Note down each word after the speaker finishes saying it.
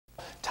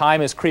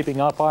time is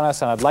creeping up on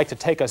us, and I'd like to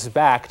take us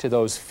back to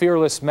those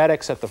fearless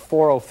medics at the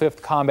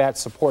 405th Combat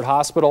Support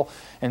Hospital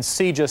and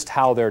see just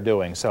how they're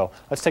doing. So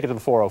let's take it to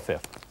the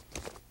 405th.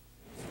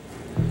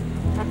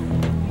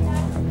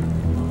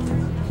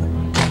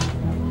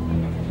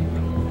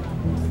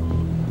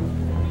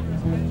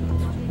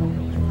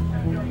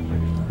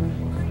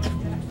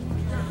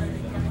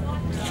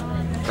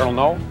 Colonel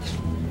Noel?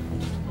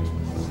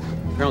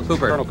 Colonel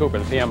Cooper. Colonel Cooper,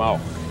 the PMO.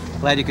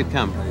 Glad you could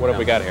come. What have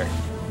we got here?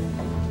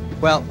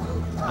 Well,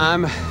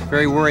 I'm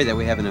very worried that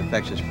we have an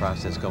infectious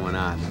process going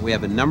on. We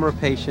have a number of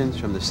patients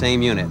from the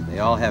same unit. They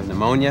all have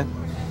pneumonia,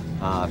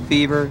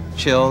 fever,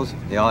 chills.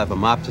 They all have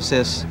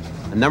hemoptysis.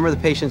 A number of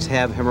the patients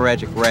have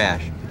hemorrhagic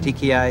rash,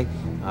 petechiae,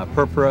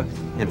 purpura,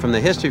 and from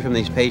the history from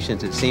these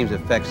patients, it seems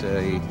it affects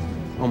a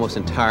almost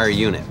entire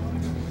unit.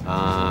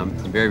 I'm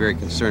very, very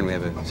concerned we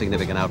have a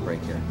significant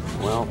outbreak here.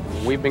 Well,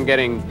 we've been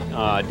getting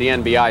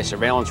DNBI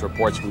surveillance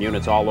reports from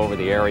units all over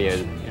the area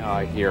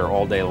here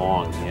all day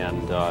long,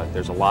 and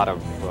there's a lot of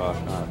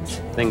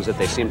things that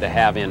they seem to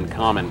have in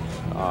common.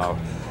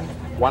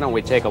 Why don't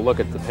we take a look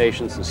at the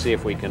patients and see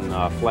if we can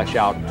flesh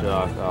out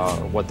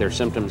what their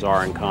symptoms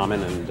are in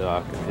common, and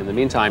in the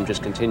meantime,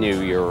 just continue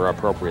your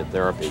appropriate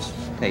therapies.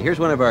 Okay, here's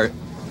one of our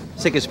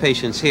sickest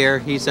patients here.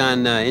 He's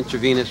on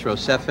intravenous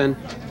Rocephin,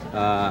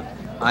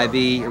 IV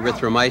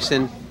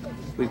erythromycin.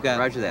 We've got,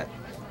 roger that.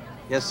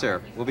 Yes,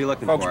 sir. We'll be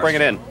looking for it. Folks, bring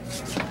it in.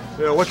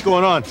 Yeah, what's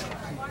going on?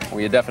 Well,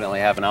 you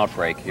definitely have an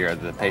outbreak here.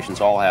 The patients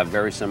all have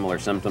very similar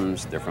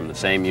symptoms. They're from the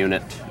same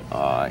unit,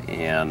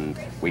 and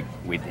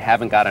we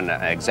haven't got an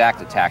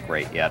exact attack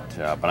rate yet,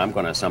 but I'm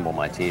going to assemble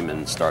my team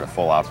and start a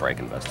full outbreak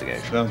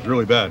investigation. Sounds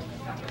really bad.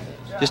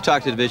 Just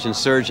talked to the division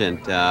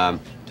surgeon,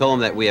 told him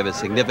that we have a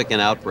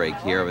significant outbreak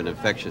here of an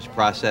infectious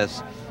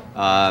process.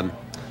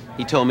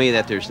 He told me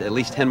that there's at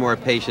least 10 more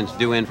patients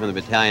due in from the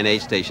battalion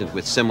aid stations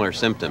with similar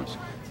symptoms.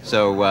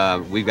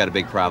 So we've got a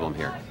big problem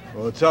here.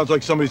 Well, it sounds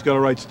like somebody's got to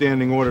write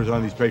standing orders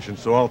on these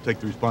patients, so I'll take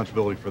the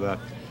responsibility for that.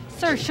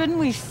 Sir, shouldn't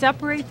we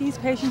separate these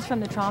patients from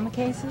the trauma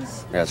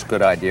cases? That's a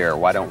good idea.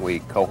 Why don't we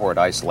cohort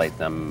isolate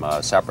them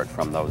separate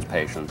from those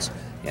patients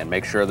and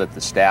make sure that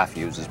the staff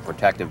uses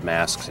protective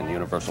masks and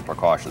universal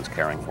precautions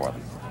caring for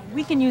them.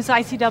 We can use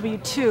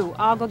ICW too.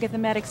 I'll go get the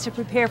medics to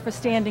prepare for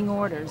standing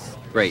orders.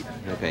 Great,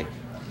 okay.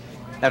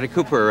 Dr.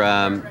 Cooper,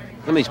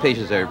 some of these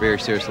patients are very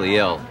seriously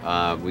ill.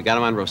 We got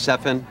them on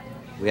Rocephin,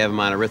 we have them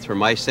on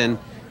erythromycin.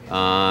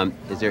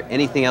 Is there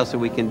anything else that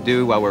we can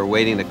do while we're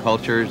waiting the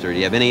cultures, or do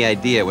you have any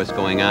idea what's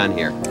going on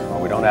here?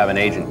 Well, we don't have an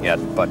agent yet,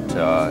 but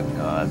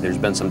there's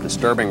been some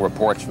disturbing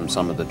reports from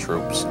some of the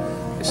troops.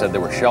 They said they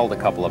were shelled a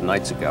couple of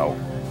nights ago.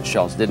 The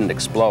shells didn't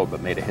explode,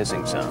 but made a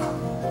hissing sound.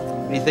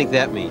 What do you think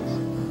that means?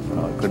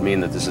 It could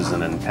mean that this is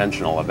an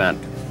intentional event.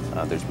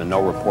 There's been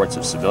no reports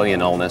of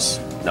civilian illness,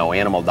 no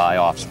animal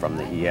die-offs from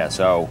the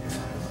ESO.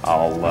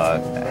 I'll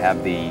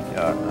have the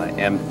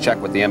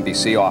check with the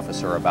MDC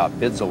officer about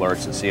BIDS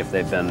alerts and see if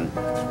they've been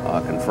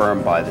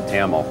confirmed by the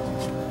TAML.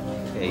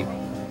 Okay.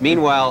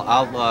 Meanwhile,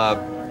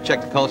 I'll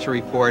check the culture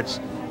reports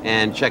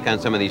and check on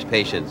some of these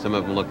patients. Some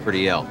of them look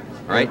pretty ill.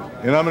 All right?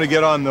 And I'm going to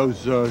get on those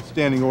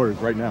standing orders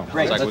right now.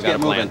 Great. Looks like Let's get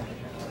moving.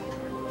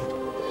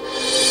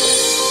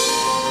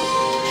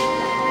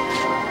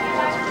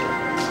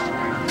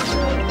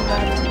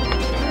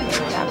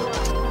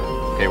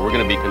 Okay, we're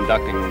going to be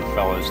conducting,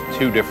 fellas,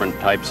 two different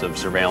types of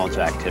surveillance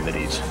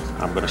activities.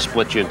 I'm going to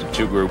split you into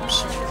two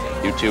groups.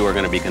 You two are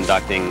going to be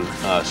conducting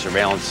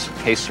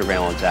case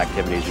surveillance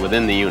activities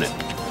within the unit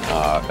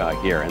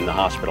here in the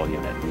hospital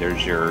unit. And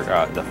there's your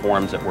the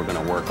forms that we're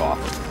going to work off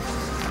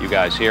of. You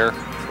guys here,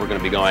 we're going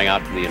to be going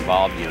out to the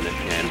involved unit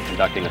and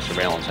conducting a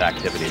surveillance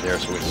activity there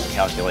so we can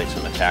calculate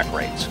some attack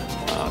rates.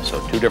 So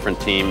two different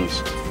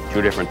teams,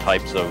 two different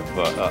types of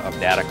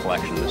data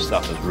collection. This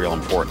stuff is real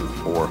important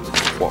for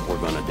what we're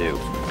going to do.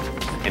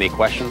 Any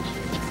questions?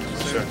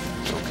 Sure.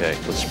 Okay,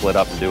 let's split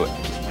up and do it.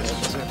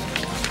 Yes, sir.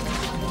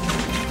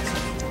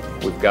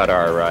 We've got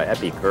our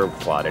epi curve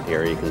plotted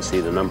here. You can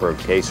see the number of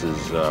cases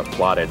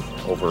plotted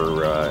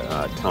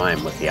over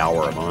time with the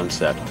hour of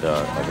onset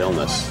of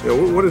illness. Yeah,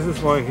 what does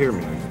this line here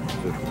mean?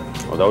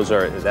 Well,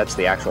 that's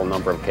the actual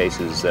number of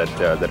cases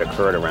that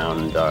occurred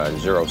around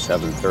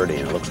 0730,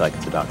 and it looks like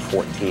it's about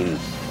 14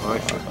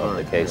 of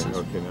the cases.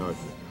 Okay, now I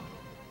see.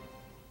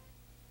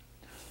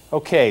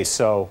 Okay,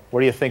 so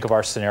what do you think of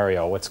our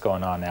scenario? What's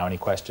going on now? Any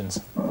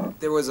questions?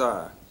 There was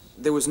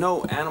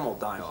no animal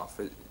die-off.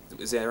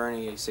 Is there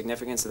any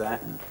significance to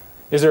that?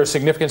 Is there a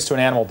significance to an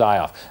animal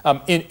die-off?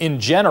 In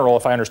general,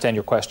 if I understand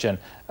your question,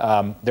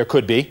 there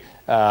could be.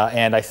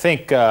 And I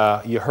think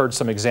you heard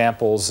some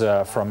examples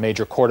from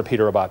Major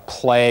Cordepeter about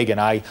plague, and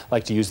I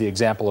like to use the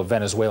example of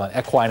Venezuelan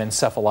equine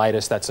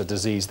encephalitis. That's a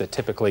disease that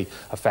typically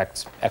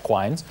affects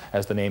equines,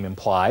 as the name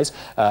implies.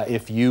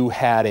 If you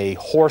had a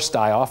horse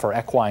die-off or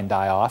equine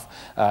die-off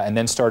and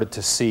then started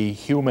to see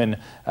human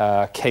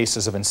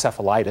cases of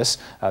encephalitis,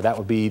 that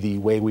would be the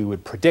way we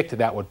would predict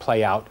that would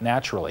play out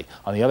naturally.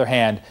 On the other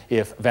hand,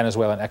 if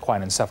Venezuelan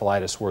equine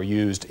encephalitis were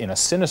used in a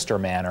sinister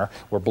manner,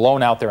 were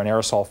blown out there in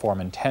aerosol form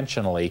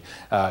intentionally,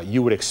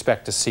 you would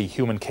expect to see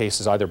human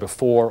cases either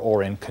before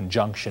or in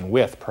conjunction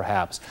with,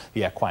 perhaps,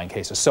 the equine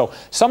cases. So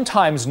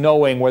sometimes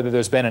knowing whether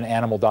there's been an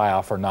animal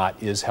die-off or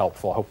not is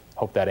helpful.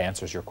 Hope that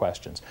answers your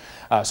questions.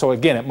 So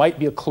again, it might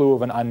be a clue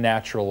of an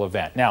unnatural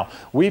event. Now,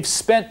 we've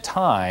spent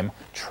time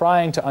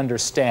trying to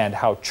understand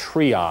how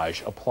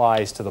triage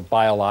applies to the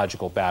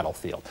biological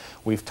battlefield.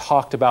 We've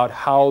talked about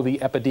how the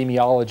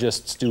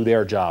epidemiologists do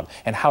their job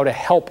and how to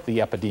help the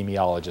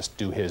epidemiologist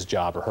do his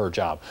job or her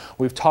job.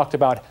 We've talked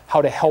about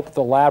how to help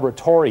the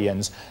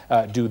laboratorians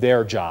do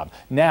their job.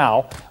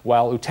 Now,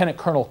 while Lieutenant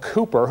Colonel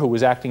Cooper, who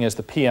was acting as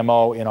the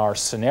PMO in our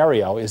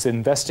scenario, is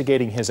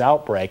investigating his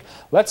outbreak,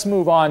 let's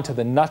move on to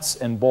the nuts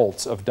and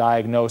bolts of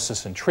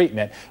diagnosis and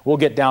treatment. We'll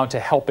get down to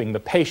helping the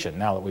patient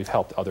now that we've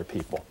helped other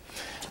people.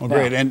 Well,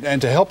 great.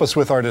 And to help us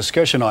with our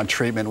discussion on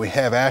treatment, we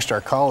have asked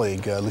our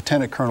colleague,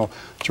 Lieutenant Colonel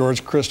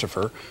George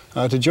Christopher,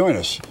 to join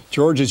us.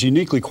 George is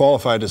uniquely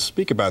qualified to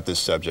speak about this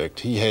subject.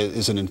 He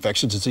is an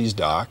infectious disease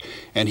doc,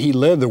 and he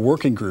led the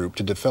working group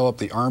to develop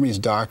the Army's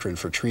doctrine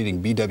for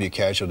treating BW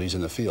casualties in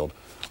the field.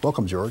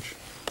 Welcome, George.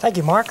 Thank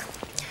you, Mark.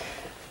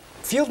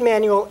 Field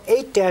Manual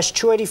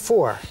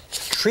 8-284,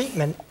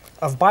 Treatment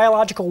of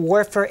Biological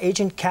Warfare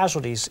Agent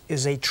Casualties,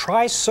 is a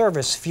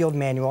tri-service field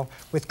manual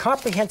with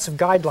comprehensive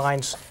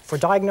guidelines for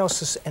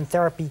diagnosis and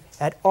therapy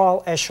at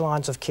all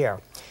echelons of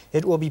care.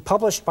 It will be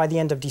published by the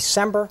end of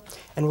December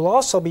and will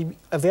also be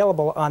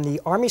available on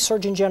the Army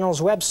Surgeon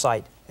General's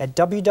website at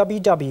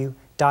www.nbc-med.org.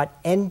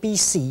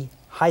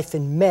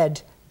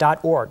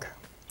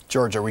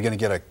 George, are we going to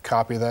get a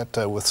copy of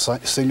that with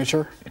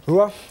signature?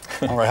 Hooah.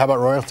 All right, how about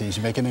royalties?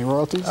 You make any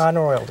royalties?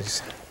 No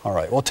royalties. All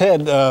right. Well,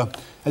 Ted,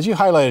 as you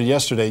highlighted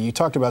yesterday, you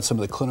talked about some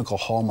of the clinical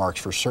hallmarks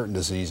for certain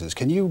diseases.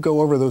 Can you go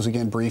over those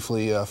again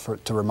briefly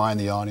to remind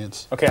the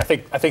audience? Okay, I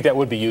think that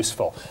would be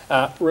useful.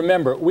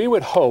 Remember, we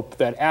would hope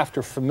that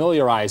after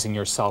familiarizing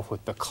yourself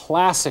with the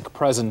classic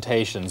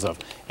presentations of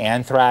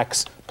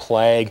anthrax,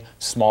 plague,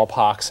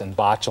 smallpox, and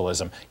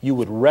botulism, you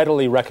would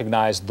readily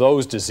recognize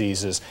those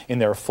diseases in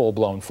their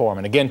full-blown form.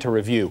 And again, to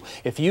review,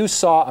 if you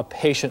saw a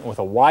patient with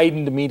a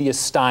widened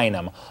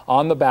mediastinum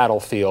on the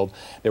battlefield,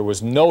 there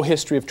was no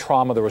history of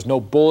trauma, there was no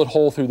bullet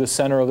hole through the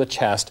center of the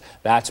chest,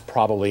 that's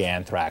probably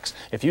anthrax.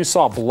 If you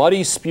saw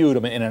bloody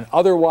sputum in an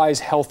otherwise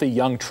healthy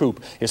young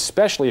troop,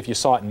 especially if you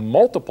saw it in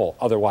multiple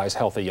otherwise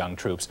healthy young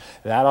troops,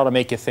 that ought to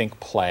make you think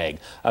plague.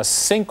 A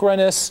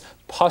synchronous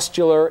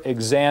pustular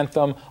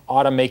exanthem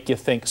ought to make you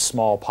think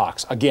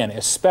smallpox. Again,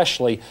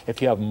 especially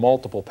if you have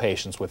multiple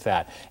patients with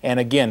that. And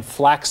again,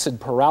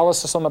 flaccid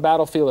paralysis on the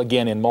battlefield,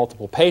 again in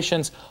multiple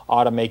patients,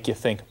 ought to make you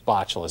think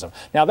botulism.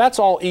 Now that's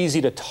all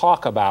easy to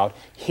talk about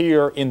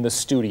here in the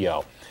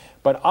studio.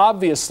 But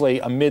obviously,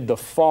 amid the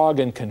fog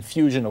and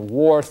confusion of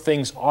war,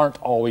 things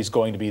aren't always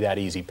going to be that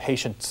easy.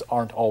 Patients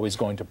aren't always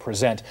going to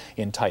present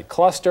in tight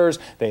clusters.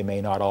 They may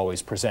not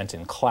always present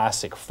in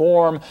classic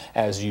form.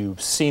 As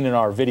you've seen in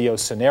our video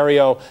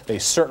scenario, they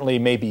certainly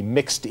may be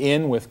mixed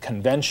in with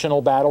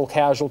conventional battle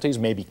casualties,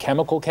 maybe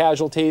chemical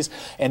casualties.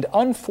 And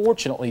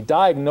unfortunately,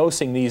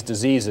 diagnosing these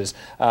diseases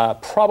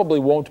probably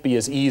won't be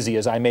as easy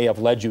as I may have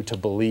led you to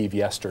believe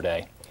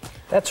yesterday.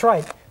 That's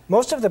right.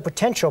 Most of the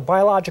potential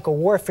biological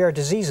warfare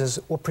diseases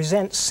will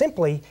present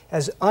simply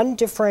as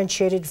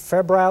undifferentiated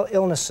febrile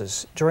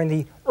illnesses during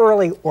the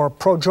early or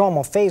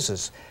prodromal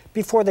phases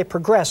before they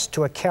progress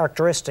to a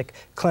characteristic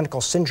clinical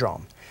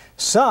syndrome.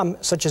 Some,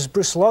 such as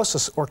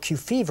brucellosis or Q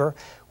fever,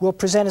 will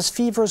present as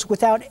fevers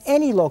without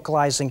any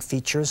localizing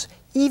features,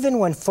 even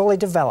when fully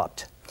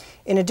developed.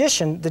 In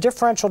addition, the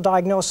differential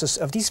diagnosis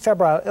of these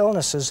febrile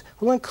illnesses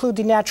will include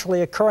the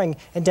naturally occurring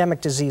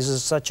endemic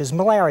diseases such as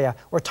malaria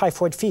or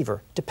typhoid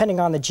fever, depending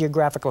on the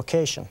geographic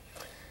location.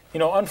 You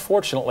know,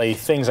 unfortunately,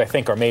 things I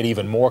think are made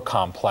even more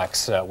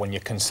complex when you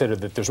consider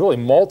that there's really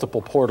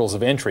multiple portals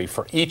of entry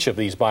for each of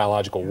these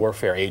biological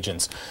warfare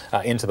agents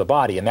into the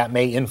body, and that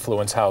may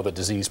influence how the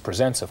disease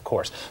presents, of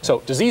course. So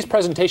disease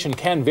presentation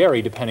can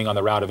vary depending on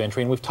the route of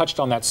entry, and we've touched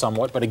on that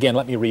somewhat, but again,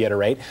 let me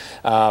reiterate.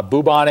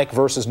 Bubonic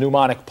versus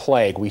pneumonic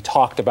plague, we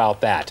talked about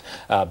that.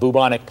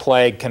 Bubonic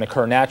plague can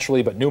occur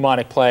naturally, but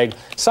pneumonic plague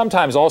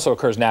sometimes also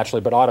occurs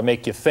naturally, but ought to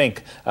make you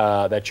think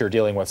that you're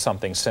dealing with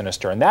something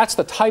sinister. And that's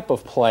the type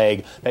of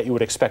plague that you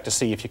would expect to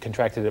see if you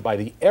contracted it by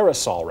the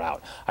aerosol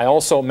route. I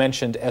also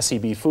mentioned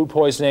SEB food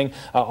poisoning.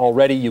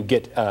 Already you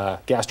get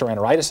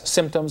gastroenteritis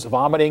symptoms,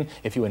 vomiting.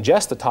 If you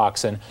ingest the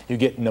toxin, you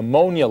get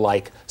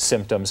pneumonia-like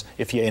symptoms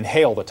if you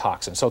inhale the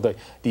toxin. So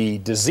the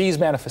disease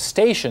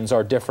manifestations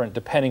are different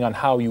depending on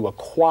how you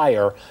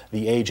acquire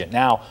the agent.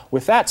 Now,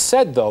 with that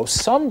said, though,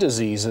 some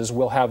diseases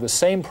will have the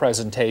same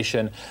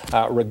presentation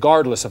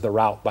regardless of the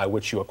route by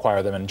which you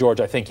acquire them. And George,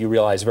 I think you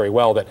realize very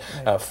well that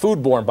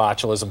foodborne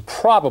botulism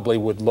probably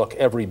would look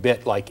every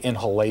bit like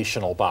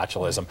inhalational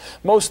botulism.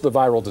 Most of the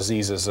viral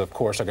diseases, of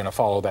course, are going to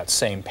follow that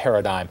same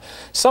paradigm.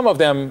 Some of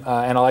them,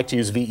 and I like to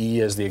use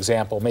VEE as the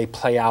example, may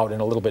play out in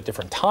a little bit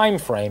different time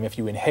frame. If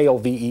you inhale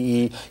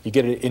VEE, you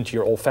get it into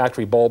your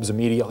olfactory bulbs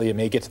immediately. It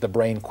may get to the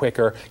brain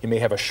quicker. You may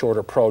have a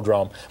shorter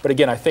prodrome. But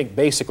again, I think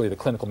basically the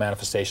clinical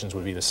manifestations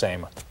would be the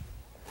same.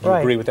 Do you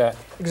agree with that?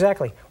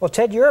 Exactly. Well,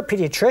 Ted, you're a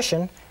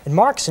pediatrician, and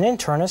Mark's an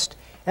internist.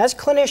 As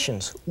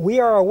clinicians, we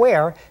are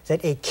aware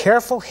that a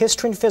careful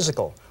history and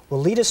physical will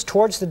lead us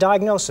towards the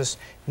diagnosis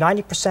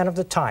 90% of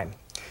the time.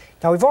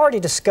 Now, we've already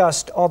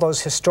discussed all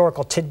those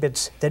historical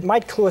tidbits that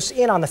might clue us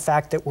in on the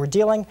fact that we're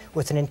dealing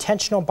with an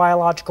intentional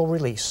biological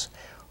release.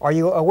 Are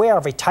you aware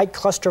of a tight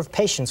cluster of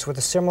patients with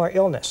a similar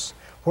illness?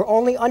 Were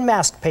only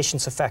unmasked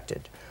patients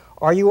affected?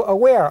 Are you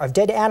aware of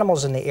dead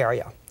animals in the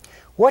area?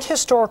 What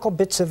historical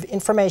bits of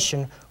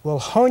information will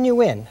hone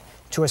you in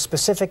to a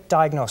specific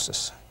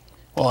diagnosis?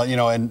 Well, you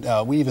know, and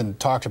we even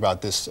talked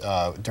about this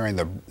during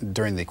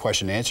the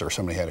question and answer.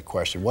 Somebody had a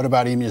question. What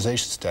about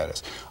immunization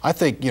status? I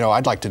think, you know,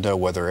 I'd like to know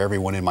whether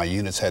everyone in my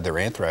units had their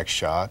anthrax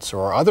shots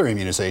or other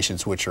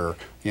immunizations which are,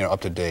 you know,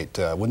 up to date.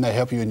 Wouldn't that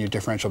help you in your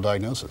differential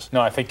diagnosis? No,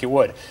 I think it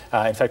would.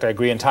 In fact, I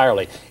agree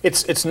entirely.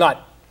 It's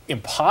not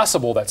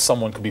impossible that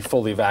someone could be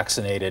fully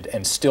vaccinated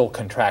and still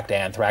contract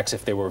anthrax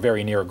if they were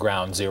very near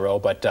ground zero,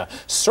 but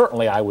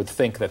certainly I would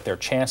think that their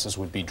chances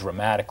would be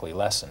dramatically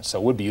lessened.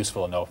 So it would be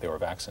useful to know if they were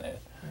vaccinated.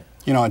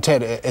 You know, and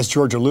Ted, as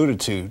George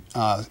alluded to,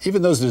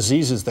 even those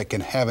diseases that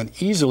can have an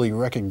easily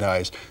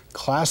recognized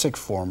classic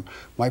form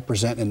might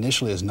present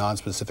initially as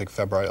nonspecific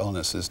febrile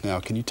illnesses.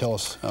 Now, can you tell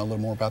us a little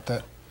more about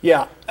that?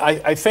 Yeah,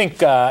 I think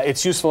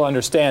it's useful to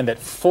understand that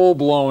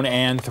full-blown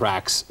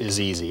anthrax is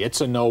easy.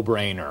 It's a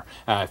no-brainer.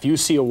 If you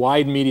see a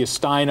wide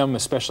mediastinum,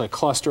 especially a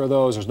cluster of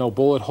those, there's no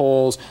bullet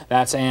holes,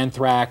 that's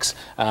anthrax.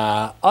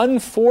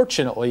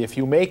 Unfortunately, if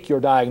you make your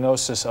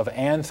diagnosis of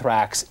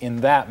anthrax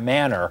in that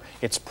manner,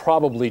 it's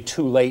probably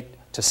too late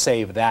to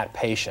save that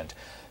patient.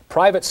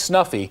 Private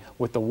Snuffy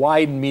with the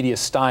widened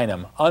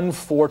mediastinum,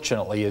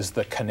 unfortunately, is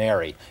the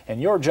canary.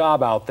 And your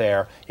job out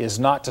there is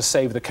not to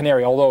save the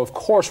canary, although, of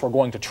course, we're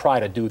going to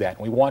try to do that,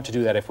 and we want to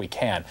do that if we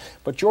can.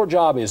 But your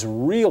job is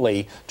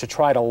really to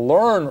try to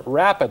learn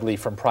rapidly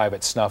from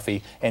Private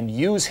Snuffy and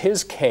use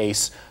his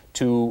case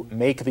to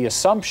make the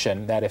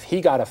assumption that if he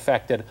got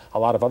affected, a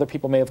lot of other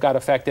people may have got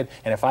affected,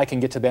 and if I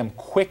can get to them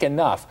quick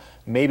enough,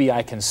 maybe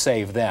I can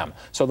save them.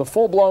 So the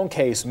full-blown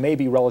case may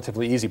be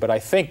relatively easy, but I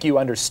think you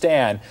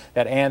understand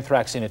that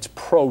anthrax in its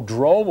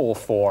prodromal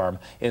form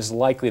is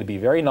likely to be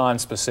very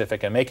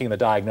nonspecific, and making the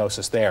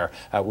diagnosis there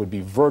would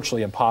be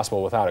virtually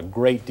impossible without a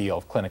great deal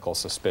of clinical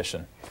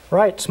suspicion.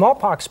 Right.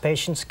 Smallpox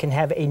patients can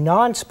have a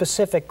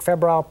nonspecific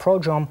febrile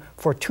prodrome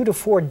for 2 to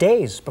 4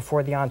 days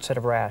before the onset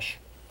of rash.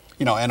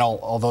 You know, and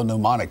although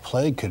pneumonic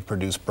plague could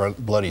produce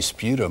bloody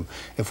sputum,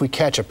 if we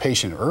catch a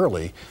patient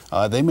early,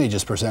 they may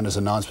just present as a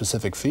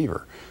nonspecific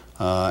fever.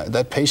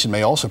 That patient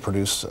may also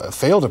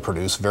fail to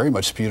produce very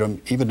much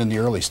sputum even in the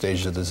early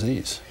stages of the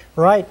disease.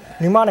 Right.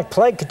 Pneumonic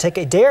plague could take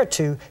a day or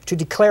two to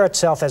declare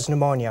itself as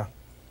pneumonia.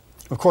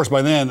 Of course,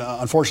 by then,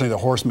 unfortunately, the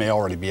horse may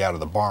already be out of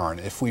the barn.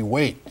 If we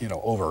wait, you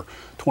know, over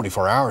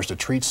 24 hours to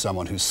treat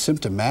someone who's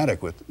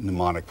symptomatic with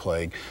pneumonic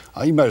plague,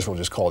 you might as well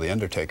just call the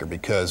undertaker,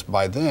 because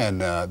by then,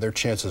 their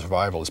chance of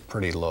survival is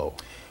pretty low.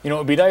 You know, it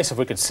would be nice if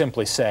we could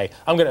simply say,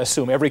 I'm going to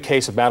assume every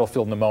case of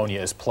battlefield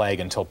pneumonia is plague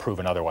until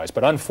proven otherwise.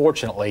 But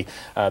unfortunately,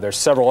 there's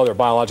several other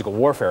biological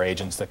warfare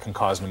agents that can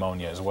cause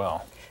pneumonia as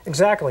well.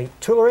 Exactly.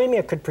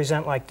 Tularemia could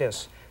present like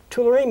this.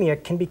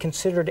 Tularemia can be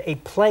considered a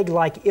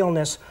plague-like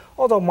illness,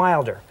 although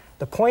milder.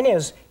 The point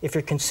is, if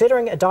you're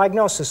considering a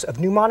diagnosis of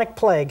pneumonic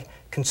plague,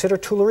 consider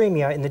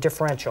tularemia in the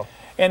differential.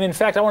 And in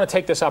fact, I want to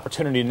take this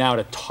opportunity now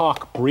to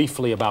talk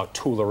briefly about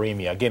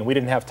tularemia. Again, we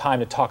didn't have time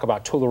to talk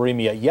about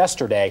tularemia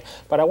yesterday,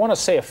 but I want to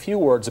say a few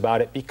words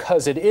about it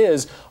because it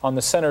is on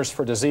the Centers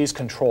for Disease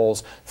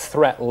Control's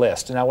threat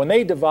list. Now, when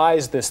they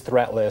devised this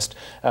threat list,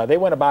 they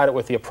went about it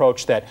with the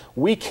approach that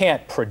we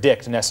can't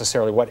predict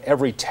necessarily what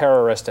every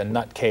terrorist and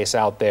nutcase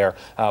out there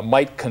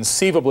might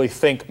conceivably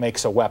think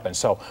makes a weapon.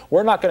 So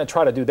we're not going to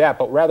try to do that,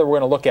 but rather we're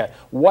going to look at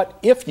what,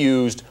 if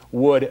used,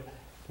 would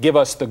give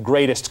us the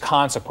greatest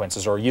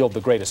consequences or yield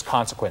the greatest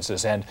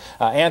consequences. And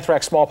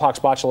anthrax, smallpox,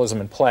 botulism,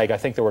 and plague, I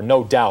think there were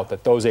no doubt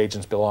that those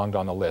agents belonged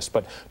on the list.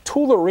 But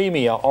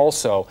tularemia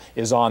also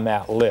is on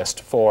that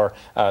list for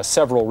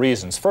several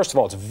reasons. First of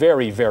all, it's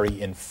very, very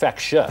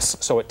infectious,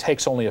 so it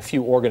takes only a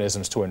few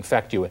organisms to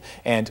infect you.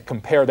 And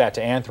compare that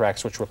to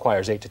anthrax, which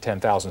requires 8,000 to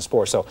 10,000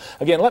 spores. So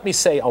again, let me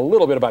say a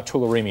little bit about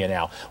tularemia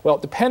now. Well,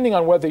 depending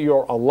on whether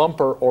you're a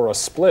lumper or a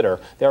splitter,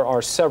 there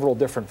are several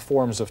different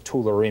forms of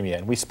tularemia.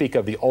 And we speak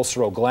of the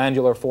ulceroglandular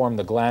form,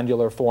 the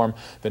glandular form,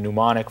 the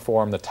pneumonic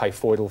form, the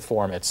typhoidal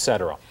form,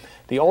 etc.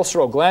 The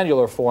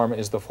ulceroglandular form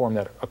is the form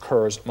that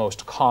occurs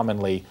most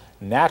commonly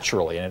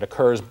naturally, and it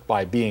occurs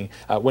by being,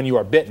 when you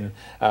are bitten,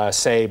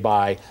 say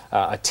by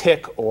a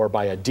tick or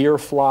by a deer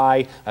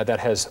fly that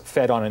has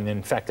fed on an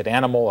infected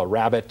animal, a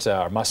rabbit,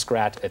 a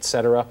muskrat,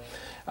 etc.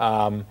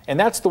 And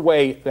that's the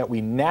way that we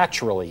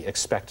naturally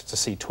expect to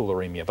see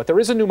tularemia. But there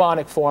is a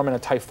pneumonic form and a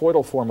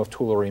typhoidal form of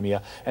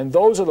tularemia, and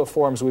those are the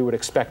forms we would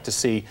expect to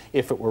see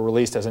if it were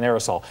released as an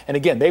aerosol. And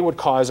again, they would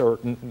cause, or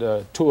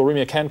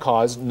tularemia can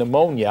cause,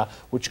 pneumonia,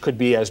 which could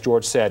be, as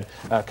George said,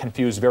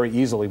 confused very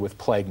easily with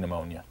plague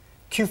pneumonia.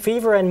 Q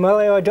fever and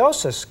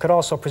melioidosis could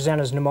also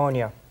present as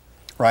pneumonia.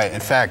 Right.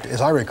 In fact,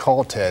 as I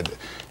recall, Ted,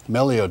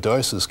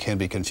 melioidosis can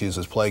be confused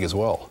as plague as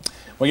well.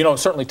 Well, you know,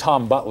 certainly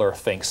Tom Butler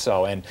thinks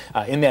so. And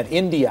in that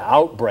India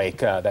outbreak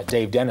that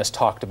Dave Dennis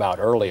talked about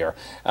earlier,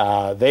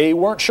 they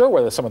weren't sure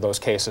whether some of those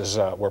cases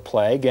were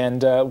plague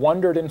and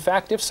wondered, in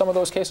fact, if some of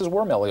those cases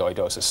were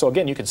melioidosis. So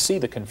again, you can see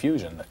the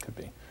confusion that could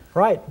be.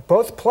 Right.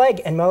 Both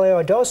plague and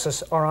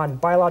melioidosis are on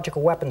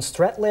biological weapons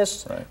threat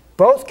lists. Right.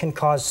 Both can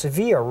cause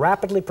severe,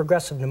 rapidly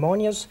progressive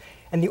pneumonias,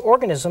 and the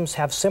organisms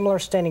have similar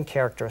staining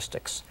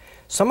characteristics.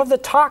 Some of the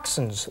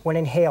toxins, when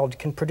inhaled,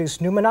 can produce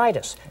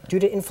pneumonitis due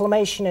to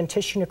inflammation and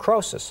tissue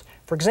necrosis.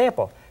 For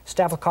example,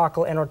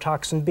 staphylococcal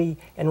enterotoxin B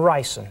and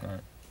ricin. Right.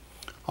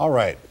 All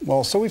right.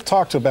 Well, so we've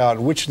talked about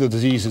which of the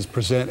diseases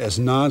present as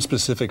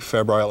non-specific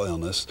febrile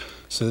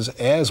illnesses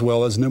as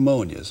well as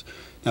pneumonias.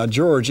 Now,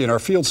 George, in our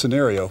field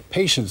scenario,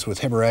 patients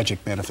with hemorrhagic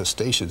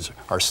manifestations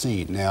are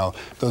seen. Now,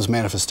 those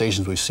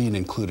manifestations we've seen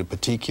included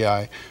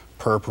petechiae,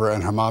 purpura,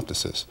 and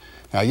hemoptysis.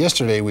 Now,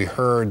 yesterday we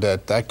heard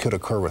that that could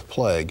occur with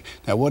plague.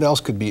 Now, what else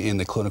could be in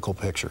the clinical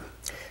picture?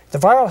 The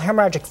viral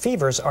hemorrhagic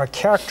fevers are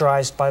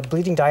characterized by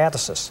bleeding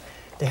diathesis.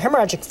 The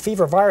hemorrhagic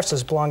fever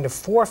viruses belong to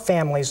 4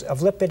 families of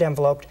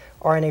lipid-enveloped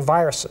RNA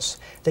viruses.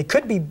 They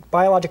could be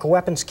biological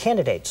weapons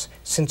candidates,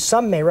 since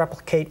some may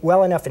replicate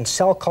well enough in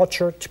cell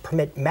culture to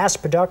permit mass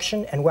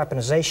production and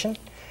weaponization.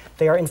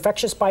 They are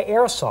infectious by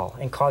aerosol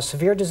and cause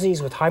severe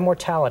disease with high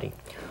mortality.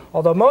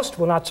 Although most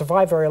will not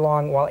survive very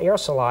long while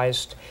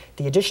aerosolized,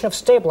 the addition of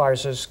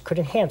stabilizers could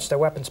enhance their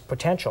weapons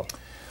potential.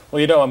 Well,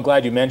 you know, I'm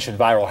glad you mentioned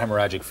viral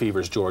hemorrhagic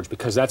fevers, George,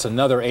 because that's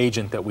another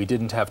agent that we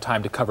didn't have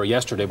time to cover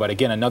yesterday, but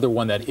again, another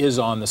one that is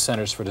on the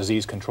Centers for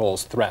Disease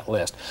Control's threat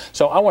list.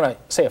 So I want to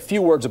say a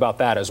few words about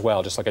that as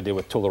well, just like I did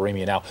with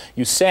tularemia. Now,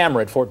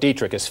 USAMRIID, Fort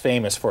Detrick, is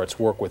famous for its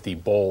work with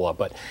Ebola,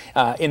 but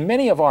in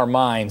many of our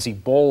minds,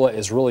 Ebola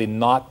is really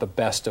not the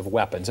best of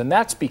weapons, and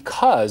that's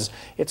because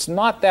it's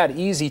not that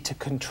easy to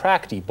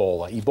contract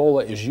Ebola.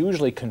 Ebola is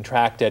usually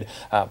contracted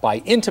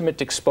by intimate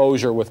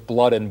exposure with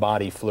blood and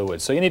body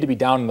fluids. So you need to be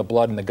down in the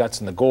blood and the guts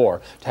and the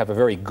gore to have a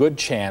very good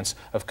chance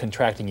of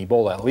contracting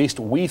Ebola. At least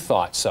we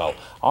thought so.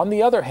 On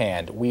the other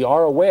hand, we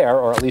are aware,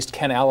 or at least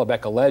Ken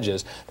Alabek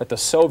alleges, that the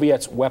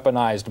Soviets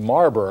weaponized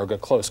Marburg, a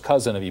close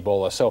cousin of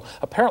Ebola. So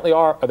apparently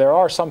there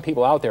are some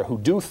people out there who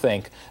do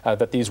think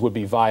that these would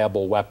be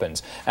viable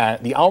weapons.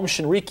 The Aum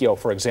Shinrikyo,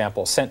 for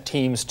example, sent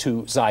teams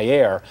to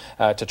Zaire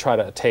to try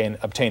to obtain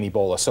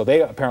Ebola. So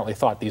they apparently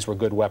thought these were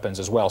good weapons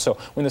as well. So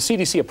when the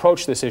CDC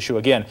approached this issue,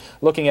 again,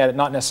 looking at it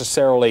not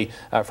necessarily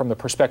from the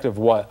perspective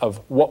of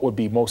what would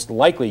be most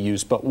likely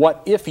used, but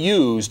what, if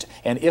used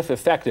and if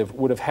effective,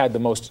 would have had the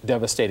most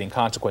devastating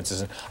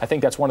consequences. And I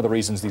think that's one of the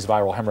reasons these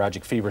viral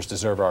hemorrhagic fevers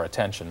deserve our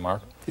attention,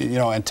 Mark. You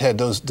know, and Ted,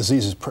 those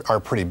diseases are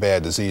pretty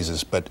bad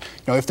diseases, but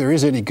you know, if there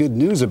is any good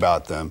news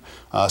about them,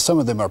 some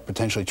of them are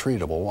potentially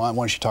treatable. Why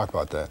don't you talk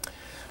about that?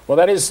 Well,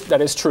 that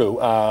is true.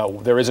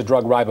 There is a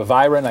drug,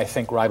 ribavirin. I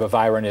think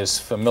ribavirin is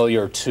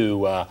familiar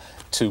to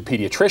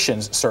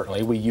pediatricians,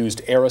 certainly. We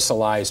used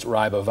aerosolized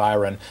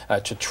ribavirin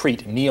to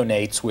treat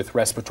neonates with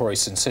respiratory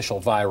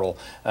syncytial viral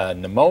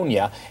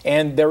pneumonia,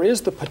 and there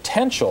is the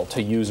potential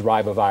to use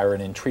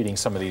ribavirin in treating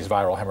some of these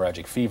viral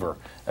hemorrhagic fever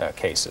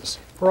cases.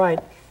 Right.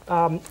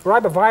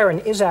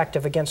 Ribavirin is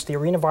active against the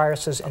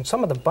arenaviruses and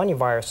some of the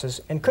bunyaviruses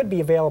and could be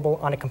available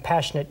on a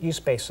compassionate use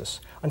basis.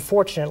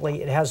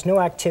 Unfortunately, it has no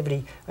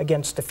activity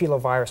against the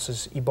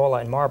filoviruses,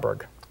 Ebola and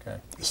Marburg. Okay.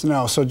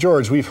 So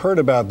George, we've heard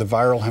about the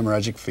viral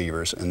hemorrhagic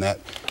fevers, and that,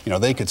 you know,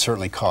 they could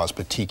certainly cause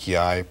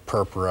petechiae,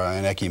 purpura,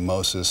 and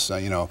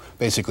ecchymosis, you know,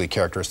 basically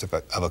characteristic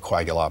of a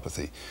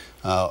coagulopathy.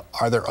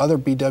 Are there other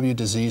BW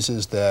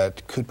diseases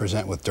that could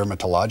present with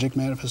dermatologic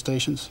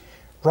manifestations?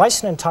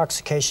 Ricin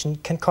intoxication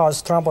can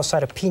cause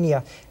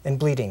thrombocytopenia and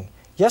bleeding.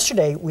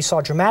 Yesterday, we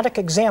saw dramatic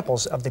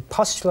examples of the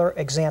pustular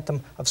exanthem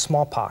of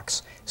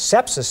smallpox.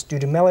 Sepsis due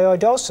to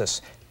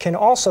melioidosis can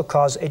also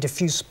cause a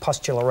diffuse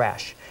pustular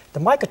rash. The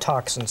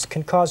mycotoxins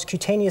can cause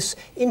cutaneous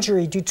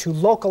injury due to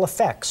local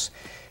effects.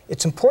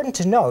 It's important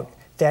to note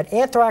that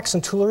anthrax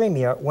and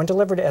tularemia, when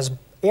delivered as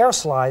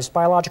aerosolized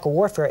biological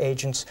warfare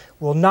agents,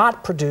 will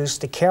not produce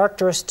the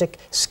characteristic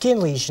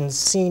skin lesions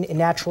seen in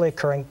naturally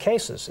occurring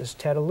cases, as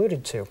Ted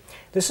alluded to.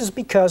 This is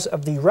because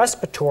of the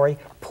respiratory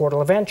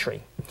portal of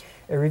entry.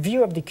 A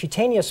review of the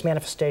cutaneous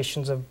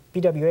manifestations of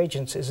BW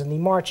agents is in the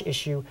March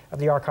issue of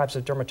the Archives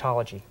of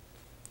Dermatology.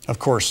 Of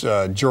course,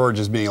 George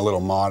is being a little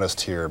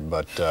modest here,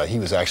 but he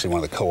was actually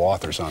one of the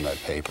co-authors on that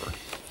paper.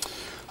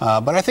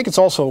 But I think it's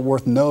also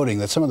worth noting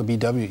that some of the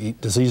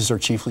BW diseases are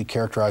chiefly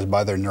characterized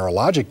by their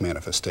neurologic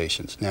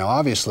manifestations. Now,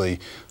 obviously,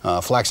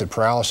 flaccid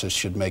paralysis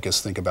should make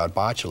us think about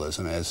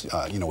botulism, as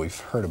you know, we've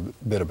heard a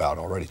bit about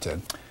already,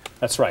 Ted.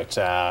 That's right.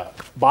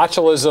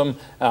 Botulism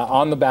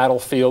on the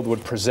battlefield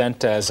would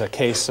present as a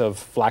case of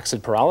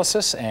flaccid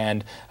paralysis,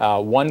 and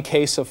one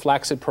case of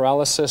flaccid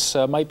paralysis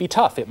might be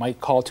tough. It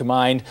might call to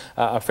mind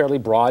a fairly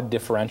broad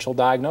differential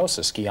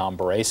diagnosis: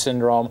 Guillain-Barré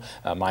syndrome,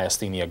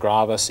 myasthenia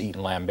gravis,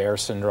 Eaton-Lambert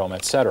syndrome,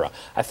 etc.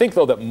 I think,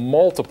 though, that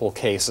multiple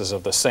cases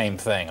of the same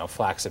thing, of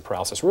flaccid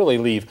paralysis, really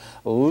leave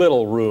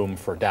little room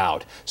for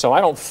doubt. So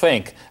I don't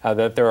think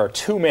that there are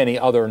too many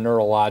other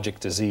neurologic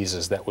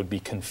diseases that would be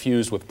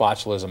confused with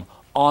botulism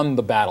on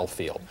the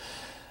battlefield.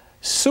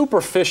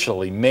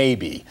 Superficially,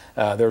 maybe.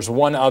 There's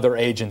one other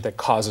agent that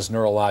causes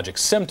neurologic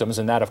symptoms,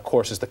 and that, of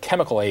course, is the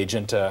chemical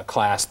agent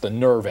class, the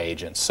nerve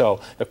agents. So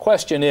the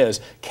question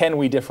is, can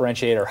we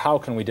differentiate, or how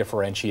can we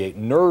differentiate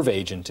nerve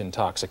agent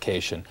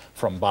intoxication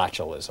from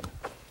botulism?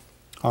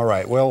 All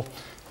right, well,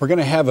 we're going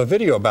to have a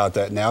video about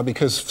that now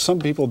because some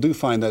people do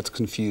find that's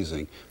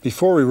confusing.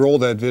 Before we roll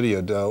that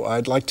video, though,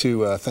 I'd like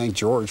to thank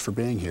George for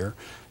being here,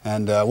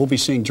 and we'll be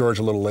seeing George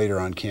a little later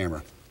on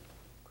camera.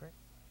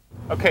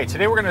 Okay,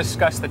 today we're going to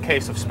discuss the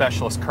case of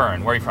Specialist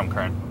Curran. Where are you from,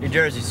 Curran? New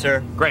Jersey,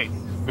 sir. Great.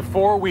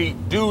 Before we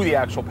do the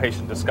actual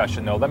patient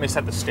discussion, though, let me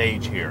set the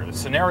stage here. The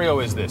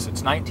scenario is this.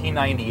 It's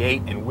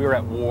 1998, and we're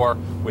at war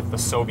with the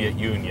Soviet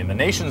Union. The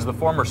nations of the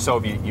former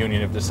Soviet Union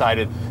have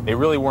decided they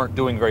really weren't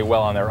doing very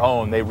well on their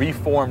own. They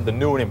reformed the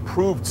new and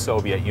improved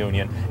Soviet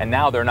Union, and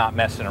now they're not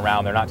messing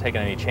around. They're not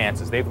taking any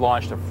chances. They've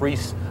launched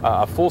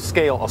a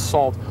full-scale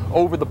assault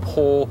over the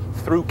pole,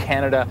 through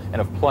Canada, and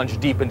have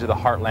plunged deep into the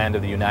heartland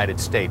of the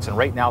United States. And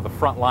right now, the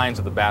front lines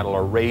of the battle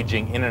are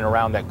raging in and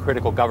around that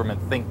critical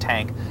government think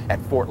tank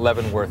at Fort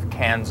Leavenworth,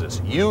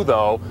 Kansas. You,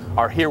 though,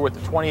 are here with the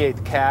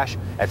 28th Cache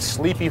at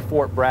sleepy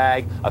Fort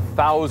Bragg,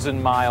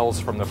 1,000 miles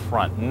from the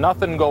front.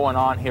 Nothing going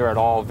on here at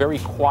all. Very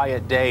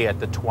quiet day at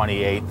the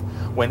 28th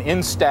when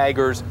in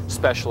staggers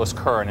Specialist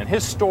Curran. And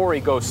his story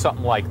goes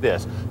something like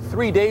this.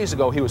 3 days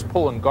ago, he was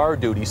pulling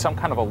guard duty. Some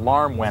kind of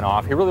alarm went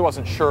off. He really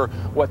wasn't sure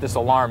what this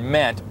alarm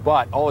meant,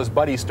 but all his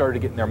buddies started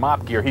getting their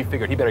mop gear. He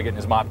figured he better get in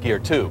his mop gear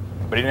too.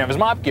 But he didn't have his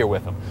mop gear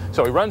with him.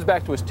 So he runs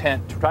back to his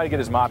tent to try to get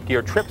his mop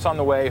gear, trips on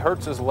the way,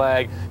 hurts his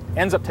leg,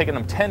 ends up taking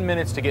him 10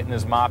 minutes to get in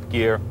his mop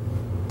gear.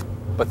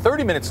 But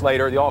 30 minutes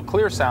later, the all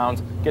clear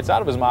sounds, gets out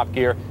of his mop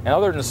gear, and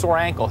other than a sore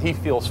ankle, he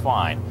feels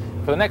fine.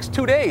 For the next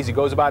 2 days, he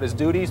goes about his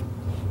duties,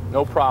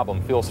 no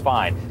problem, feels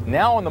fine.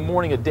 Now on the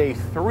morning of day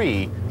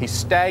 3, he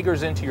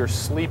staggers into your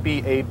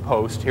sleepy aid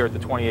post here at the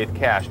 28th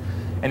Cache,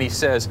 and he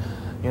says,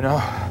 you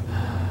know,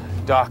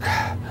 Doc,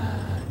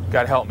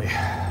 gotta help me.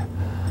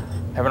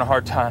 Having a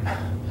hard time.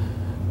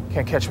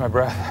 Can't catch my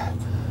breath.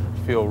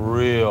 Feel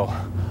real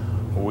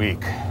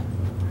weak.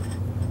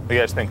 What do you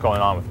guys think going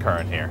on with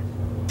Curran here?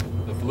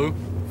 The flu?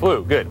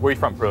 Flu, good. Where are you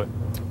from, Pruitt?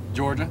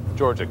 Georgia.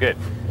 Georgia, good.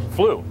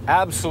 Flu,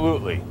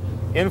 absolutely.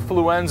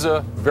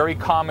 Influenza, very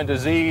common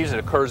disease. It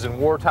occurs in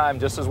wartime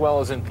just as well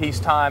as in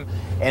peacetime.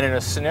 And in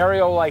a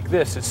scenario like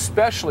this,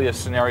 especially a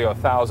scenario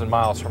 1,000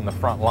 miles from the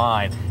front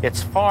line,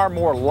 it's far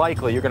more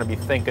likely you're going to be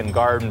thinking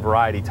garden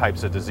variety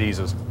types of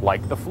diseases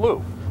like the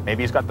flu.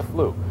 Maybe he's got the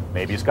flu.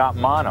 Maybe he's got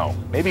mono.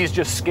 Maybe he's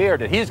just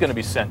scared that he's going to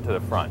be sent to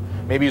the front.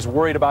 Maybe he's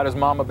worried about his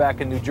mama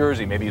back in New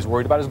Jersey. Maybe he's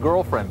worried about his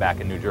girlfriend back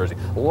in New Jersey.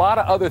 A lot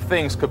of other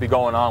things could be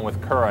going on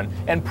with Curran,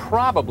 and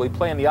probably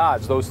playing the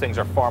odds, those things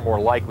are far more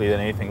likely than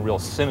anything real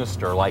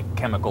sinister like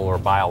chemical or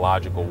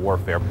biological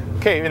warfare.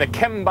 Okay, in a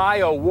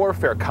chem-bio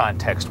warfare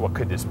context, what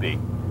could this be?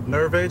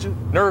 Nerve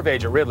agent? Nerve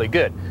agent, Ridley,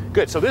 good.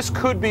 Good, so this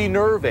could be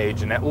nerve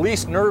agent. At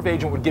least nerve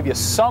agent would give you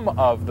some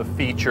of the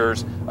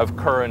features of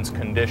Curran's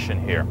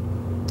condition here.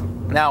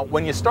 Now,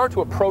 when you start to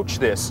approach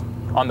this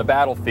on the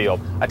battlefield,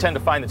 I tend to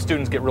find that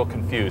students get real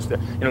confused. You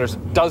know, there's a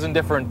dozen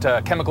different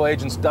chemical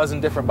agents, dozen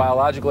different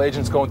biological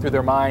agents going through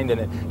their mind,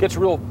 and it gets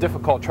real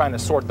difficult trying to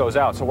sort those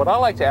out. So what I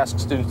like to ask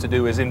students to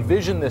do is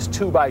envision this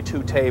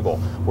 2x2 table.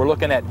 We're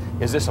looking at,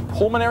 is this a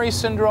pulmonary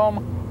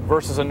syndrome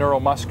versus a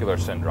neuromuscular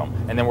syndrome?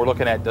 And then we're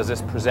looking at, does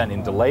this present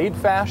in delayed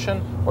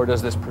fashion or does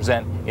this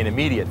present in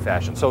immediate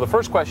fashion? So the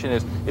first question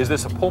is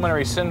this a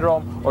pulmonary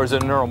syndrome or is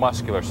it a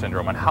neuromuscular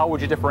syndrome? And how would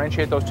you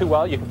differentiate those two?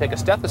 Well, you can take a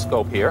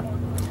stethoscope here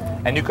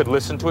and you could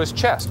listen to his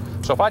chest.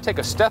 So if I take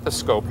a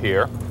stethoscope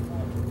here,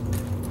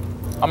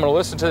 I'm going to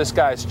listen to this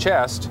guy's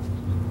chest.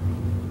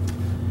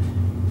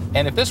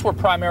 And if this were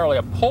primarily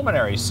a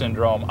pulmonary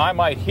syndrome, I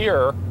might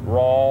hear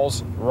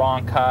rales,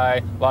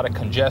 rhonchi, a lot of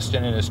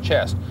congestion in his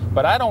chest.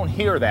 But I don't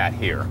hear that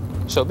here.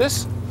 So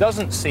this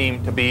doesn't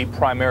seem to be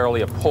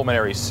primarily a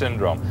pulmonary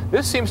syndrome.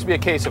 This seems to be a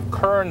case of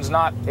Curran's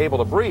not able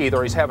to breathe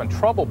or he's having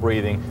trouble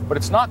breathing, but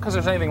it's not because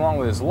there's anything wrong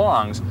with his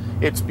lungs.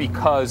 It's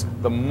because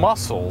the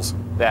muscles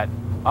that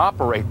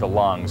operate the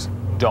lungs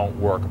don't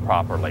work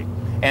properly.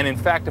 And in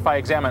fact, if I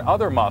examine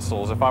other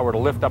muscles, if I were to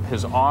lift up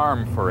his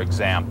arm, for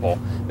example,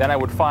 then I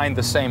would find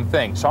the same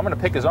thing. So I'm going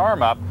to pick his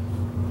arm up,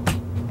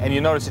 and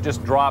you notice it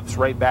just drops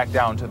right back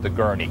down to the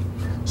gurney.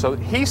 So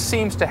he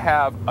seems to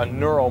have a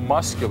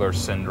neuromuscular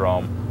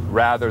syndrome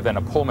rather than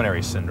a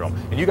pulmonary syndrome.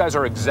 And you guys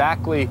are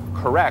exactly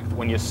correct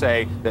when you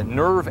say that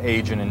nerve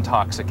agent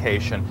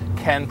intoxication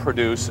can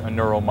produce a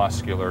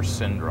neuromuscular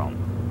syndrome.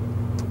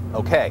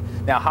 Okay,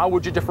 now how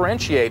would you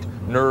differentiate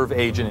nerve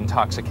agent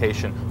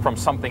intoxication from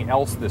something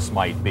else this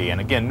might be?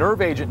 And again, nerve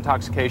agent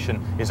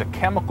intoxication is a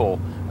chemical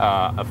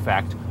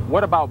effect.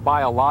 What about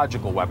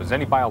biological weapons?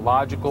 Any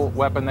biological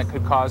weapon that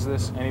could cause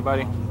this?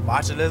 Anybody?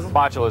 Botulism?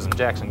 Botulism,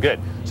 Jackson, good.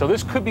 So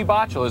this could be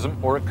botulism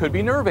or it could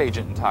be nerve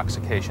agent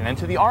intoxication. And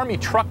to the Army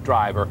truck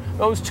driver,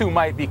 those two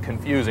might be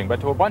confusing, but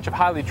to a bunch of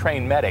highly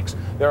trained medics,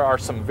 there are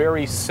some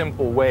very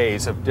simple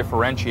ways of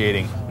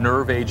differentiating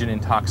nerve agent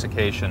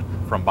intoxication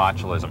from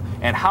botulism.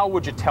 And how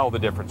would you tell the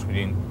difference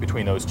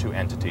between those two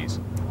entities?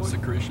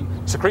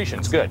 Secretion.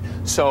 Secretions, good.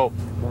 So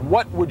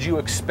what would you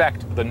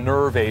expect the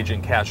nerve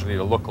agent casualty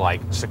to look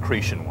like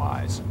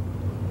secretion-wise?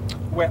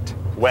 Wet.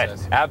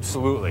 Wet,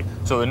 absolutely.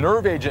 So the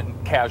nerve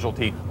agent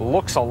casualty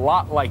looks a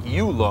lot like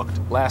you looked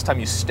last time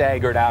you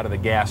staggered out of the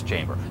gas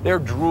chamber. They're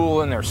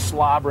drooling, they're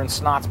slobbering,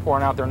 snot's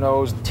pouring out their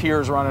nose,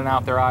 tears running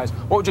out their eyes.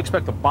 What would you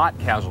expect the bot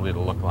casualty to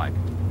look like?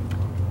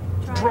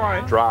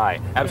 Dry. Dry,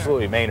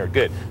 absolutely, Maynard,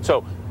 good.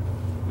 So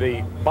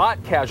the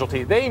bot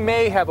casualty, they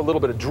may have a little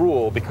bit of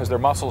drool because their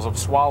muscles of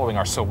swallowing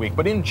are so weak,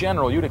 but in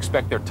general, you'd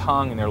expect their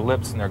tongue and their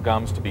lips and their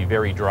gums to be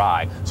very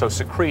dry. So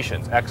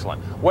secretions,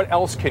 excellent. What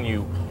else can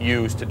you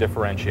use to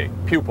differentiate?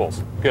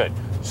 Pupils, good.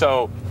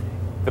 So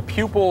the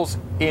pupils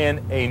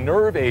in a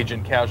nerve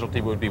agent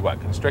casualty would be what?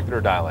 Constricted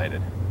or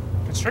dilated?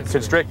 Constricted.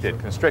 Constricted,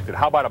 constricted.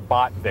 How about a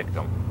bot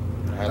victim?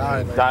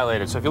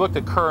 Dilated. So if you looked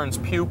at Kern's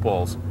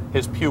pupils,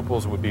 his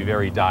pupils would be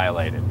very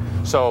dilated.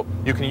 So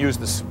you can use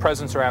the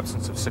presence or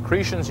absence of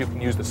secretions, you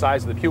can use the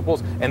size of the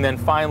pupils, and then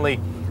finally,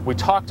 we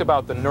talked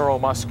about the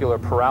neuromuscular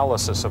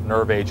paralysis of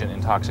nerve agent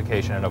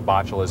intoxication and of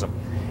botulism.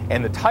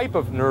 And the type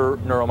of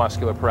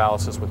neuromuscular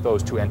paralysis with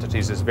those two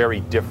entities is very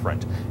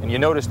different. And you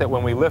notice that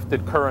when we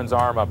lifted Curran's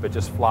arm up, it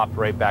just flopped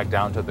right back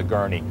down to the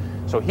gurney.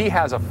 So he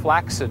has a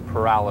flaccid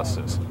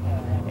paralysis.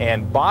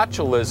 And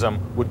botulism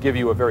would give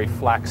you a very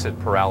flaccid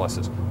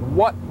paralysis.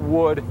 What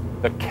would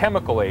the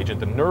chemical agent,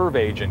 the nerve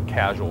agent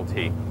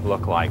casualty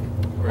look like?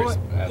 Well,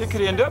 it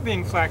could end up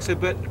being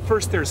flaccid, but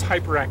first there's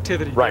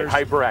hyperactivity. Right,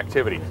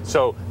 hyperactivity.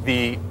 So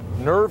the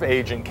nerve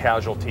agent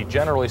casualty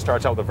generally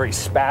starts out with a very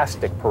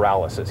spastic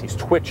paralysis. He's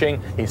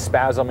twitching, he's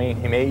spasming,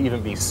 he may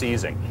even be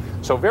seizing.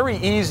 So very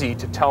easy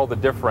to tell the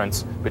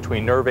difference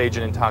between nerve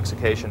agent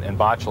intoxication and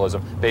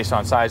botulism based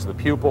on size of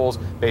the pupils,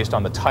 based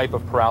on the type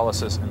of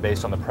paralysis, and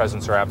based on the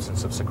presence or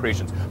absence of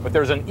secretions. But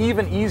there's an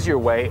even easier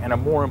way and a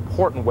more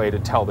important way to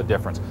tell the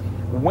difference.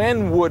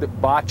 When would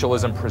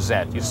botulism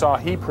present? You saw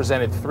he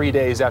presented 3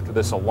 days after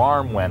this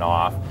alarm went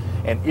off,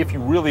 and if you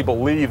really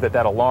believe that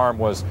that alarm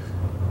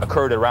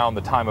occurred around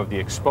the time of the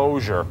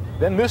exposure,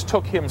 then this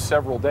took him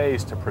several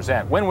days to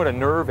present. When would a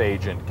nerve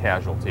agent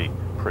casualty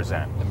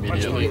present?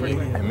 Immediately.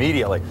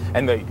 Immediately.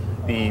 And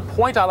the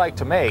point I like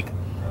to make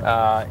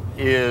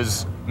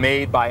is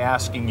made by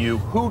asking you,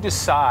 who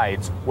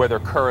decides whether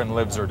Curran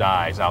lives or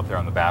dies out there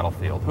on the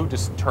battlefield? Who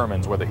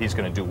determines whether he's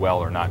going to do well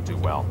or not do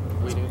well?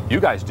 We do. You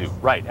guys do,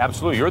 right,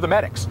 absolutely. You're the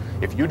medics.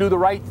 If you do the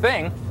right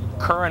thing,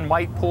 Curran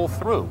might pull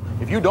through.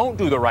 If you don't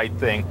do the right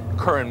thing,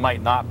 Curran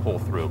might not pull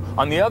through.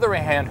 On the other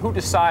hand, who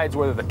decides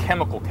whether the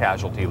chemical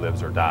casualty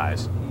lives or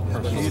dies?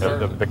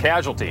 The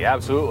casualty,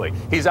 absolutely.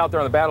 He's out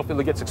there on the battlefield,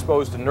 he gets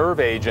exposed to nerve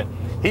agent,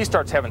 he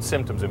starts having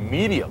symptoms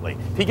immediately.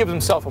 If he gives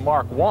himself a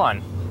Mark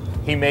 1,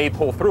 he may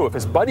pull through. If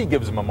his buddy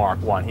gives him a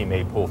Mark 1, he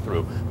may pull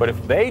through. But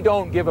if they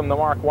don't give him the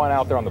Mark 1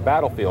 out there on the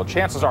battlefield,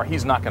 chances are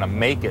he's not going to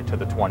make it to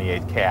the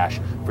 28th cache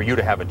for you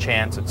to have a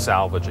chance at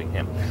salvaging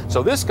him.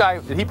 So this guy,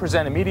 did he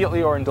present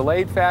immediately or in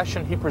delayed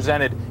fashion? He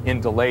presented in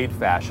delayed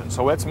fashion.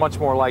 So it's much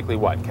more likely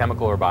what?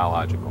 Chemical or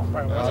biological?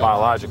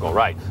 Biological,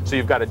 right. So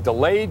you've got a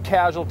delayed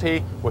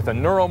casualty with a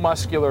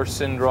neuromuscular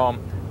syndrome.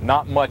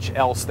 Not much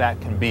else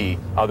that can be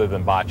other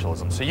than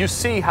botulism. So you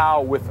see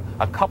how with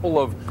a couple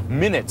of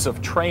minutes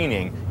of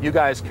training, you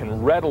guys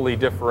can readily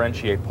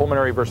differentiate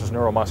pulmonary versus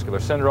neuromuscular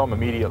syndrome,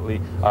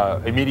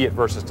 immediate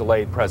versus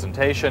delayed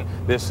presentation.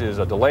 This is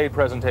a delayed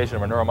presentation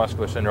of a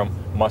neuromuscular syndrome,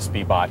 must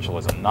be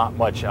botulism. Not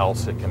much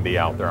else it can be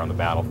out there on the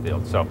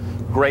battlefield. So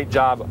great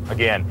job.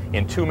 Again,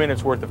 in 2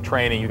 minutes worth of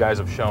training, you guys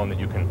have shown that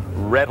you can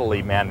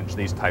readily manage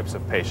these types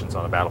of patients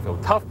on the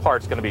battlefield. The tough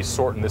part's going to be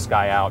sorting this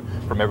guy out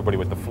from everybody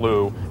with the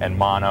flu and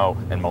mono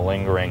and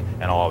malingering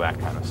and all that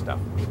kind of stuff.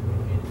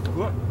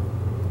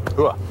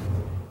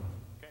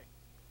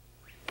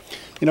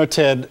 You know,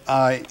 Ted,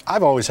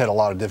 I've always had a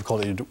lot of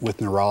difficulty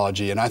with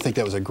neurology, and I think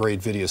that was a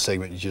great video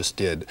segment you just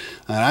did.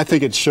 And I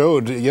think it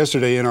showed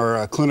yesterday in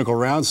our clinical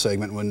round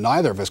segment when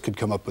neither of us could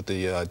come up with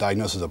the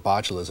diagnosis of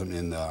botulism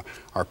in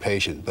our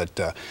patient. But,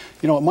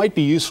 you know, it might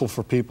be useful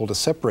for people to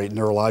separate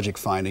neurologic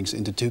findings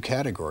into two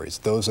categories,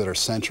 those that are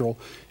central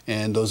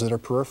and those that are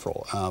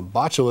peripheral.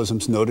 Botulism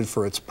is noted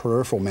for its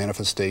peripheral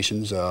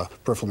manifestations,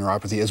 peripheral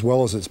neuropathy, as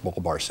well as its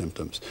bulbar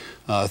symptoms.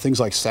 Things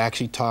like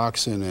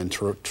saxitoxin and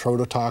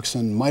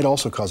trodotoxin might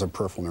also cause a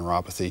peripheral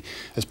neuropathy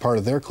as part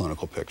of their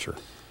clinical picture.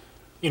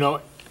 You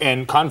know,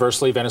 and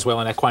conversely,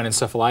 Venezuelan equine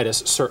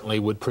encephalitis certainly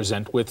would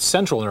present with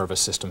central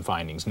nervous system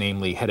findings,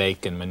 namely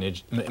headache and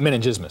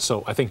meningismus.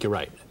 So I think you're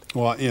right.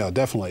 Well, yeah,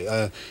 definitely.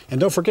 And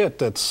don't forget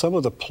that some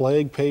of the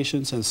plague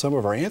patients and some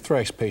of our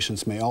anthrax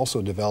patients may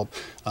also develop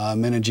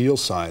meningeal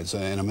signs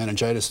and a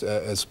meningitis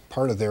as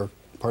part of their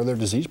part of their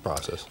disease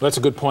process. That's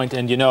a good point.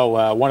 And you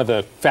know, one of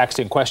the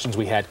faxing questions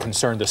we had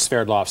concerned the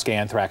Sverdlovsk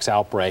anthrax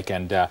outbreak.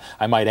 And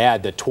I might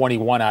add that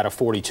 21 out of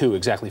 42,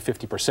 exactly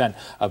 50%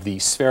 of the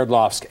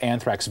Sverdlovsk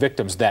anthrax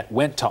victims that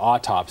went to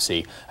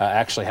autopsy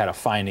actually had a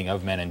finding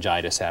of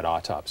meningitis at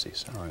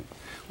autopsies. All right.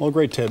 Well,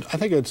 great, Ted. I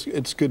think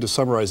it's good to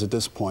summarize at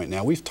this point.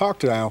 Now, we've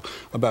talked now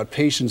about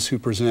patients who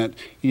present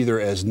either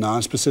as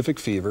nonspecific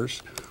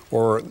fevers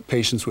or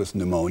patients with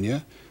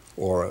pneumonia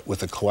or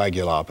with a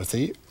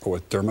coagulopathy or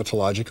with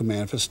dermatological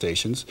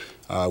manifestations,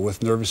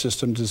 with nervous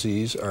system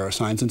disease or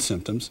signs and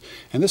symptoms.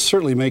 And this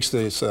certainly makes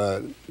this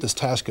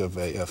task of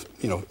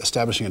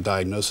establishing a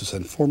diagnosis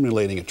and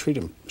formulating a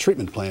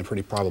treatment plan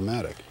pretty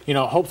problematic. You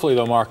know, hopefully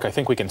though, Mark, I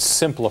think we can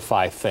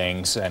simplify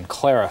things and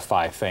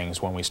clarify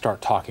things when we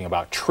start talking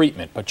about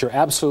treatment. But you're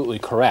absolutely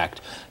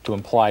correct to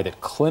imply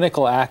that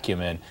clinical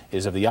acumen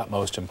is of the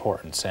utmost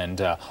importance. And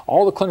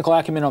all the clinical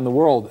acumen in the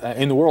world,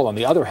 on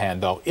the other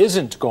hand, though,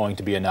 isn't going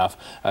to be enough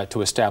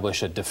to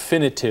establish a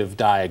definitive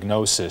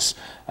diagnosis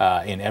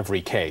in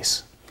every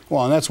case.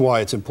 Well, and that's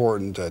why it's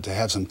important to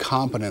have some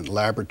competent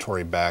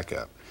laboratory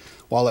backup.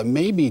 While it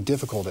may be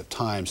difficult at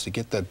times to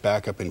get that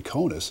backup in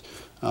CONUS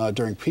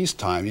during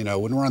peacetime, you know,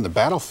 when we're on the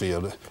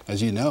battlefield,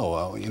 as you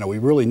know, we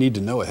really need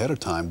to know ahead of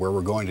time where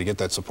we're going to get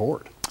that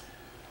support.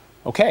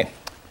 Okay.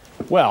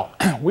 Well,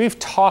 we've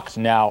talked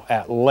now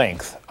at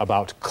length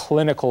about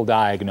clinical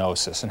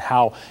diagnosis and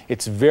how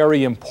it's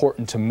very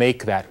important to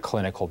make that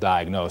clinical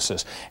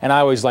diagnosis. And I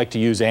always like to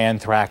use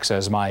anthrax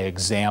as my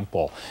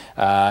example.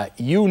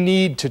 You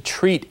need to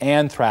treat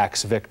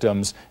anthrax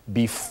victims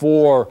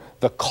before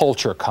the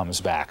culture comes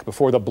back,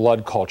 before the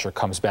blood culture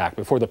comes back,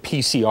 before the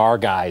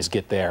PCR guys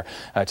get there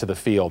to the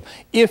field,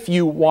 if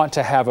you want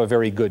to have a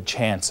very good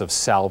chance of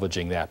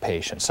salvaging that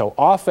patient. So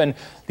often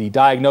the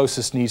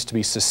diagnosis needs to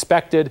be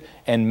suspected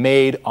and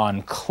made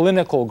on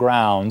clinical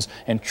grounds,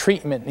 and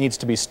treatment needs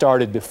to be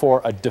started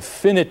before a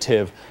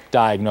definitive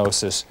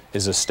diagnosis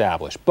is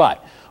established.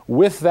 But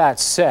with that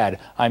said,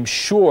 I'm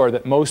sure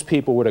that most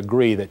people would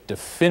agree that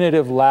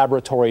definitive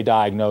laboratory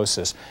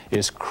diagnosis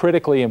is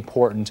critically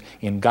important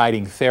in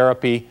guiding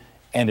therapy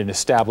and in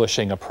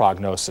establishing a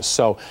prognosis.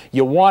 So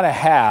you want to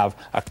have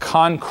a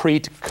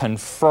concrete,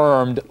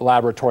 confirmed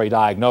laboratory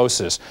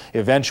diagnosis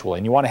eventually,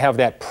 and you want to have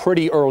that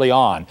pretty early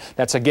on.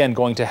 That's, again,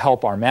 going to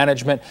help our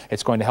management,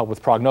 it's going to help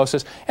with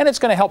prognosis, and it's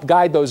going to help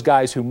guide those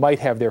guys who might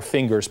have their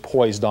fingers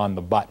poised on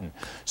the button.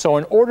 So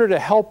in order to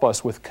help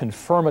us with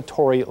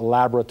confirmatory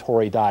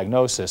laboratory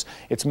diagnosis,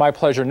 it's my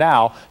pleasure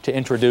now to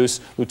introduce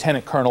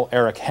Lieutenant Colonel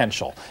Eric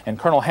Henschel. And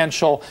Colonel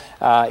Henschel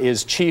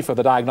is Chief of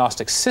the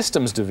Diagnostic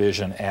Systems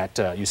Division at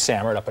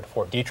USAMR up at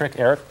Fort Detrick.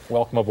 Eric,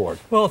 welcome aboard.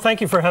 Well, thank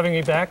you for having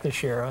me back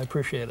this year. I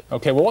appreciate it.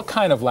 Okay, well, what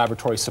kind of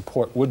laboratory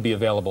support would be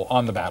available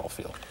on the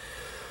battlefield?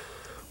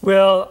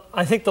 Well,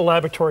 I think the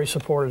laboratory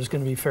support is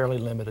going to be fairly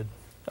limited,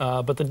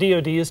 but the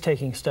DoD is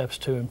taking steps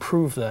to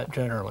improve that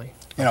generally.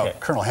 You know,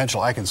 Colonel Henschel,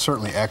 I can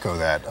certainly echo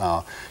that.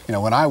 You know,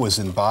 when I was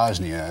in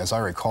Bosnia, as I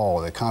recall,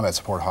 the Combat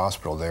Support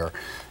Hospital there,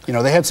 you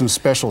know, they had some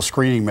special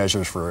screening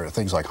measures for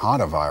things like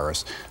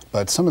hantavirus,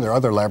 but some of their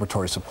other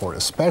laboratory support,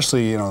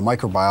 especially, you know,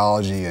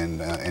 microbiology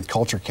and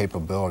culture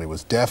capability,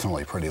 was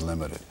definitely pretty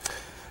limited.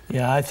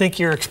 Yeah, I think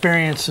your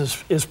experience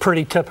is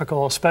pretty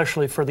typical,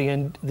 especially for the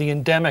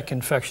endemic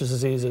infectious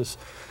diseases,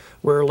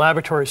 where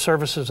laboratory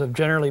services have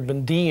generally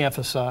been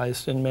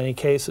de-emphasized in many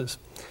cases.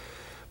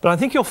 But I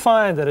think you'll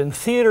find that in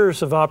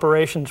theaters of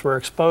operations where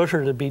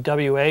exposure to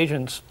BW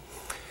agents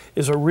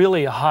is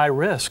really a high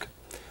risk,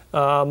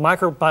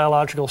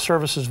 microbiological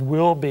services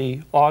will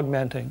be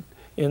augmenting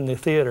in the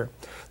theater.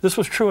 This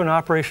was true in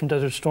Operation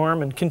Desert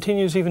Storm and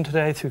continues even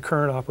today through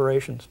current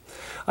operations.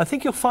 I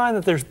think you'll find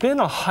that there's been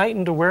a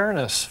heightened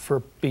awareness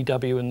for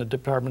BW in the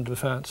Department of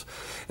Defense.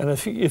 And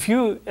if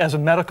you, as a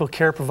medical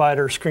care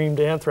provider, screamed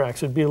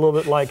anthrax, it'd be a little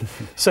bit like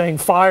saying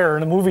fire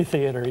in a movie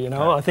theater, you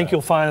know? I think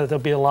you'll find that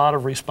there'll be a lot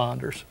of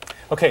responders.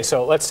 Okay,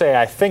 so let's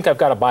say I think I've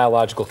got a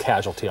biological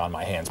casualty on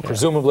my hands.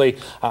 Presumably,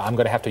 I'm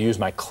going to have to use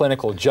my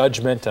clinical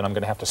judgment and I'm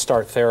going to have to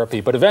start therapy.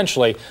 But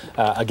eventually,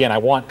 again, I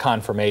want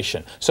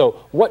confirmation. So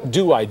what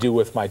do I do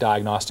with my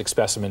diagnostic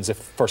specimens if,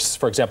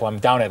 for example, I'm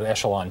down at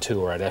echelon 2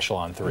 or at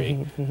echelon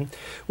 3?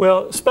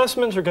 Well,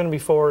 specimens are going to be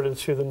forwarded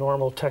through the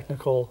normal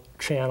technical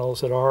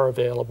channels that are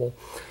available.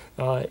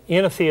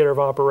 In a theater of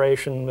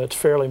operation that's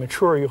fairly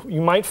mature,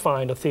 you might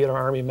find a theater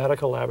Army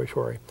medical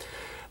laboratory.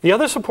 The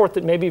other support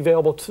that may be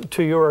available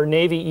to you are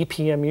Navy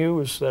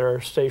EPMUs that are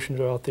stationed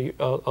out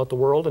the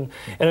world, and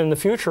in the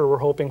future we're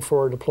hoping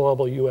for a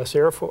deployable U.S.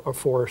 Air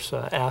Force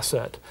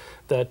asset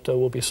that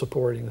will be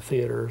supporting the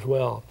theater as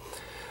well.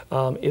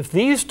 If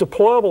these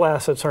deployable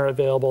assets aren't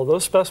available,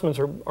 those specimens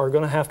are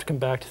going to have to come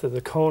back to the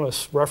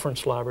CONUS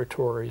reference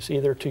laboratories,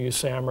 either to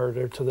USAMR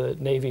or to the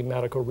Navy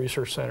Medical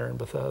Research Center in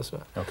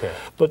Bethesda. Okay.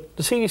 But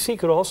the CDC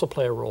could also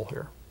play a role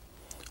here.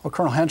 Well,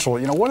 Colonel Henschel,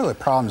 one of the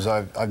problems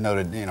I've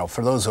noted,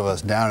 for those of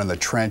us down in the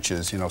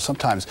trenches,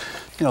 sometimes,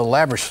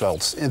 lab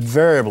results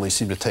invariably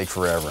seem to take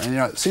forever. And,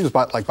 it seems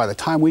like by the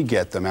time we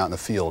get them out in the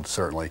field,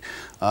 certainly,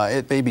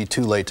 it may be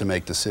too late to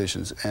make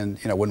decisions. And,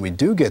 when we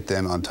do get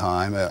them on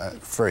time,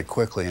 very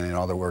quickly, and in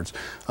other words,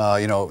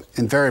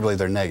 invariably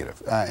they're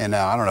negative. And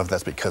now I don't know if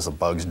that's because the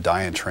bugs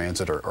die in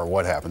transit or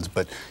what happens,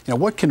 but,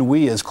 what can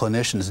we as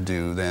clinicians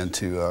do then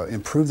to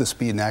improve the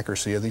speed and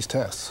accuracy of these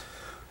tests?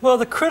 Well,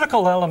 the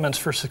critical elements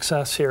for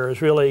success here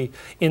is really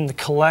in the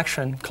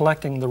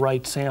collecting the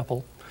right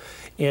sample,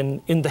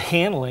 in the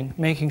handling,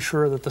 making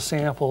sure that the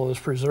sample is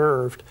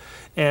preserved,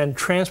 and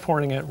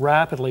transporting it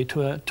rapidly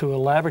to a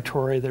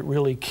laboratory that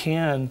really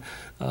can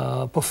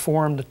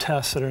perform the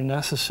tests that are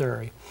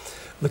necessary.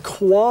 The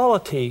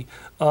quality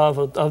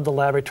of the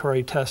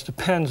laboratory test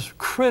depends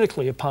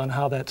critically upon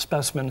how that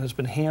specimen has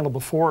been handled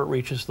before it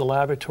reaches the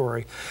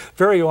laboratory.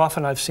 Very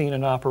often I've seen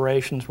in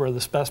operations where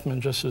the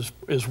specimen just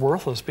is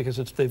worthless because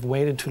they've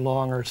waited too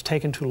long or it's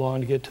taken too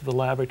long to get to the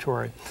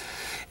laboratory.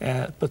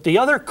 But the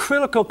other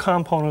critical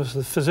component is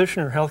the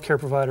physician or healthcare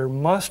provider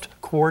must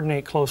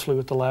coordinate closely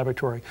with the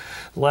laboratory.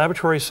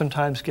 Laboratories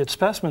sometimes get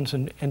specimens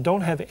and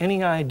don't have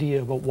any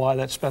idea about why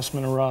that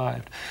specimen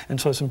arrived. And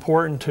so it's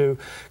important to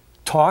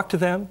talk to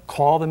them,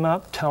 call them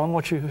up, tell them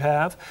what you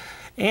have.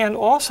 And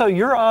also,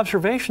 your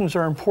observations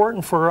are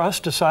important for us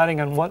deciding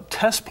on what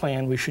test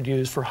plan we should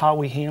use for how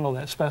we handle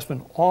that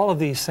specimen. All of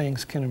these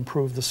things can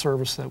improve the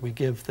service that we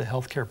give the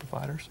healthcare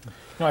providers.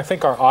 I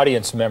think our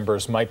audience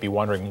members might be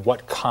wondering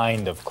what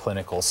kind of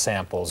clinical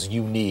samples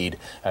you need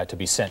to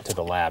be sent to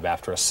the lab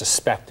after a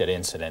suspected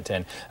incident.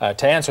 And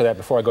to answer that,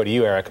 before I go to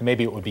you, Eric,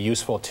 maybe it would be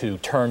useful to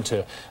turn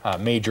to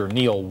Major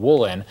Neil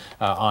Woolen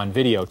on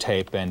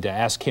videotape and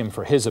ask him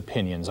for his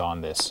opinions on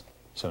this.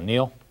 So,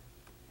 Neil?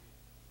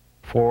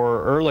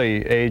 For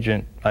early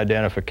agent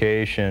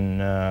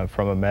identification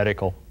from a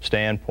medical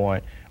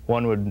standpoint,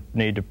 one would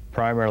need to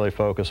primarily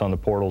focus on the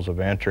portals of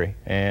entry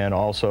and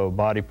also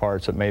body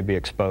parts that may be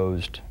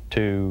exposed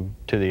to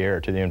the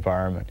air, to the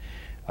environment.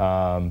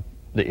 The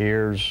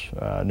ears,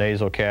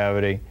 nasal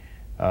cavity,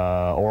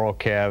 oral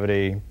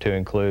cavity, to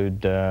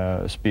include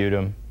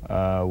sputum,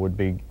 would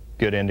be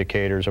good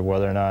indicators of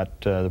whether or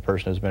not the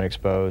person has been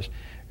exposed.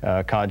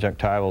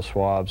 Conjunctival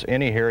swabs,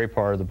 any hairy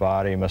part of the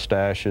body,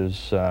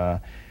 mustaches,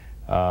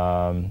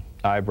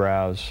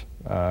 eyebrows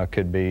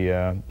could be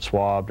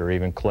swabbed or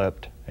even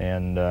clipped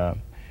and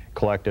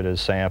collected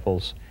as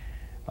samples.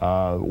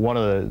 One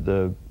of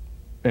the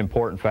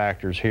important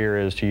factors here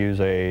is to use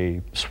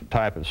a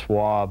type of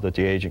swab that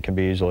the agent can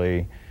be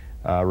easily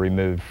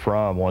removed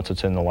from once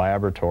it's in the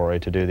laboratory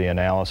to do the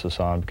analysis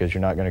on, because you're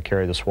not going to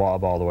carry the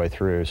swab all the way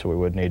through, so we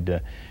would need to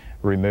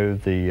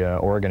remove the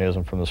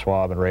organism from the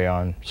swab, and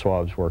rayon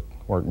swabs work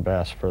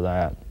best for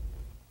that.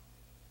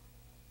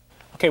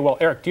 Okay, well,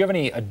 Eric, do you have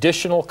any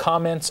additional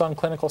comments on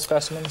clinical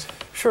specimens?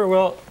 Sure.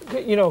 Well,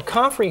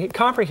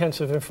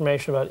 comprehensive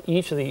information about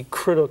each of the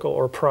critical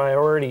or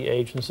priority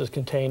agents is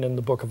contained in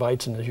the Book of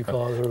Eitzen, as you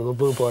call it, or the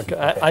Blue Book.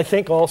 Okay. I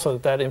think also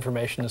that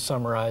information is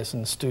summarized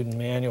in the student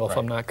manual, if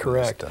I'm not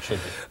correct.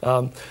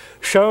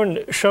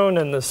 Shown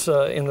in this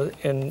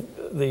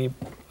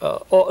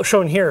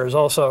shown here is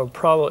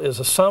also is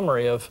a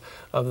summary of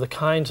the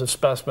kinds of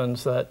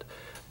specimens that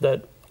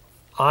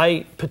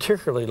I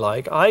particularly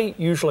like. I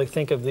usually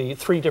think of the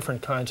three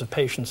different kinds of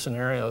patient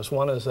scenarios.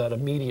 One is that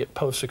immediate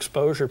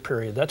post-exposure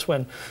period. That's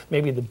when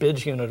maybe the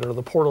BIDS unit or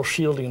the portal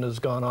shield unit has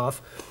gone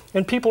off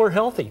and people are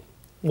healthy.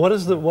 What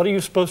are you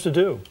supposed to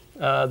do?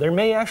 There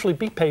may actually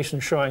be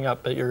patients showing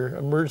up at your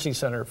emergency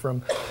center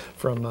from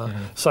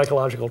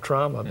psychological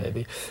trauma,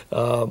 maybe,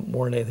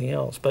 more than anything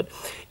else. But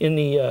in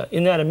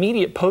that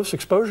immediate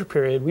post-exposure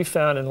period, we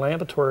found in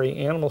laboratory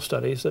animal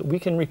studies that we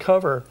can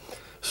recover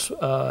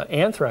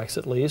anthrax,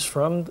 at least,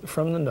 from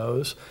the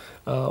nose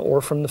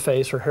or from the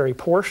face or hairy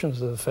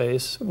portions of the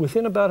face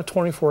within about a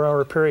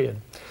 24-hour period.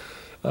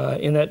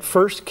 In that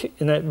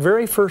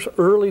very first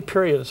early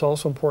period, it's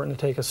also important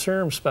to take a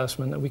serum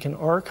specimen that we can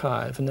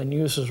archive and then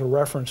use as a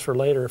reference for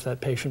later if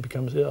that patient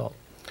becomes ill.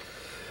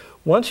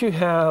 Once you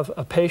have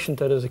a patient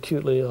that is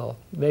acutely ill,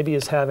 maybe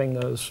is having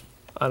those,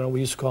 I don't know,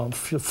 we used to call them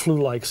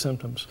flu-like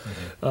symptoms.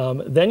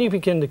 Mm-hmm. Then you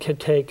begin to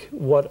take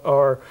what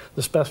are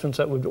the specimens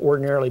that would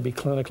ordinarily be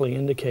clinically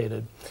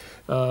indicated.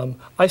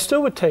 I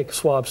still would take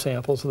swab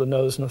samples of the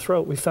nose and the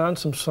throat. We found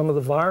some of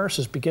the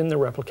viruses begin their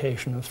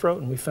replication in the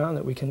throat, and we found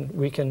that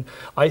we can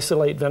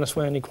isolate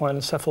Venezuelan equine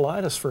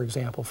encephalitis, for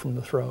example, from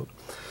the throat.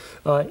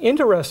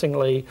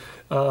 Interestingly,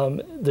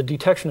 the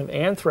detection of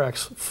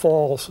anthrax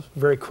falls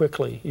very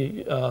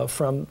quickly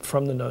from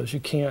the nose. You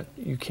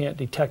can't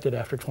detect it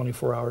after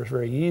 24 hours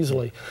very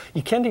easily.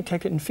 You can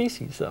detect it in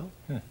feces, though,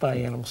 by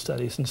animal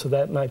studies, and so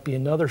that might be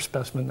another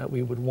specimen that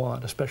we would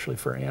want, especially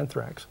for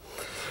anthrax.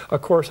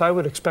 Of course, I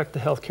would expect the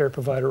healthcare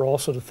provider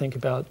also to think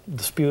about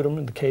the sputum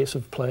in the case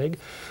of plague.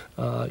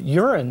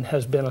 Urine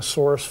has been a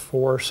source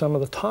for some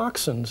of the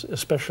toxins,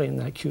 especially in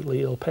that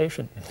acutely ill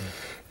patient.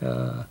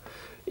 Mm-hmm.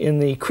 In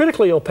the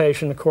critically ill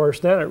patient, of course,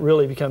 then it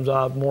really becomes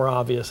more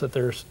obvious that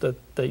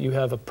that you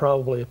have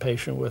probably a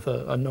patient with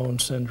a known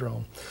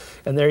syndrome.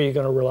 And there you're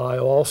going to rely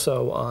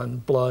also on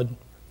blood,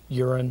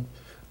 urine,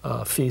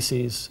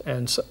 feces,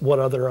 and what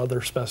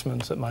other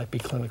specimens that might be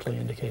clinically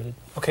indicated.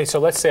 Okay, so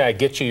let's say I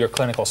get you your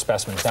clinical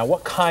specimens. Now,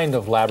 what kind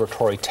of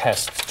laboratory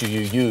tests do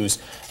you use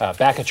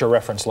back at your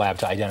reference lab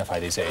to identify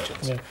these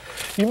agents? Yeah.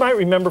 You might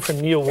remember from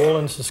Neil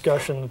Woolen's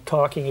discussion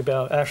talking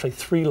about actually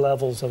 3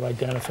 levels of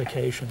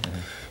identification.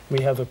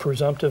 We have a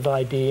presumptive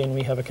ID, and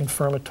we have a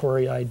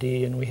confirmatory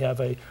ID, and we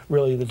have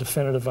really the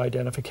definitive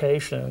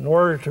identification. In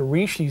order to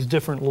reach these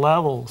different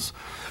levels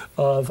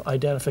of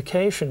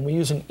identification, we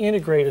use an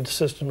integrated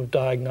system of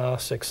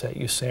diagnostics at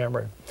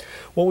USAMRIID.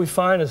 What we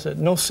find is that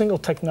no single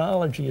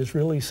technology is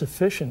really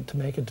sufficient to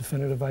make a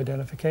definitive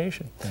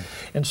identification.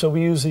 And so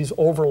we use these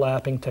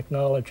overlapping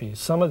technologies.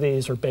 Some of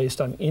these are based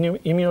on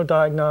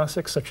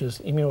immunodiagnostics, such as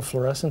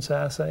immunofluorescence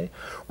assay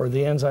or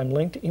the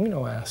enzyme-linked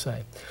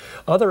immunoassay.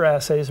 Other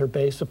assays are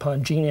based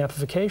upon gene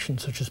amplification,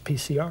 such as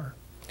PCR.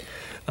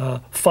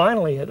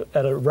 Finally,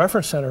 at a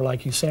reference center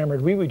like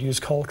USAMRIID, we would use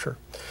culture.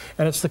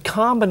 And it's the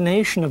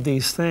combination of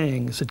these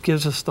things that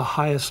gives us the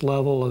highest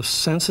level of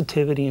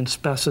sensitivity and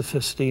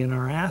specificity in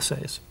our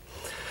assays.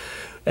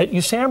 At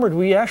USAMRIID,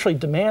 we actually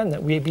demand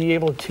that we be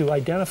able to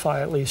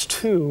identify at least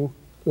 2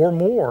 or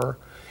more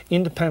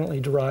independently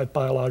derived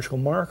biological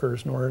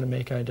markers in order to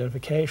make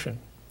identification.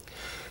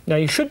 Now,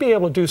 you should be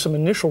able to do some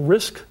initial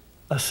risk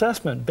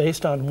assessment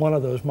based on one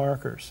of those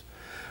markers.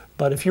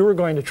 But if you were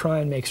going to try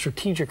and make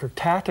strategic or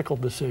tactical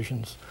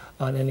decisions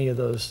on any of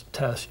those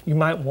tests, you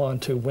might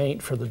want to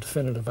wait for the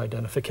definitive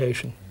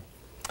identification.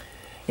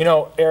 You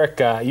know,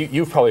 Eric,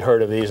 you've probably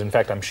heard of these. In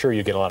fact, I'm sure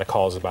you get a lot of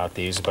calls about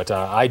these, but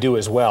I do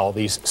as well,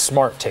 these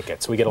smart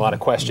tickets. We get a lot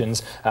of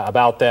questions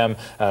about them.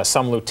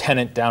 Some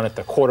lieutenant down at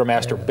the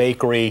Quartermaster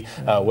Bakery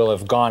will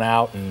have gone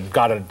out and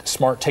got a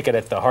smart ticket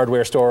at the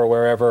hardware store or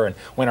wherever and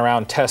went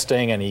around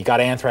testing, and he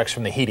got anthrax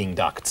from the heating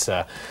ducts.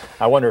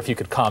 I wonder if you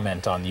could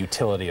comment on the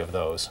utility of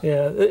those.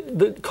 Yeah,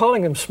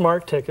 calling them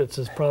smart tickets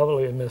is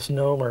probably a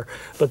misnomer,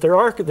 but there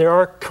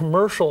are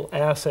commercial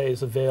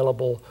assays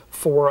available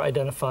for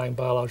identifying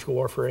biological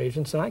warfare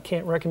agents, and I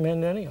can't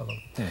recommend any of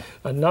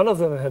them. None of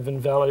them have been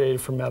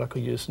validated for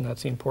medical use, and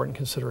that's the important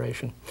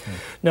consideration.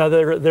 Now,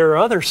 there are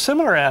other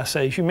similar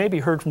assays. You maybe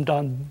heard from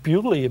Don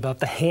Bewley about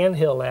the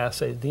handheld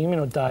assay, the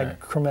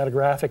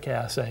immunodichromatographic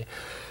assay.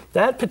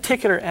 That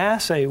particular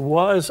assay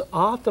was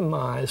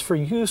optimized for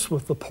use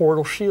with the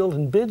portal shield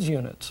and BIDS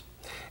units.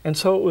 And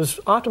so it was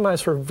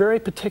optimized for a very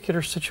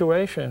particular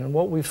situation. And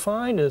what we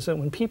find is that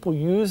when people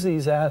use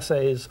these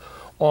assays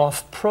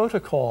off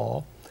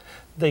protocol,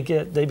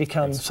 they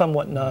become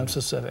somewhat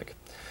non-specific.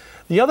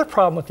 The other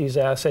problem with these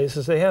assays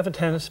is they have a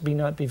tendency to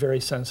not be very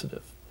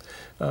sensitive.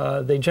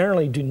 They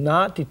generally do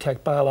not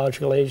detect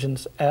biological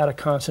agents at a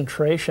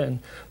concentration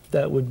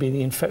that would be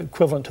the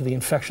equivalent to the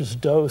infectious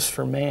dose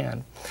for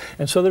man.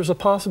 And so there's a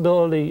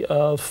possibility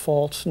of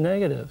false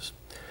negatives.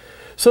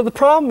 So the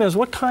problem is,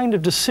 what kind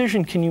of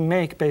decision can you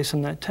make based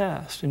on that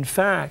test? In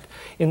fact,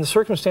 in the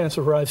circumstances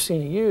where I've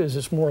seen it used,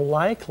 it's more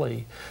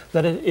likely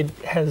that it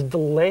has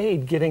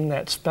delayed getting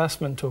that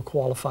specimen to a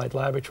qualified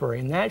laboratory,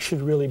 and that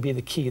should really be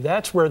the key.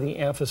 That's where the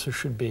emphasis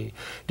should be,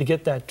 to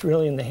get that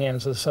really in the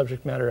hands of the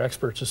subject matter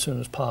experts as soon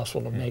as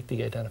possible to make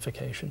the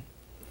identification.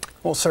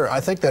 Well, sir, I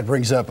think that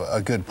brings up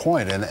a good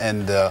point.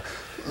 And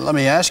let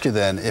me ask you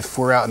then, if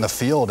we're out in the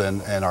field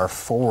and our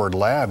forward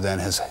lab then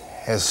has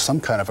some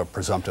kind of a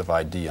presumptive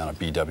ID on a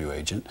BW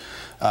agent,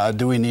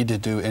 do we need to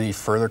do any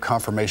further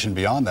confirmation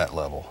beyond that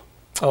level?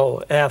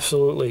 Oh,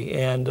 absolutely.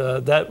 And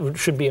that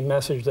should be a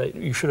message that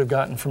you should have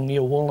gotten from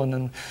Neil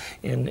Woolen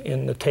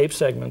in the tape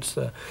segments.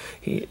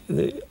 The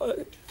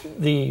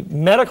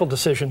medical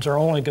decisions are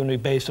only going to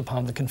be based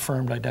upon the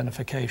confirmed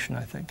identification,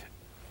 I think.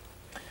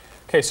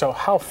 Okay, so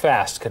how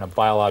fast can a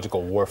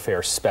biological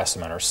warfare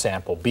specimen or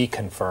sample be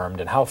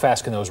confirmed, and how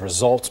fast can those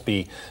results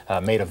be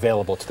made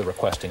available to the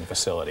requesting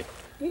facility?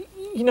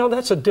 You know,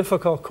 that's a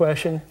difficult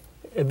question,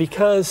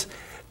 because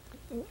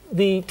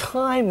the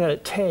time that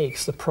it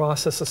takes to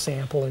process a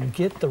sample and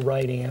get the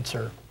right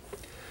answer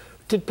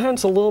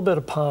depends a little bit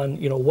upon,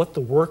 you know, what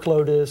the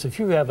workload is. If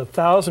you have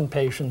 1,000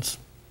 patients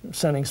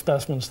sending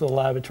specimens to the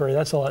laboratory,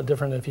 that's a lot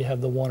different than if you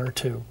have the 1 or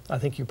 2. I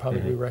think you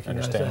probably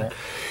recognize that.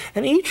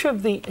 And each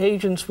of the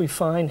agents we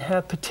find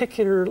have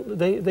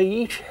they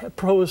each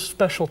pose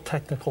special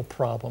technical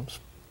problems.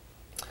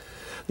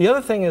 The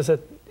other thing is that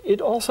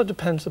it also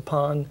depends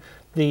upon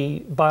the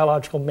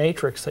biological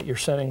matrix that you're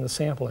sending the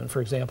sample in,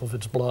 for example, if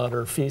it's blood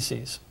or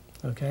feces,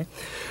 okay?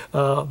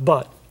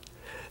 But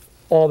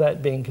all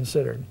that being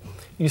considered,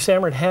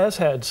 USAMRIID has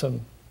had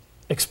some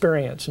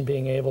experience in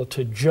being able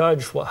to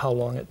judge how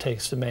long it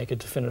takes to make a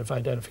definitive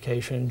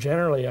identification. And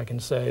generally, I can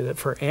say that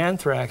for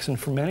anthrax and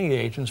for many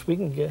agents, we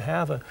can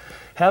have a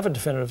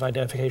definitive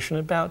identification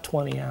in about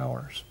 20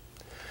 hours.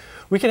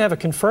 We can have a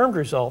confirmed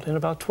result in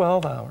about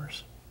 12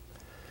 hours.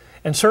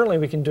 And certainly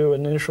we can do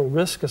an initial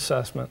risk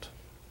assessment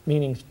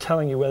meaning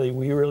telling you whether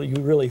we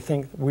really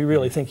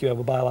think you have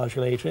a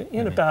biological agent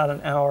in about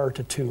an hour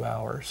to 2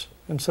 hours.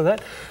 And so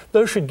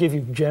those should give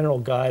you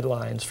general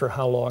guidelines for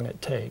how long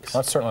it takes.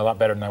 That's certainly a lot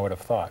better than I would have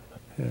thought.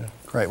 Yeah.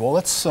 Great. Well,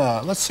 let's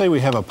say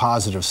we have a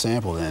positive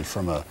sample then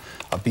from a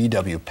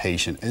BW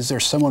patient. Is there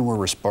someone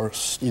we're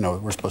supposed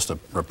to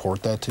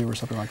report that to or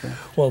something like that?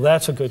 Well,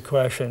 that's a good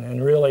question,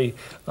 and really,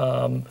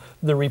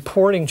 the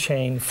reporting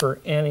chain for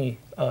any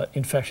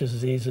infectious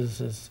diseases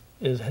is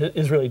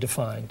really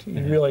defined.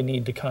 You really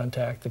need to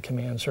contact the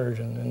command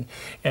surgeon,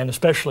 and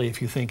especially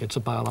if you think it's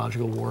a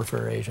biological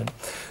warfare agent.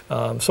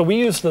 So we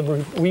use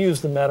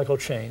the medical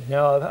chain.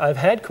 Now, I've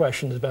had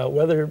questions about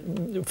whether,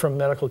 from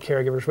medical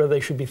caregivers, whether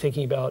they should be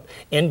thinking about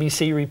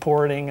NBC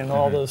reporting and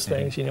all those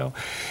things, you know.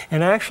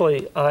 And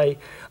actually, I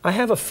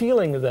have a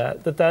feeling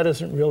that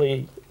isn't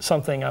really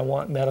something I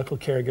want medical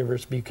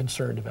caregivers to be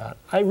concerned about.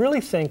 I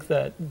really think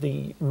that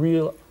the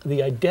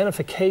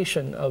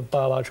identification of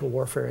biological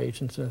warfare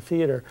agents in a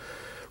theater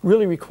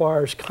really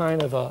requires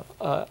kind of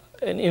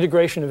an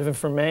integration of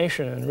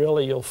information, and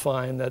really you'll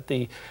find that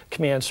the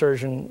command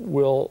surgeon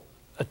will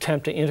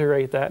attempt to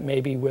integrate that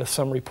maybe with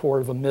some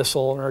report of a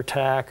missile or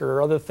attack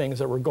or other things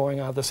that were going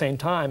on at the same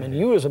time. And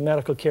you as a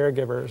medical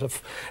caregiver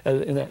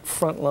in that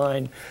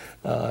frontline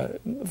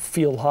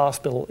field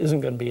hospital isn't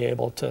going to be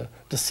able to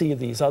see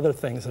these other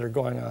things that are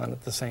going on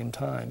at the same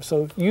time.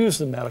 So use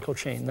the medical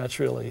chain. That's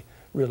really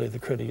the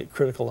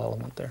critical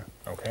element there.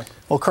 Okay.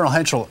 Well, Colonel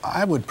Henschel,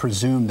 I would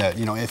presume that,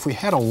 you know, if we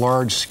had a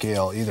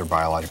large-scale either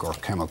biological or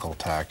chemical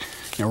attack,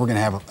 you know, we're going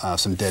to have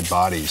some dead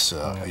bodies,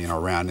 you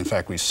know, around. In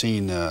fact, we've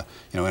seen, you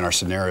know, in our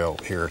scenario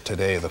here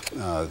today,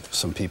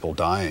 some people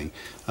dying.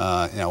 You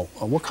know,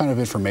 what kind of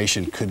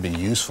information could be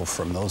useful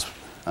from those,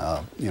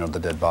 you know, the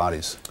dead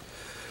bodies?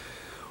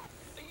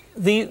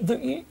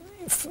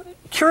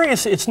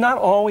 Curious, it's not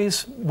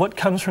always what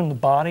comes from the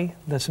body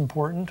that's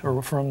important,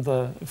 or from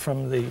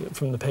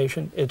the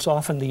patient. It's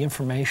often the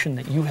information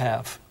that you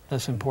have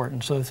that's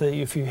important. So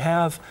if you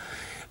have,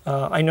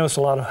 I notice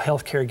a lot of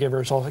health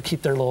caregivers also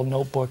keep their little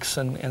notebooks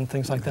and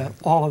things like that.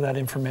 All of that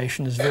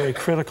information is very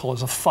critical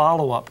as a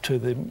follow-up to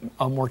the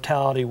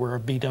mortality where a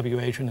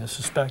BW agent is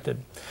suspected.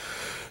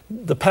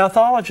 The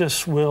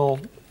pathologists will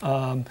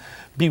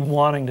be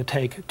wanting to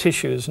take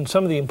tissues, and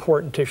some of the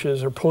important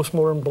tissues are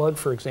postmortem blood,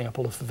 for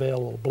example, if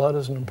available. Blood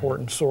is an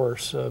important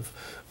source of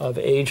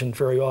agent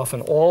very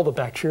often. All the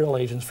bacterial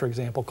agents, for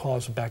example,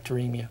 cause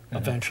bacteremia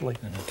eventually.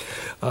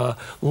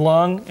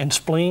 Lung and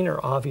spleen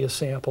are obvious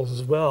samples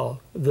as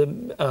well. The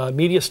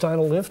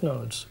mediastinal lymph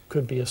nodes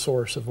could be a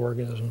source of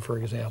organism, for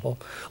example.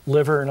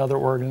 Liver and other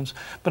organs.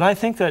 But I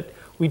think that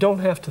we don't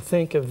have to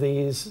think of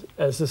these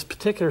as this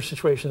particular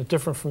situation is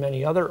different from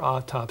any other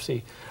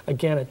autopsy.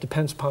 Again, it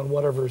depends upon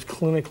whatever is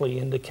clinically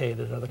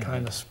indicated are the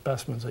kind of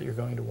specimens that you're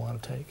going to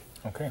want to take.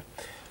 Okay.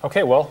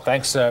 Okay, well,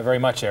 thanks very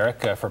much,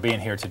 Eric, for being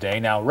here today.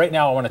 Now, right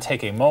now, I want to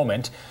take a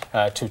moment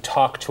to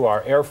talk to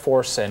our Air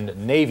Force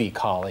and Navy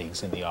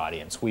colleagues in the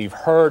audience. We've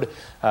heard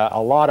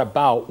a lot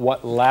about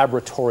what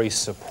laboratory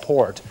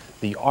support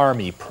the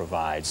Army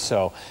provides.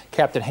 So,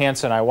 Captain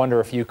Hansen, I wonder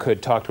if you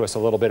could talk to us a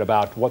little bit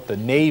about what the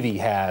Navy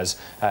has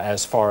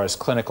as far as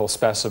clinical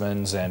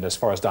specimens and as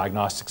far as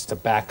diagnostics to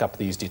back up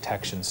these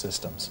detection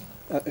systems.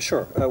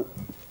 Sure.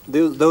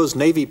 Those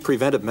Navy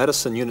preventive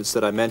medicine units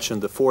that I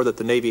mentioned, the 4 that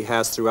the Navy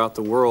has throughout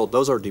the world,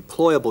 those are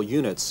deployable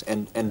units,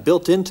 and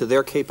built into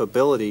their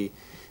capability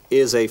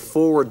is a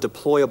forward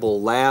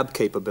deployable lab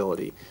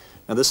capability.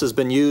 Now, this has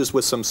been used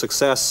with some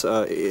success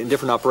in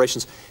different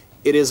operations.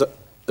 It is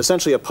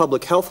essentially a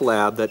public health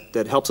lab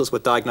that helps us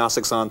with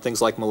diagnostics on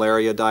things like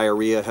malaria,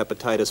 diarrhea,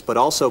 hepatitis, but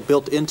also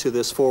built into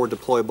this forward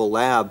deployable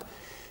lab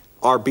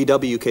are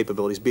BW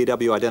capabilities,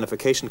 BW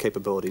identification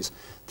capabilities.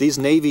 These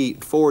Navy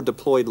forward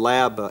deployed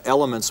lab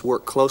elements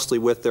work closely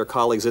with their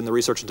colleagues in the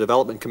Research and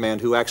Development Command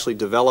who actually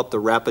develop the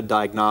rapid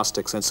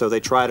diagnostics, and so they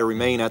try to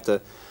remain at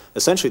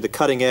essentially the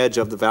cutting edge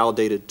of the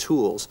validated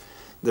tools.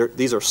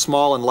 These are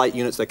small and light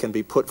units that can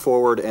be put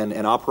forward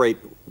and operate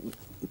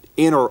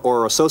in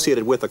or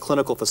associated with a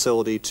clinical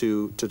facility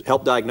to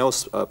help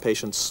diagnose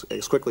patients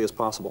as quickly as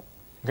possible.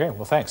 Okay,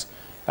 well, thanks.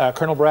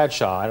 Colonel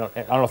Bradshaw, I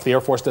don't know if the Air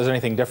Force does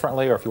anything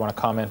differently, or if you want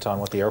to comment on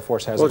what the Air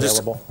Force has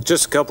available.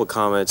 Just a couple of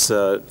comments.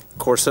 Of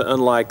course,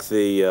 unlike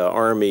the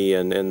Army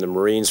and the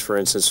Marines, for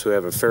instance, who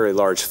have a fairly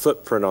large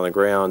footprint on the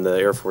ground, the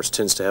Air Force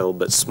tends to have a little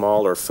bit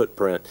smaller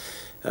footprint.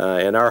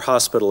 And our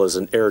hospital is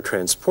an air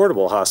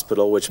transportable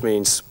hospital, which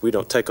means we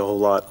don't take a whole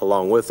lot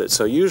along with it.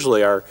 So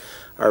usually our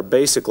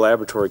basic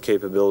laboratory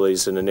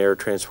capabilities in an air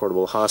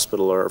transportable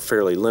hospital are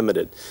fairly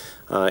limited.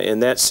 In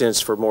that sense,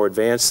 for more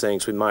advanced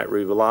things, we might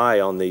rely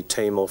on the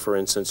TMIL, for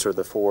instance, or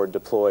the forward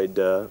deployed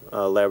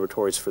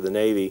laboratories for the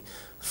Navy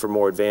for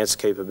more advanced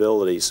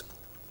capabilities.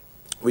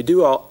 We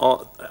do,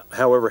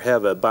 however,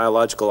 have a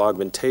biological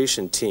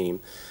augmentation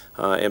team,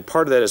 and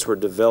part of that is we're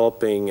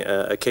developing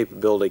a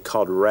capability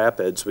called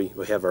RAPIDS. We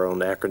have our own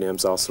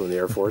acronyms also in the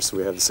Air Force, so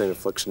we have the same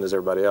affliction as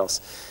everybody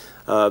else.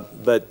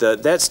 But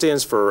that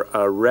stands for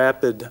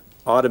Rapid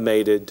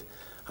Automated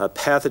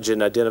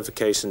pathogen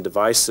identification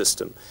device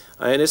system.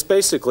 And it's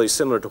basically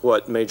similar to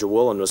what Major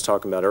Woolen was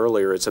talking about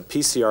earlier. It's a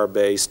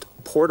PCR-based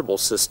portable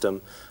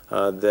system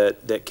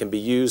that can be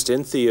used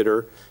in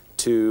theater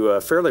to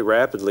fairly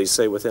rapidly,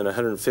 say within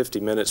 150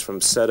 minutes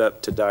from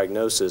setup to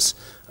diagnosis,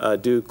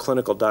 do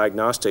clinical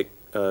diagnostic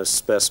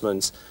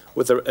specimens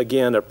with,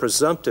 again, a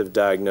presumptive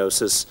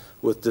diagnosis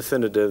with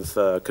definitive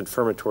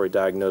confirmatory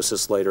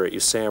diagnosis later at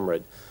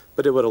USAMRIID.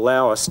 But it would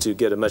allow us to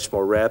get a much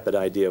more rapid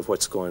idea of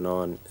what's going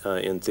on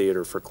in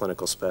theater for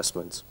clinical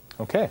specimens.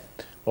 Okay.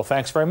 Well,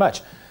 thanks very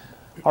much.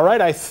 All right,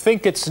 I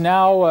think it's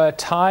now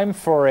time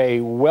for a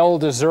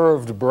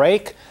well-deserved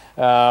break.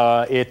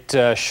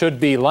 It should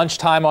be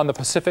lunchtime on the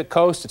Pacific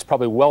Coast. It's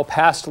probably well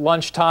past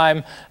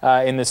lunchtime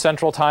in the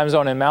Central Time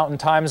Zone and Mountain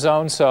Time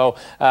Zone. So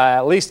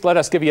at least let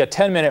us give you a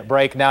 10-minute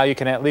break now. You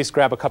can at least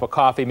grab a cup of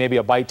coffee, maybe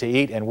a bite to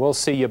eat, and we'll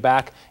see you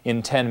back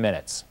in 10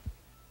 minutes.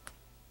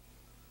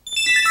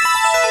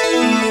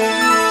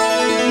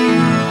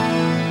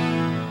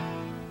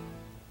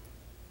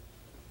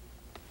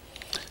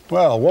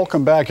 Well,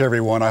 welcome back,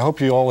 everyone. I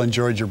hope you all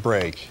enjoyed your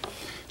break.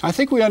 I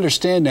think we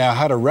understand now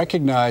how to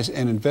recognize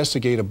and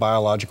investigate a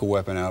biological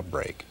weapon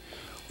outbreak.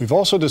 We've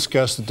also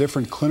discussed the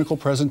different clinical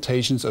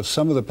presentations of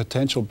some of the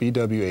potential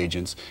BW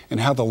agents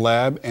and how the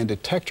lab and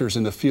detectors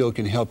in the field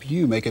can help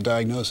you make a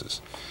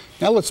diagnosis.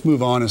 Now let's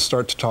move on and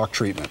start to talk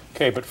treatment.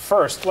 Okay, but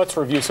first, let's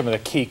review some of the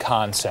key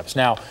concepts.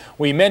 Now,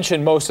 we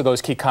mentioned most of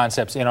those key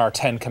concepts in our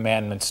 10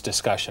 Commandments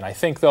discussion. I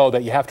think, though,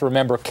 that you have to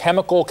remember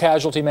chemical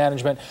casualty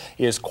management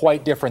is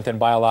quite different than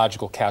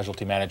biological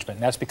casualty management,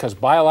 and that's because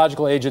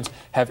biological agents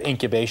have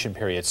incubation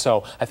periods.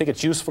 So I think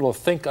it's useful to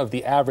think of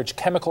the average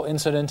chemical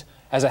incident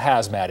as a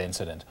hazmat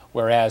incident,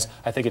 whereas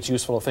I think it's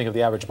useful to think of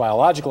the average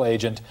biological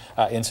agent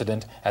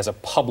incident as a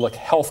public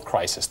health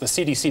crisis. The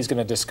CDC is going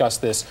to discuss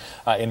this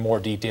in more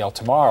detail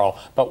tomorrow,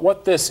 but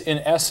what this in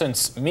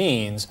essence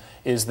means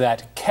is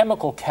that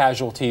chemical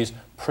casualties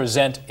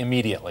present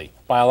immediately.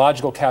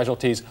 Biological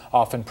casualties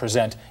often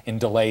present in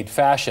delayed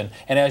fashion.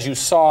 And as you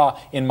saw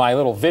in my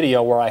little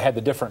video where I had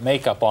the different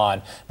makeup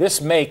on, this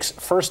makes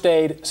first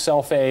aid,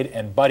 self-aid,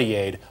 and buddy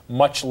aid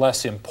much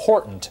less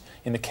important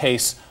in the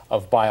case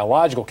of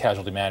biological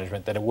casualty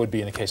management than it would be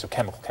in the case of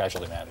chemical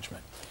casualty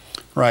management.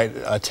 Right,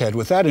 Ted.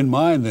 With that in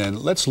mind,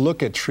 then, let's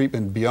look at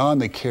treatment beyond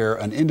the care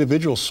an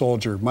individual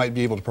soldier might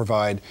be able to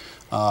provide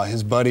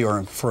his buddy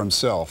or for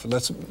himself.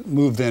 Let's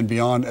move then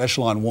beyond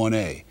Echelon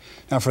 1A.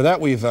 Now, for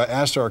that, we've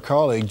asked our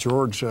colleague,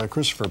 George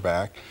Christopher,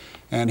 back,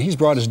 and he's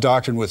brought his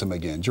doctrine with him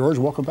again. George,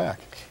 welcome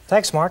back.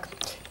 Thanks, Mark.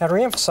 Now, to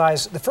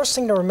reemphasize, the first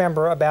thing to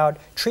remember about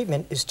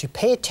treatment is to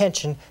pay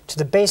attention to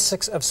the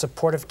basics of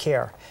supportive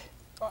care.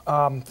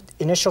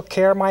 Initial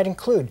care might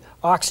include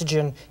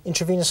oxygen,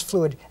 intravenous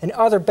fluid, and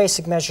other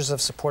basic measures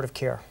of supportive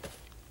care.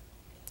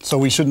 So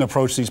we shouldn't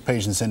approach these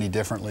patients any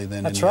differently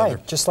than That's any right,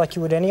 other? just like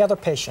you would any other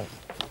patient.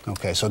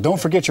 Okay, so don't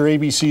forget your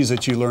ABCs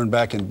that you learned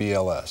back in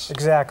BLS.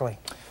 Exactly.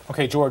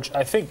 Okay, George,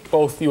 I think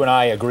both you and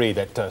I agree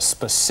that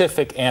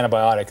specific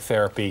antibiotic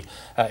therapy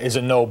is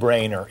a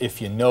no-brainer if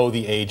you know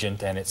the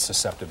agent and its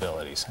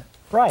susceptibilities.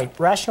 Right.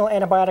 Rational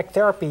antibiotic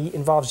therapy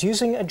involves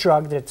using a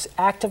drug that's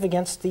active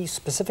against the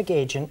specific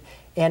agent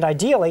and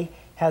ideally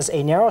has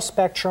a narrow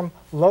spectrum,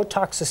 low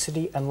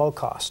toxicity, and low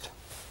cost.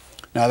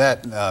 Now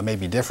that may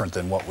be different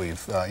than what we've,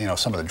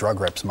 some of the drug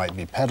reps might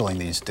be peddling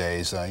these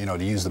days, to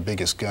use the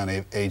biggest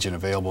gun agent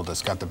available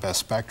that's got the best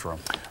spectrum.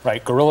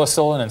 Right,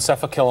 gorillacillin and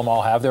cefacillin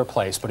all have their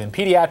place, but in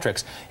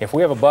pediatrics, if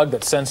we have a bug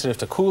that's sensitive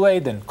to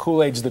Kool-Aid, then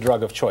Kool-Aid's the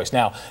drug of choice.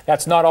 Now,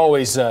 that's not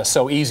always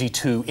so easy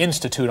to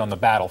institute on the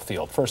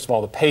battlefield. First of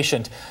all, the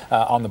patient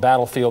on the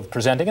battlefield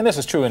presenting, and this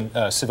is true in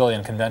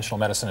civilian conventional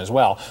medicine as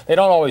well, they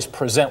don't always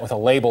present with a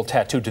label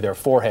tattooed to their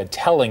forehead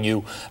telling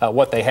you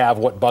what they have,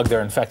 what bug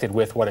they're infected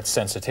with, what its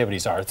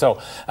sensitivities are.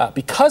 So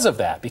because of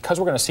that, because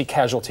we're going to see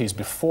casualties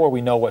before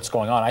we know what's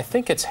going on, I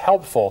think it's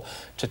helpful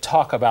to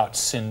talk about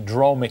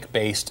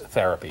syndromic-based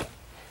therapy.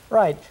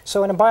 Right.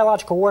 So in a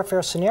biological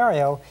warfare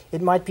scenario,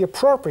 it might be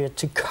appropriate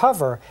to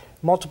cover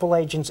multiple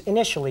agents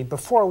initially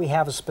before we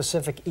have a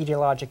specific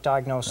etiologic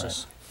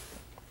diagnosis. Right.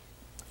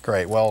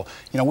 Great. Well,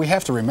 we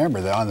have to remember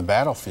that on the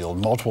battlefield,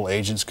 multiple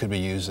agents could be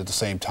used at the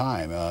same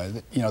time.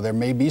 There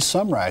may be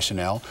some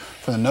rationale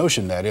for the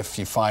notion that if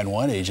you find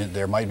one agent,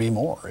 there might be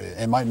more.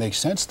 It might make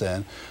sense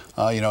then,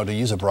 to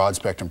use a broad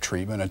spectrum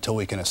treatment until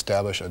we can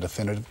establish a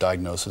definitive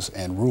diagnosis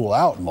and rule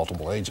out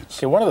multiple agents.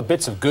 Okay, one of the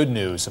bits of good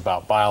news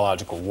about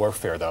biological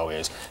warfare, though,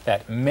 is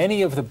that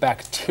many of the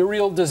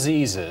bacterial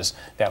diseases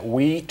that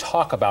we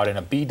talk about in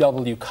a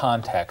BW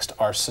context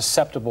are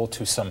susceptible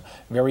to some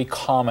very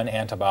common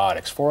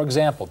antibiotics. For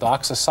example,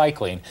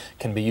 doxycycline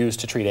can be used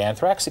to treat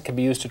anthrax, it can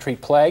be used to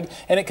treat plague,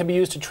 and it can be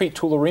used to treat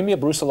tularemia,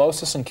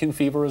 brucellosis, and Q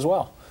fever as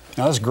well.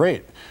 Now, that's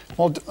great.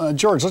 Well,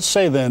 George, let's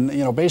say then,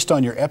 based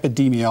on your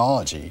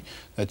epidemiology,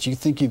 that you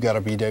think you've got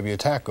a BW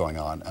attack going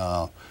on,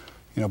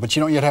 but you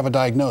don't yet have a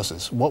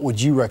diagnosis. What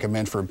would you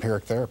recommend for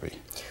empiric therapy?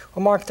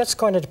 Well, Mark, that's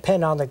going to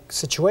depend on the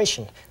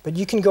situation, but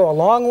you can go a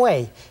long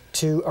way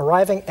to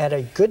arriving at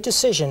a good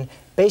decision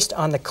based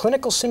on the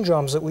clinical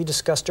syndromes that we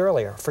discussed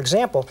earlier. For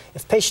example,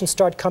 if patients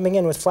start coming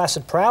in with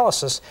flaccid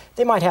paralysis,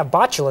 they might have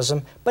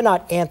botulism, but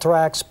not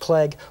anthrax,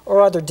 plague,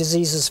 or other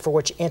diseases for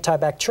which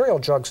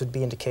antibacterial drugs would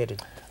be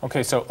indicated.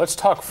 Okay, so let's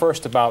talk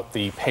first about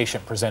the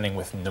patient presenting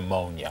with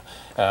pneumonia.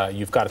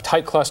 You've got a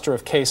tight cluster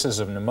of cases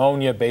of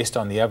pneumonia based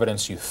on the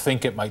evidence. You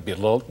think it might be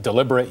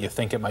deliberate, you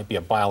think it might be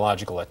a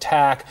biological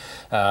attack.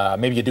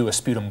 Maybe you do a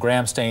sputum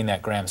gram stain,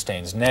 that gram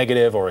stain's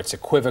negative, or it's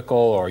equivocal,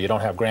 or you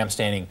don't have gram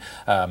staining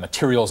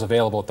materials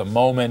available at the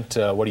moment.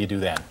 What do you do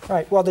then?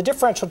 Right, well, the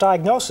differential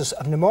diagnosis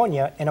of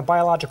pneumonia in a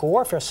biological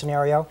warfare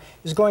scenario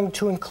is going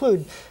to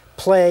include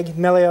plague,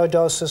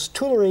 melioidosis,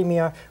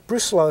 tularemia,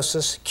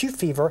 brucellosis, Q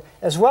fever,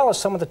 as well as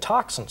some of the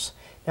toxins.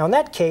 Now, in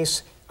that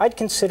case, I'd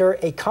consider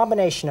a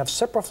combination of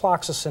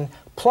ciprofloxacin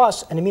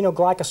plus an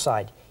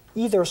aminoglycoside,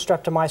 either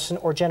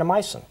streptomycin or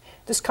gentamicin.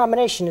 This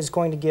combination is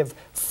going to give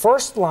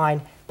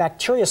first-line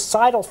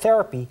bactericidal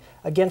therapy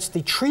against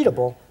the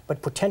treatable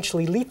but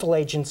potentially lethal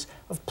agents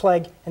of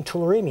plague and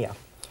tularemia.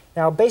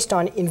 Now, based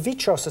on in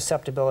vitro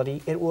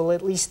susceptibility, it will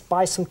at least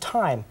buy some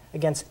time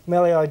against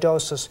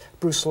melioidosis,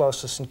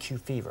 brucellosis, and Q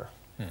fever.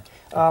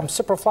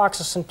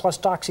 Ciprofloxacin plus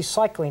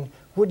doxycycline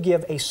would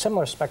give a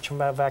similar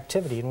spectrum of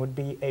activity and would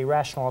be a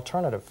rational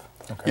alternative.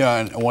 Okay. Yeah,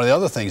 and one of the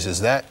other things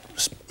is that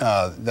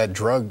that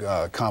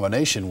drug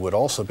combination would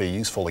also be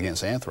useful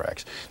against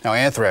anthrax. Now,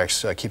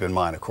 anthrax, keep in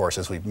mind, of course,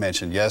 as we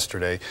mentioned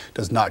yesterday,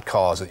 does not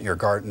cause your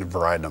garden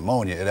variety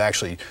pneumonia. It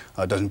actually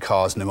doesn't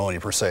cause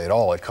pneumonia per se at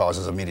all. It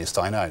causes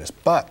mediastinitis.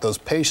 But those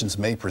patients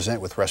may present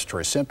with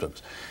respiratory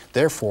symptoms.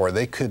 Therefore,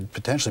 they could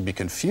potentially be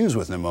confused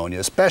with pneumonia,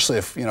 especially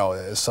if, you know,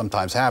 as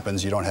sometimes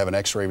happens, you don't have an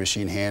x-ray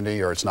machine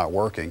handy or it's not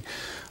working.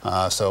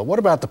 So what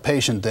about the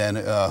patient then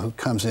who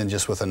comes in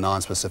just with a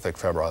nonspecific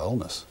febrile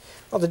illness?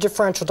 Well, the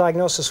differential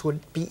diagnosis would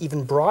be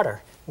even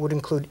broader. It would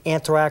include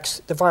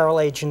anthrax, the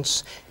viral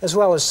agents, as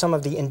well as some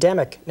of the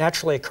endemic,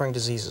 naturally occurring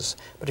diseases.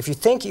 But if you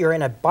think you're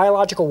in a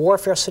biological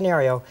warfare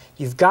scenario,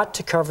 you've got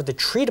to cover the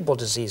treatable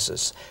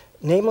diseases,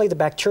 namely the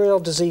bacterial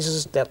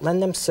diseases that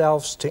lend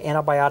themselves to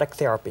antibiotic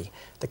therapy.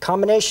 The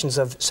combinations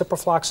of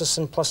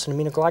ciprofloxacin plus an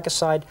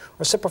aminoglycoside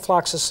or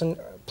ciprofloxacin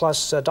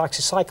plus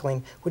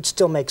doxycycline would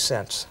still make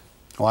sense.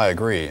 Well, I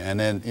agree. And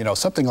then, you know,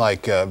 something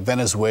like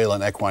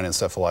Venezuelan equine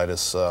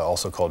encephalitis,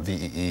 also called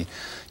VEE, you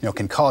know,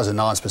 can cause a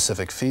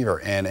nonspecific fever,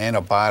 and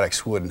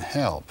antibiotics wouldn't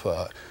help.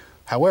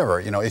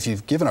 However, you know, if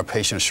you've given a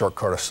patient a short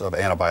course of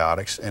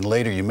antibiotics and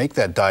later you make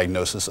that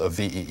diagnosis of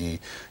VEE, you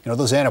know,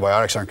 those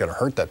antibiotics aren't going to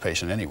hurt that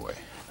patient anyway.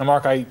 Now,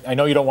 Mark, I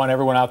know you don't want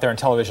everyone out there in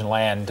television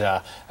land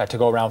to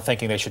go around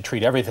thinking they should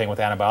treat everything with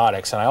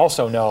antibiotics, and I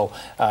also know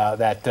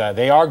that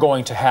they are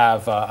going to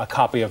have a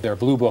copy of their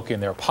blue book in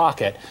their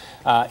pocket.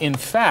 In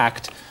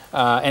fact,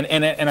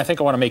 and I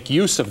think I want to make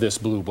use of this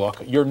blue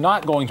book, you're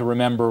not going to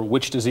remember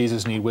which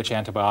diseases need which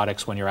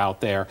antibiotics when you're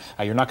out there.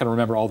 You're not going to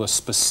remember all the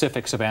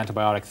specifics of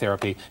antibiotic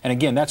therapy, and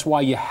again, that's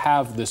why you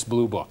have this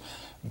blue book.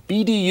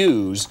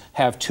 BDUs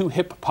have two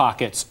hip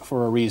pockets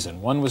for a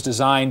reason. One was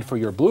designed for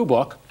your blue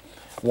book.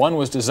 One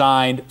was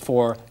designed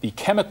for the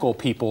chemical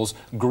people's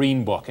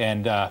green book,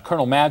 and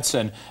Colonel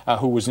Madsen,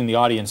 who was in the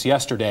audience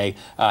yesterday,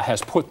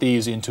 has put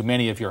these into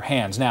many of your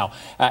hands. Now,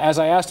 as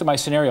I asked in my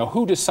scenario,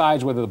 who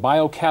decides whether the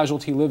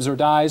biocasualty lives or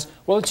dies?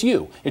 Well, it's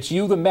you. It's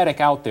you, the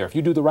medic out there. If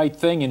you do the right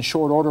thing in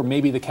short order,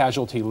 maybe the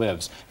casualty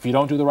lives. If you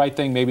don't do the right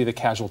thing, maybe the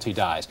casualty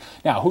dies.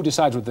 Now, who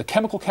decides whether the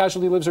chemical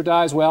casualty lives or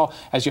dies? Well,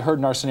 as you heard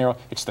in our scenario,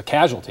 it's the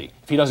casualty.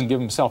 If he doesn't give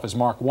himself his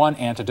Mark I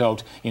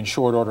antidote in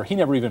short order, he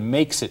never even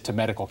makes it to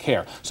medical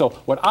care. So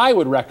what I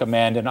would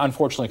recommend, and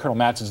unfortunately Colonel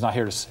Madsen's not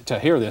here to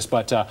hear this,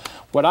 but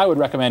what I would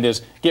recommend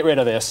is get rid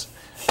of this,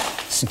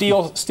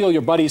 steal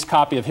your buddy's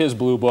copy of his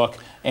blue book,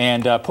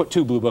 and put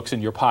two blue books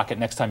in your pocket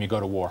next time you go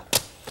to war.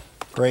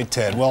 Great,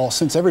 Ted. Well,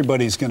 since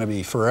everybody's going to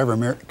be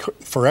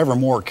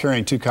forevermore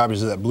carrying two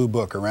copies of that blue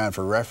book around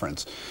for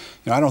reference,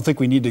 you know, I don't think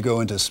we need to go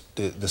into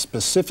the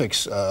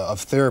specifics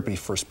of therapy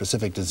for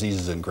specific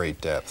diseases in great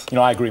depth. You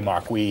know, I agree,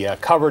 Mark. We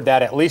covered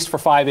that at least for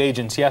 5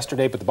 agents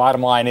yesterday, but the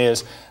bottom line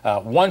is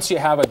once you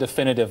have a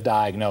definitive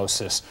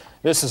diagnosis,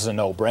 this is a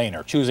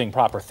no-brainer. Choosing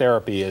proper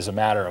therapy is a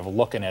matter of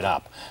looking it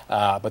up.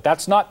 But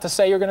that's not to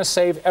say you're going to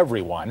save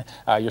everyone.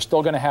 You're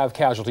still going to have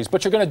casualties,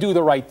 but you're going to do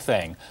the right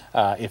thing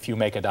if you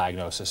make a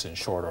diagnosis in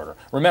short order.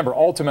 Remember,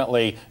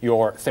 ultimately,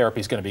 your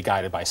therapy is going to be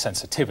guided by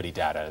sensitivity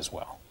data as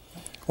well.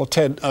 Well,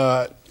 Ted,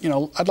 you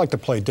know, I'd like to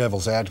play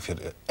devil's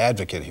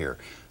advocate here.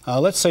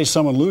 Let's say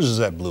someone loses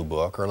that blue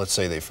book, or let's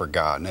say they've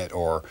forgotten it,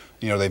 or,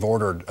 you know, they've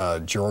ordered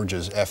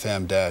George's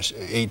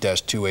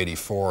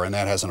FM-8-284, and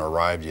that hasn't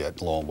arrived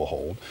yet, lo and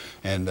behold.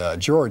 And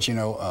George, you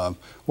know,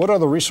 what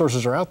other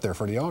resources are out there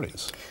for the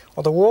audience?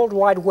 Well, the World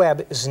Wide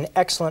Web is an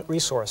excellent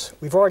resource.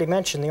 We've already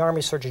mentioned the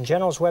Army Surgeon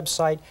General's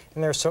website,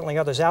 and there are certainly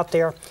others out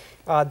there.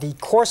 The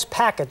course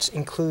packets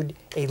include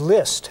a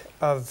list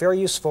of very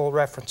useful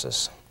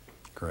references.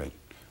 Great.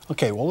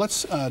 Okay, well,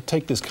 let's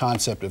take this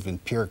concept of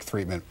empiric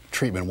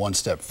treatment one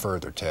step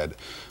further, Ted.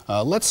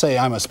 Let's say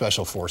I'm a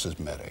Special Forces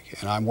medic,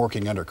 and I'm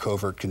working under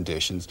covert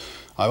conditions.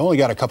 I've only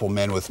got a couple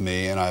men with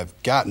me, and I've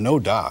got no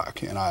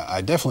doc, and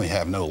I definitely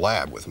have no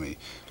lab with me.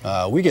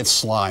 We get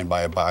slimed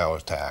by a bio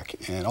attack,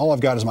 and all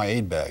I've got is my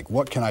aid bag.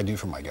 What can I do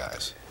for my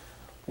guys?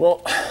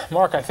 Well,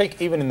 Mark, I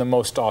think even in the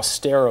most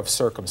austere of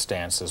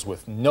circumstances,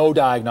 with no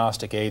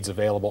diagnostic aids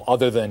available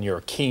other than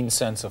your keen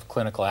sense of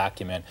clinical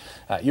acumen,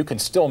 you can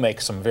still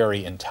make some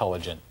very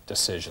intelligent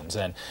decisions.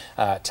 And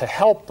to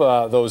help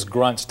those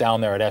grunts down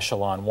there at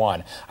Echelon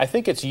 1, I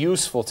think it's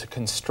useful to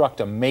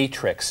construct a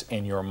matrix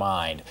in your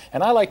mind.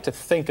 And I like to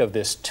think of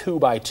this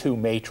 2x2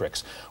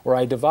 matrix, where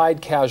I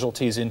divide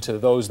casualties into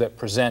those that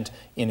present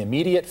in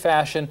immediate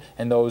fashion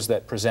and those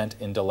that present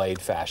in delayed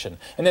fashion.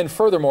 And then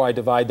furthermore, I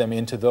divide them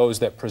into those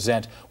that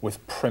present with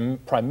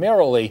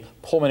primarily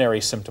pulmonary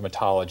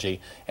symptomatology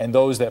and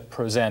those that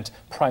present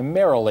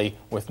primarily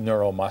with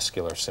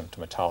neuromuscular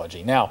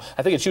symptomatology. Now,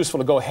 I think it's useful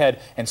to go ahead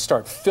and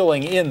start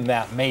filling in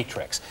that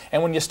matrix.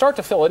 And when you start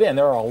to fill it in,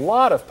 there are a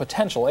lot of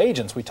potential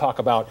agents we talk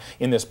about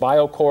in this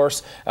bio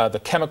course. The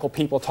chemical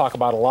people talk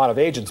about a lot of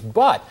agents,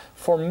 but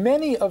for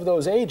many of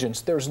those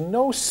agents, there's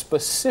no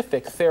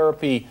specific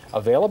therapy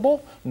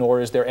available, nor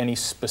is there any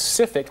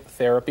specific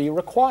therapy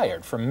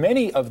required. For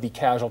many of the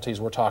casualties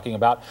we're talking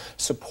about,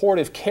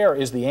 supportive care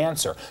is the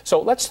answer.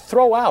 So let's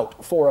throw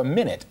out for a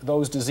minute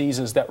those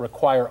diseases that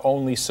require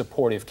only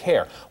supportive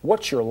care.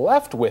 What you're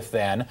left with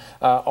then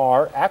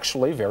are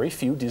actually very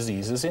few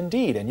diseases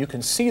indeed, and you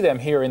can see them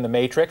here in the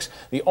matrix.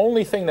 The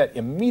only thing that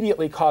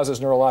immediately causes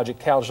neurologic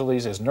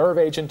casualties is nerve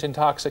agent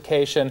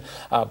intoxication,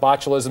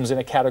 botulism's in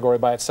a category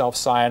by itself,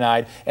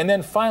 cyanide, and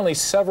then finally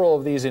several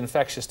of these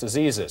infectious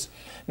diseases.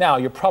 Now,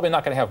 you're probably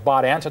not going to have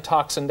bot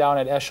antitoxin down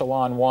at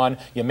Echelon 1.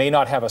 You may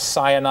not have a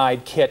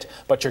cyanide kit,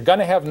 but you're going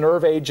to have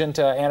nerve agent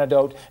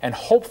antidote, and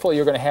hopefully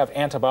you're going to have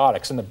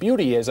antibiotics. And the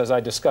beauty is, as I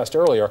discussed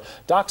earlier,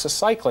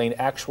 doxycycline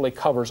actually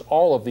covers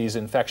all of these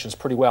infections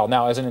pretty well.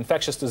 Now, as an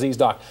infectious disease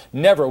doc,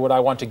 never would I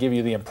want to give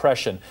you the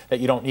impression that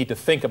you don't need to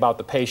think about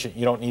the patient,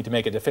 you don't need to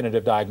make a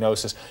definitive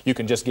diagnosis, you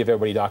can just give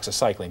everybody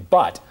doxycycline.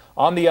 But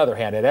on the other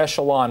hand, at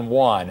Echelon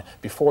 1,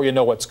 before you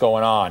know what's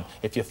going on,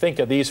 if you think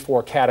of these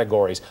four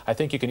categories, I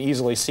think you can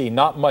easily see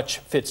not much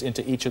fits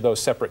into each of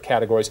those separate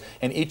categories,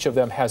 and each of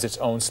them has its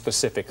own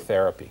specific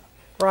therapy.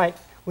 Right.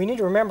 We need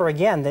to remember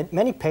again that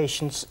many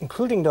patients,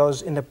 including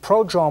those in the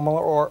prodromal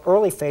or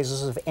early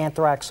phases of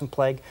anthrax and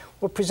plague,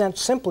 will present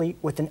simply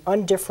with an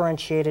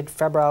undifferentiated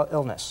febrile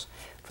illness.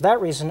 For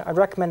that reason, I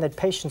recommend that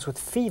patients with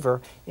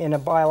fever in a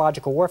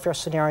biological warfare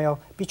scenario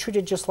be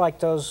treated just like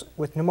those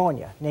with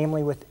pneumonia,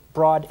 namely with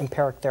broad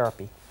empiric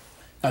therapy.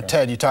 Now,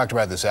 Ted, you talked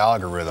about this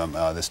algorithm,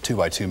 this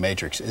 2x2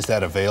 matrix. Is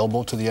that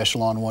available to the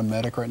Echelon 1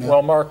 medic right now?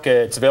 Well, Mark,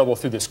 it's available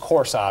through this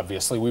course,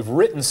 obviously. We've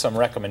written some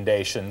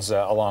recommendations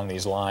along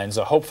these lines.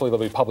 Hopefully they'll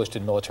be published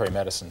in Military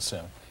Medicine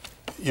soon.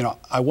 You know,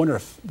 I wonder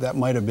if that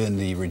might have been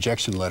the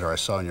rejection letter I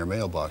saw in your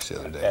mailbox the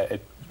other day.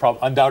 It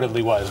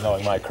undoubtedly was,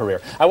 knowing my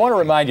career. I want to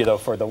remind you, though,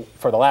 for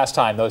the last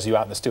time, those of you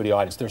out in the studio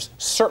audience, there's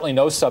certainly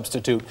no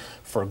substitute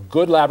for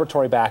good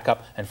laboratory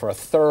backup and for a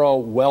thorough,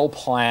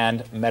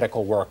 well-planned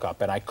medical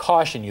workup. And I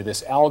caution you,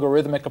 this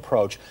algorithmic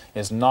approach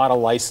is not a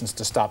license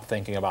to stop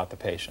thinking about the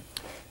patient.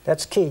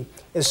 That's key.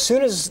 As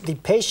soon as the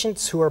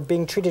patients who are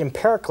being treated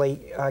empirically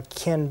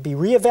can be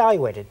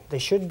reevaluated, they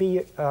should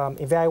be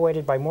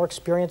evaluated by more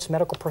experienced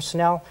medical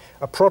personnel,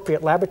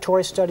 appropriate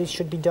laboratory studies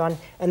should be done,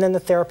 and then the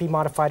therapy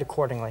modified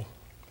accordingly.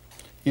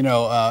 You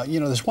know,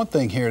 there's one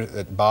thing here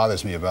that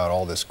bothers me about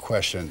all this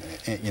question,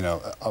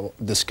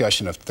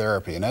 discussion of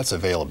therapy, and that's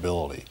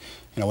availability.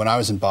 You know, when I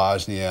was in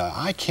Bosnia,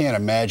 I can't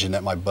imagine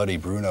that my buddy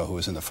Bruno, who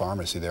was in the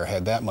pharmacy there,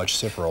 had that much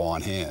Cipro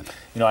on hand.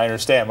 You know, I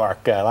understand,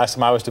 Mark. Last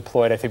time I was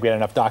deployed, I think we had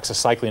enough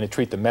doxycycline to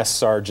treat the mess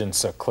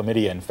sergeant's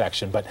chlamydia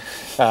infection. But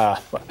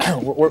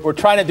we're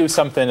trying to do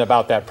something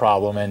about that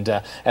problem. And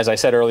as I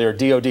said earlier,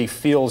 DOD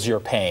feels your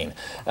pain.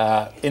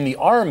 In the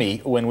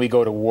Army, when we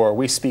go to war,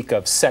 we speak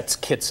of sets,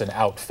 kits, and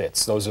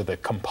outfits. Those are the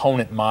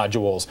component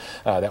modules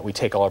that we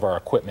take all of our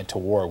equipment to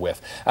war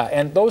with.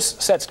 And those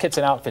sets, kits,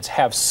 and outfits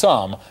have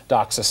some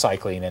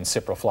doxycycline and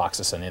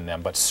ciprofloxacin in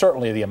them, but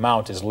certainly the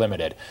amount is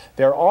limited.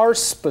 There are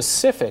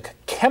specific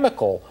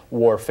chemical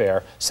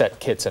warfare set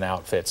kits and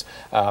outfits,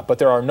 but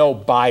there are no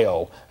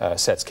bio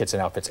sets, kits,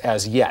 and outfits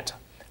as yet.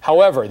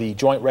 However, the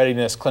Joint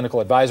Readiness Clinical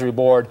Advisory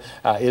Board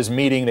is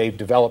meeting. They've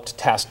developed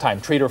task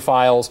time treater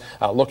files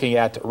looking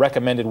at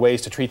recommended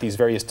ways to treat these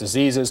various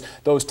diseases.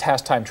 Those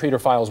task time treater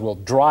files will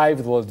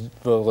drive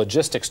the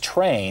logistics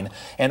train,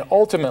 and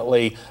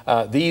ultimately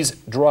these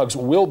drugs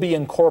will be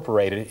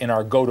incorporated in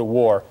our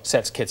go-to-war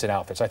sets, kits, and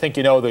outfits. I think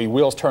you know the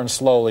wheels turn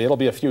slowly. It'll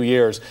be a few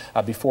years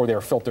before they're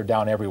filtered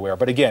down everywhere.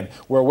 But again,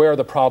 we're aware of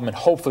the problem, and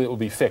hopefully it will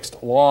be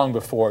fixed long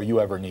before you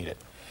ever need it.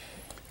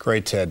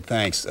 Great, Ted.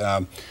 Thanks.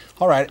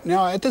 All right,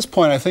 now at this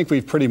point I think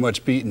we've pretty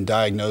much beaten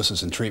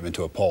diagnosis and treatment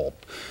to a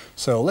pulp.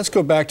 So let's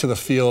go back to the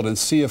field and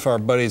see if our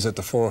buddies at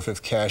the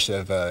 405th Cache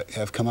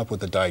have come up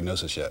with a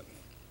diagnosis yet.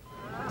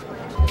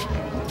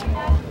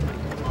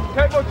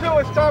 Table 2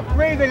 is stop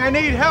breathing. I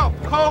need help.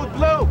 Code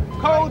blue.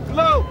 Code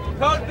blue.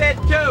 Code bed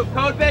 2.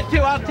 Code bed 2.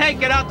 I'll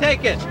take it. I'll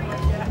take it.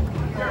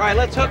 All right,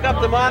 let's hook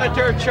up the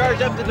monitor,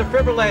 charge up the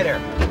defibrillator.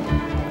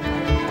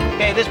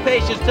 Okay, this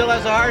patient still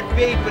has a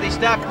heartbeat, but he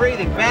stopped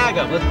breathing. Bag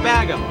him. Let's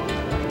bag him.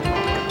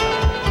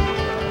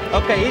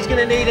 Okay, he's going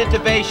to need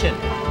intubation.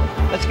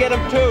 Let's get him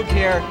tubed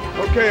here.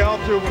 Okay, I'll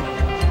tube him.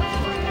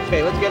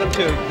 Okay, let's get him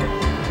tubed.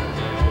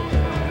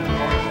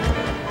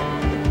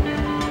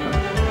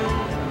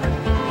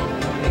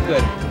 Okay,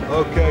 good.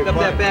 Okay, Pick up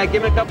that bag.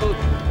 Give him a couple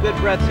good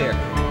breaths here.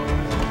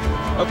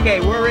 Okay,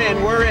 we're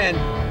in. We're in.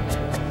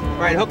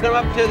 All right, hook him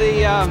up to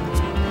the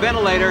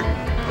ventilator.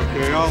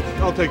 Okay,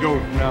 I'll take over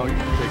from now.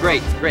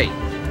 Great, great.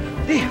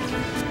 Damn.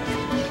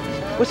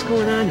 What's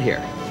going on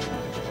here?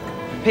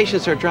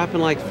 Patients are dropping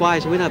like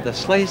flies, and we don't have the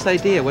slightest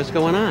idea what's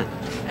going on.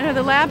 I know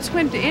the labs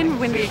went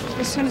in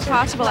as soon as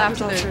possible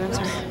after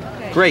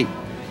the... Great.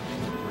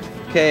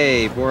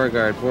 Okay,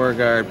 Beauregard.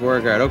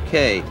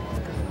 Okay.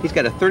 He's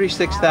got a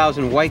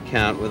 36,000 white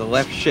count with a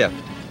left shift.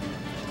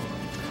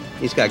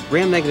 He's got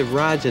gram-negative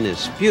rods in his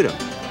sputum.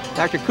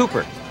 Dr.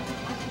 Cooper,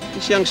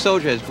 this young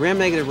soldier has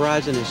gram-negative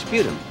rods in his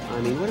sputum.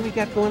 I mean, what do we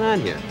got going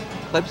on here?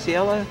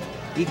 Klebsiella?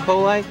 E.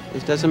 coli?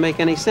 This doesn't make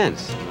any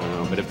sense.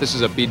 But if this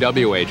is a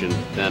BW agent,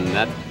 then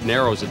that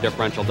narrows the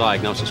differential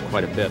diagnosis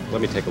quite a bit.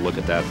 Let me take a look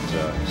at that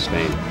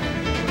stain.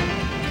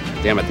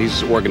 Damn it,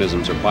 these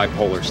organisms are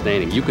bipolar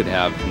staining. You could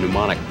have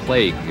pneumonic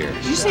plague here.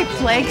 Did you say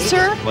plague,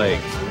 sir? Plague.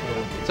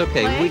 It's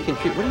okay. We can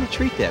treat. What do you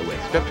treat that with?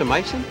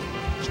 Streptomycin?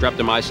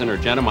 Streptomycin or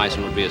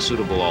gentamicin would be a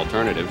suitable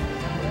alternative.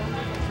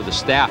 For the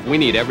staff, we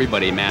need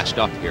everybody masked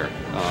up here.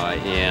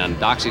 And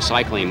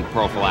doxycycline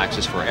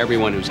prophylaxis for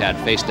everyone who's had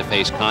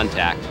face-to-face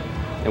contact.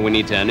 And we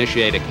need to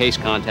initiate a case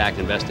contact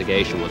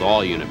investigation with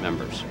all unit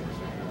members.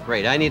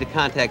 Great. I need to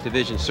contact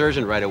division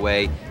surgeon right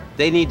away.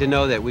 They need to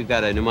know that we've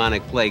got a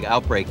pneumonic plague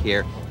outbreak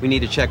here. We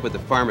need to check with the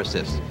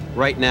pharmacist.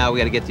 Right now, we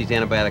got to get these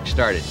antibiotics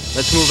started.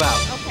 Let's move out.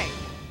 Okay.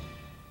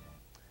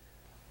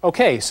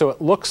 Okay, so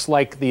it looks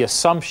like the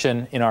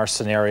assumption in our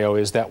scenario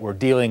is that we're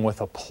dealing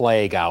with a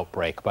plague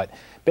outbreak. But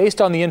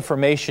based on the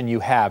information you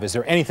have, is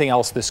there anything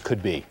else this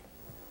could be?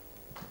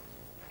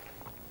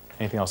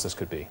 Anything else this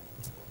could be?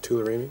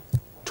 Tularemia?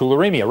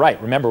 Tularemia,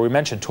 right. Remember, we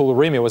mentioned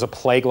tularemia was a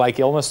plague-like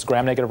illness,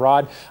 gram-negative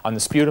rod. On the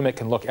sputum, it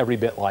can look every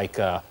bit like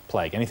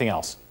plague. Anything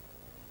else?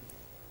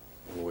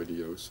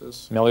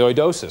 Melioidosis.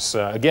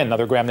 Melioidosis. Again,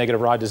 another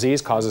gram-negative rod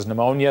disease, causes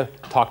pneumonia,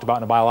 talked about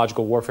in a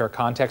biological warfare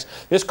context.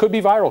 This could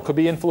be viral, could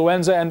be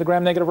influenza, and the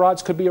gram-negative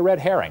rods could be a red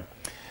herring.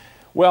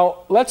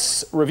 Well,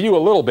 let's review a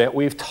little bit.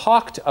 We've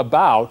talked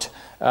about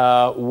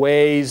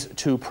ways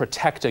to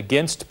protect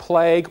against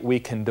plague. We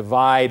can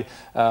divide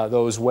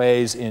those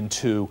ways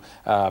into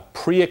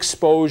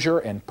pre-exposure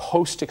and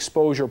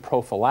post-exposure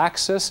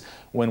prophylaxis.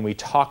 When we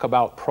talk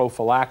about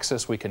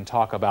prophylaxis, we can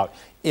talk about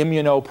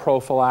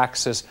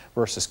immunoprophylaxis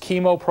versus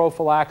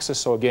chemoprophylaxis.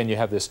 So again, you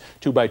have this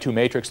 2x2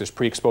 matrix. There's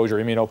pre-exposure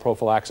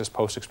immunoprophylaxis,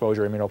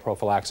 post-exposure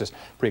immunoprophylaxis,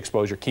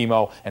 pre-exposure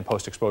chemo, and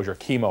post-exposure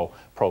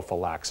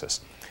chemoprophylaxis.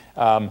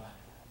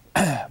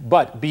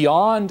 But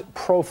beyond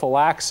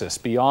prophylaxis,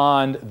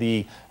 beyond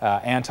the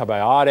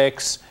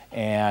antibiotics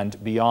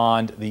and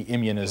beyond the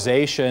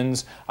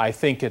immunizations, I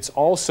think it's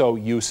also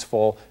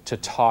useful to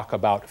talk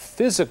about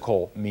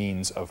physical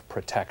means of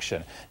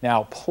protection.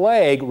 Now,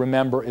 plague,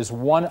 remember, is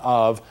one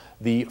of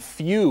the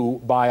few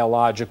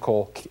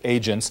biological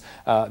agents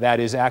that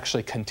is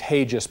actually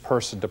contagious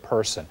person to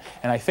person.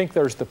 And I think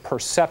there's the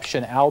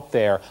perception out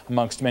there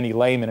amongst many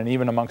laymen and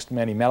even amongst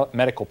many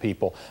medical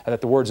people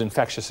that the words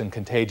infectious and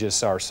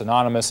contagious are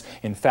synonymous.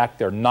 In fact,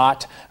 they're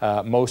not.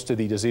 Most of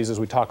the diseases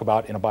we talk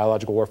about in a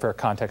biological warfare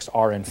context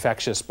are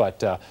infectious,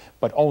 but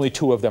only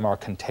two of them are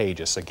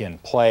contagious. Again,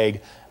 plague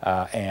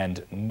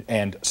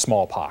and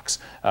smallpox.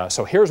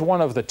 So here's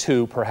one of the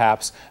two,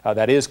 perhaps,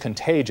 that is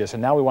contagious.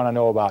 And now we want to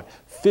know about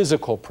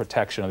physical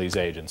protection of these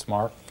agents.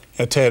 Mark?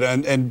 Ted,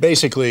 and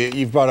basically,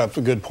 you've brought up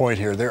a good point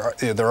here.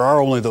 There are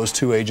only those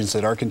two agents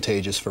that are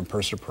contagious from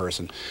person to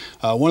person.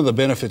 One of the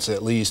benefits,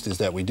 at least, is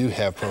that we do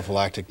have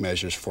prophylactic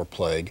measures for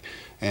plague,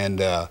 and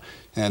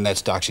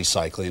that's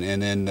doxycycline.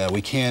 And then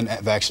we can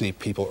vaccinate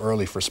people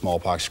early for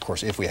smallpox, of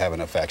course, if we have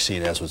enough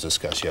vaccine, as was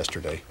discussed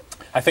yesterday.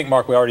 I think,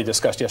 Mark, we already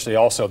discussed yesterday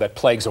also that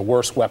plague's a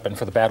worse weapon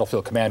for the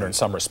battlefield commander in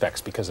some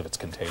respects because of its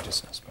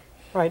contagiousness.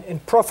 Right,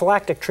 and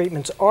prophylactic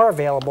treatments are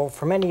available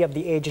for many of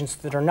the agents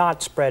that are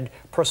not spread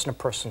person to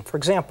person. For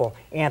example,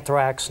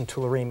 anthrax and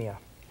tularemia.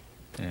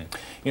 You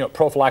know,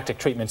 prophylactic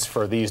treatments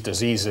for these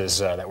diseases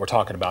that we're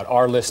talking about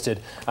are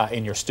listed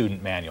in your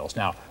student manuals.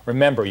 Now,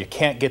 remember, you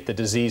can't get the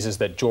diseases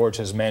that George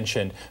has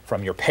mentioned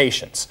from your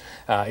patients.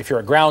 If you're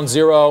at ground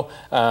zero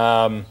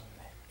and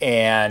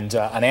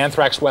an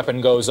anthrax weapon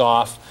goes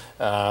off,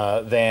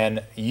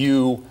 then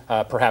you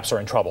perhaps are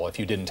in trouble if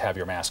you didn't have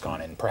your mask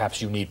on, and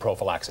perhaps you need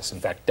prophylaxis. In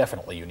fact,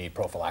 definitely you need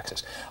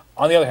prophylaxis.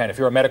 On the other hand, if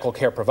you're a medical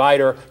care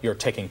provider, you're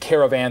taking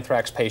care of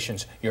anthrax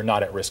patients, you're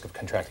not at risk of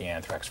contracting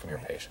anthrax from your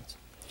patients.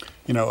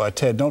 You know,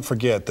 Ted, don't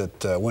forget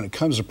that when it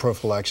comes to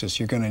prophylaxis,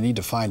 you're going to need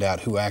to find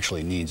out who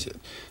actually needs it.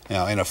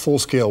 Now, in a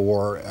full-scale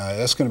war,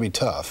 that's going to be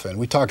tough. And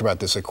we talked about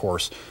this, of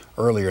course,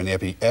 earlier in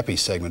the epi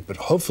segment, but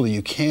hopefully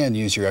you can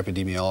use your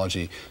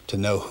epidemiology to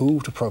know who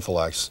to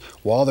prophylax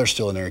while they're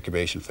still in their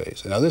incubation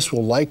phase. Now, this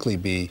will likely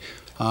be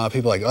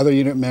people like other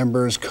unit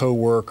members,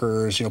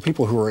 co-workers, you know,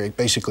 people who are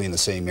basically in the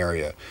same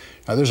area.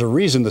 Now, there's a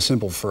reason the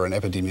symbol for an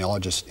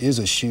epidemiologist is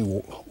a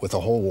shoe with a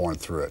hole worn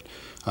through it.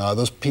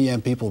 Those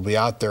PM people will be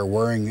out there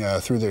wearing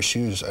through their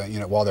shoes, you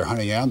know, while they're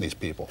hunting down these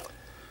people.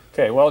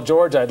 Okay, well,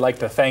 George, I'd like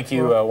to thank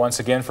you once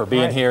again for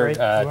being here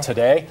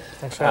today.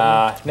 Thanks for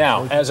having me.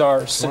 Now, as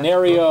our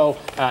scenario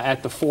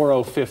at the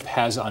 405th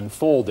has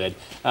unfolded,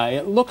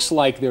 it looks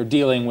like they're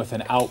dealing with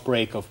an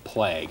outbreak of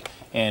plague.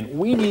 And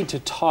we need to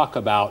talk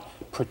about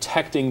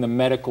protecting the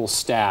medical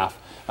staff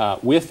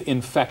with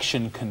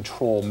infection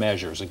control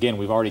measures. Again,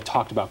 we've already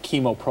talked about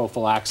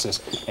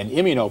chemoprophylaxis and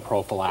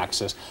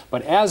immunoprophylaxis,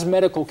 but as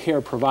medical care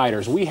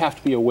providers, we have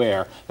to be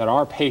aware that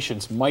our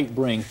patients might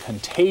bring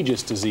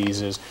contagious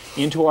diseases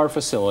into our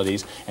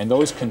facilities, and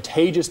those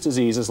contagious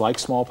diseases, like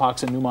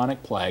smallpox and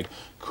pneumonic plague,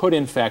 could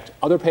infect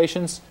other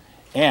patients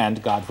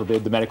and, God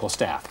forbid, the medical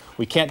staff.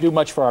 We can't do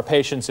much for our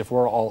patients if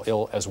we're all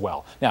ill as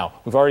well. Now,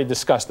 we've already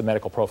discussed the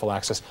medical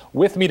prophylaxis.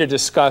 With me to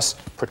discuss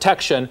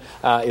protection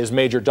is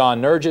Major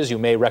Don Nerges. You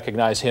may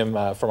recognize him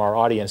from our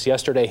audience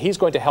yesterday. He's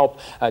going to help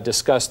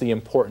discuss the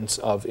importance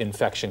of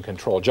infection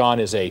control. John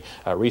is a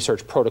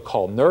research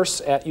protocol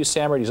nurse at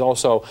USAMRIID. He's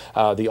also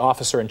the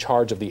officer in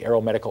charge of the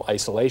aeromedical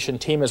isolation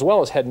team, as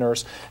well as head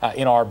nurse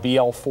in our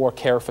BL4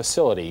 care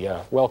facility.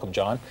 Welcome,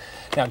 John.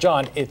 Now,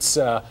 John,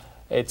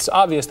 it's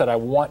obvious that I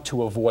want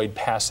to avoid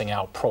passing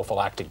out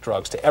prophylactic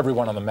drugs to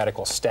everyone on the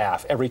medical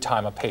staff every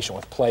time a patient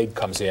with plague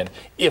comes in,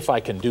 if I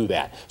can do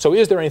that. So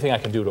is there anything I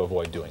can do to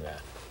avoid doing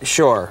that?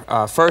 Sure.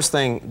 First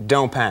thing,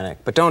 don't panic,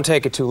 but don't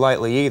take it too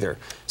lightly either.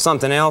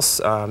 Something else,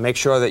 make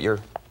sure that your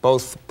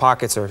both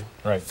pockets are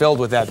filled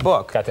with that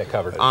book. Got that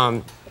covered.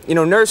 You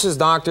know, nurses,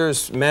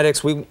 doctors,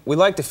 medics, we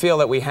like to feel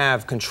that we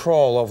have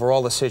control over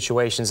all the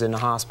situations in the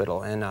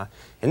hospital. And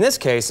in this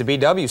case, the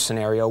BW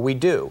scenario, we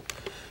do.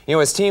 You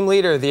know, as team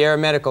leader of the air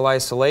medical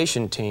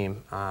isolation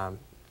team, I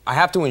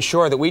have to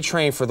ensure that we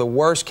train for the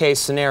worst case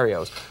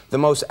scenarios, the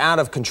most out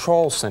of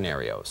control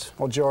scenarios.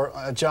 Well,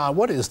 John,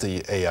 what is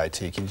the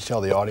AIT? Can you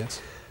tell the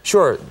audience?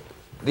 Sure.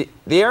 The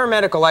air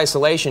medical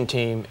isolation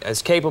team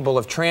is capable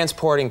of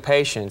transporting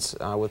patients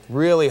with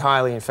really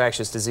highly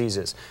infectious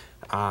diseases,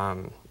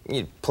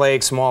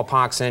 plague,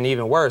 smallpox, and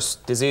even worse,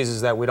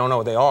 diseases that we don't know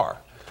what they are.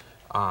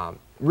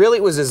 Really,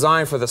 it was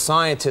designed for the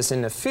scientists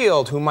in the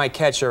field who might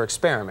catch our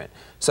experiment.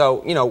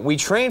 So, you know, we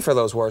train for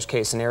those worst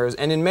case scenarios,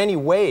 and in many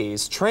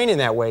ways, training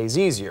that way is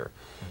easier.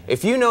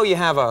 If you know you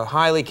have a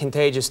highly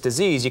contagious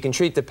disease, you can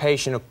treat the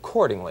patient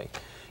accordingly.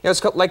 You know,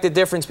 it's like the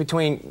difference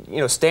between, you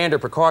know,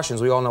 standard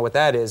precautions, we all know what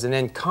that is, and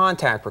then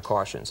contact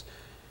precautions.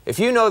 If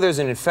you know there's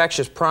an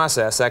infectious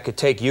process that could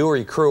take you or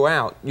your crew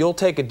out, you'll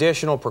take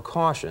additional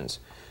precautions.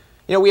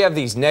 You know, we have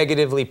these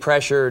negatively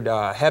pressured,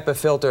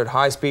 HEPA-filtered,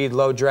 high-speed,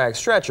 low-drag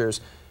stretchers,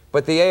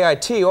 but the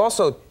AIT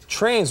also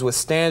trains with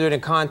standard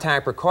and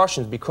contact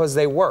precautions because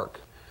they work.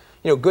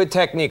 You know, good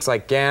techniques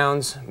like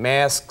gowns,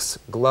 masks,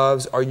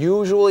 gloves are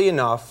usually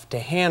enough to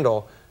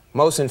handle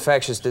most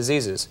infectious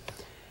diseases.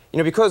 You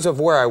know, because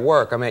of where I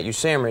work, I'm at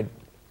USAMRIID,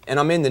 and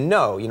I'm in the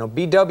know. You know,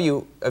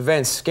 BW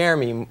events scare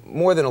me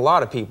more than a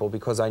lot of people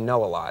because I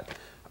know a lot.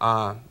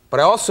 But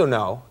I also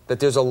know that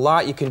there's a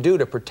lot you can do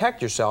to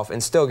protect yourself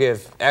and still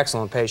give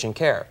excellent patient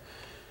care.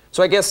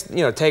 So I guess,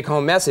 you know,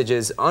 take-home message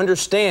is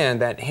understand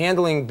that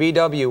handling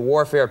BW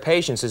warfare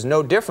patients is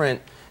no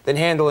different than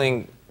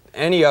handling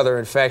any other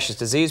infectious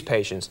disease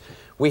patients.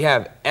 We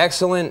have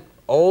excellent,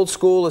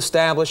 old-school,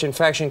 established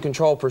infection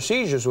control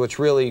procedures which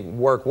really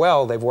work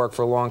well. They've worked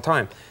for a long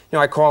time. You know,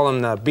 I call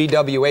them the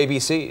BW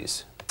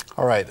ABCs.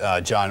 All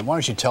right, John, why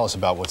don't you tell us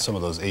about what some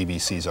of those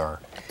ABCs are?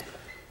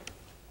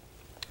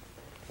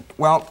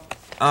 Well,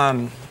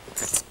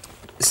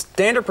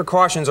 standard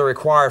precautions are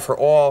required for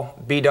all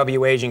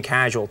BW agent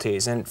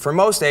casualties, and for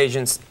most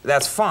agents,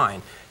 that's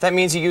fine. That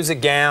means you use a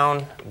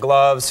gown,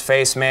 gloves,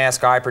 face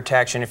mask, eye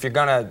protection if you're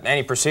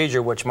any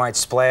procedure which might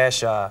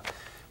splash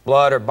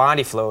blood or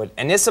body fluid.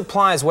 And this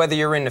applies whether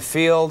you're in the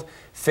field,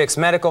 fixed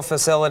medical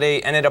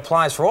facility, and it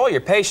applies for all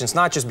your patients,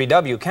 not just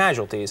BW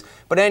casualties,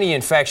 but any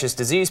infectious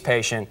disease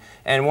patient,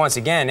 and once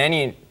again,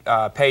 any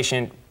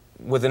patient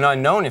with an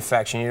unknown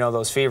infection, you know,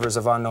 those fevers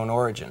of unknown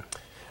origin.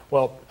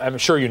 Well, I'm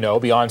sure you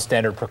know, beyond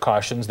standard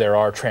precautions, there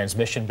are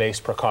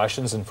transmission-based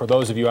precautions. And for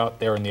those of you out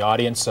there in the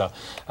audience,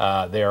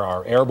 there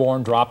are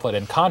airborne, droplet,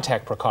 and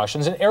contact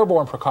precautions. And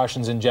airborne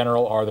precautions in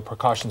general are the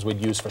precautions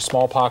we'd use for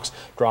smallpox,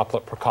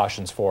 droplet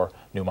precautions for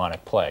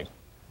pneumonic plague.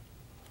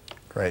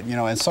 Great. You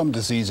know, and some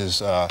diseases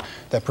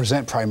that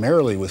present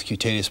primarily with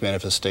cutaneous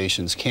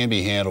manifestations can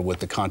be handled with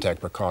the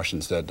contact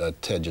precautions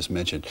that Ted just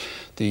mentioned.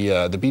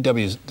 The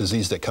BW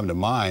diseases that come to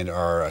mind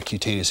are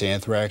cutaneous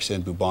anthrax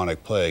and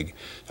bubonic plague.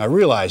 I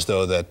realize,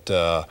 though,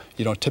 that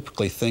you don't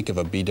typically think of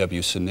a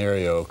BW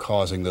scenario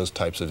causing those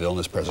types of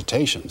illness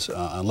presentations,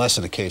 unless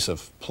in the case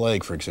of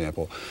plague, for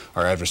example,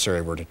 our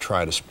adversary were to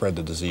try to spread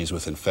the disease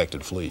with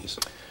infected fleas.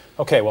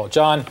 Okay, well,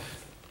 John,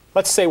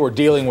 let's say we're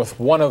dealing with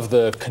one of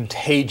the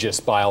contagious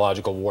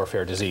biological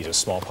warfare diseases,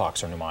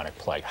 smallpox or pneumonic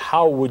plague.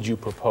 How would you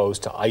propose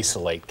to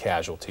isolate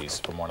casualties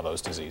from one of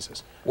those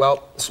diseases?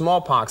 Well,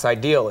 smallpox,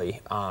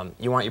 ideally,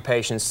 you want your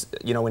patients,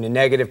 in a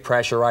negative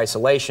pressure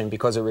isolation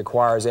because it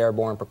requires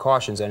airborne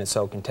precautions and it's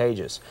so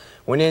contagious.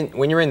 When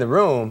you're in the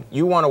room,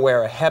 you want to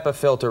wear a HEPA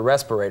filter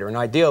respirator, and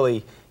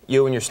ideally,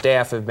 you and your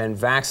staff have been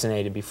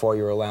vaccinated before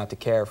you're allowed to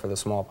care for the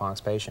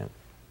smallpox patient.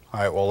 All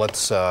right, well,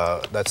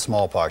 that's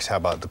smallpox. How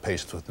about the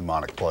patients with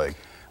pneumonic plague?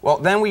 Well,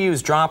 then we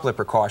use droplet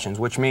precautions,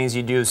 which means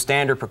you'd use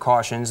standard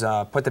precautions,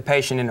 put the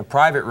patient in a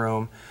private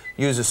room,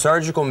 use a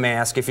surgical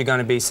mask if you're going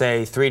to be,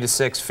 say, 3 to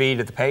 6 feet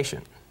of the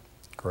patient.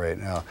 Great.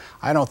 Now,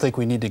 I don't think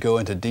we need to go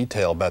into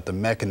detail about the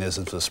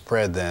mechanisms of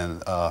spread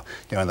then,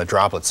 and the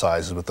droplet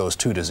sizes with those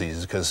two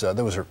diseases, because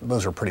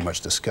those are pretty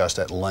much discussed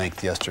at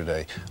length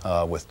yesterday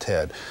with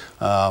Ted.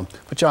 But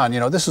John,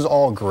 this is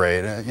all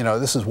great.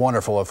 This is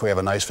wonderful if we have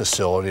a nice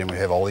facility and we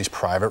have all these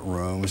private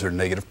rooms or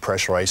negative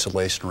pressure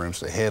isolation rooms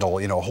to handle,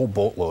 a whole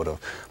boatload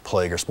of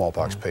plague or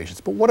smallpox patients.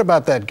 But what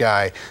about that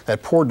guy,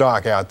 that poor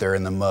doc out there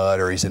in the mud,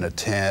 or he's in a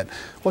tent?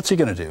 What's he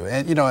going to do?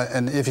 And,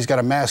 and if he's got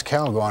a mass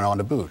cal going on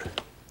to boot?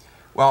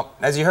 Well,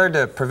 as you heard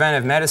the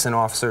preventive medicine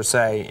officer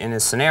say in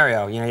this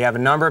scenario, you have a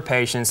number of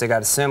patients that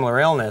got a similar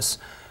illness.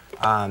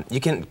 You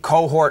can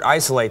cohort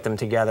isolate them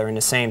together in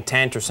the same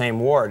tent or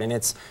same ward, and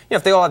it's,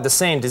 if they all have the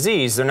same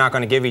disease, they're not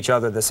going to give each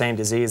other the same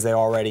disease they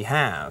already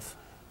have.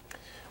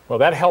 Well,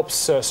 that helps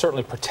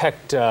certainly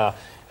protect the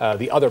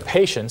other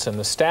patients and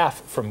the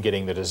staff from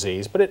getting the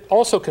disease, but it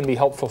also can be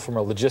helpful from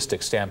a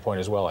logistics standpoint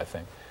as well, I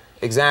think.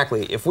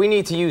 Exactly. If we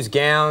need to use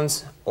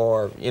gowns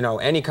or,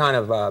 any kind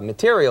of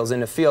materials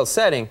in a field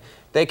setting,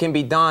 they can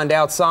be donned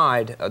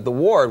outside the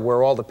ward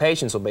where all the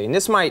patients will be. And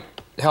this might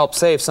help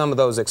save some of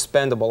those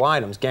expendable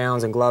items,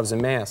 gowns and gloves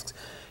and masks.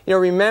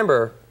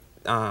 Remember,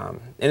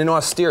 in an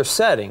austere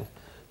setting,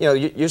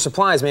 your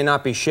supplies may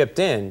not be shipped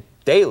in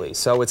daily,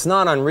 so it's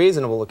not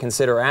unreasonable to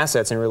consider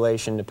assets in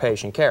relation to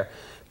patient care.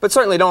 But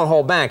certainly don't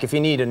hold back. If you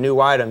need a new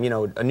item,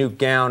 a new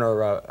gown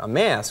or a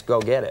mask,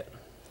 go get it.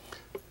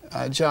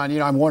 John,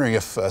 I'm wondering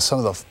if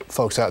some of the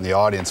folks out in the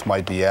audience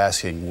might be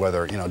asking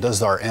whether,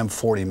 does our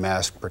M40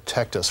 mask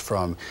protect us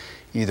from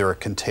either a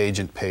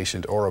contagion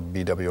patient or a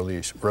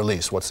BW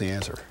release? What's the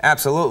answer?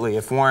 Absolutely.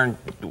 If worn,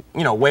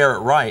 wear it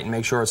right and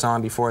make sure it's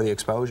on before the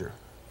exposure.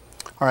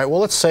 All right, well,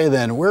 let's say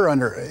then we're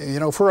under,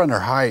 if we're under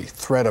high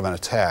threat of an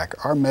attack,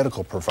 our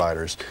medical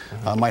providers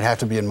might have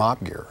to be in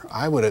MOP gear.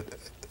 I would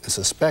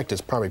suspect it's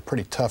probably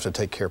pretty tough to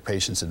take care of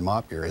patients in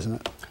MOP gear, isn't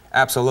it?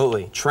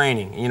 Absolutely.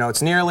 Training.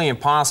 It's nearly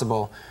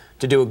impossible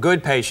to do a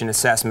good patient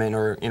assessment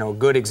or, a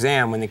good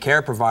exam when the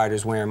care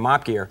provider's wearing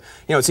MOP gear.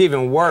 It's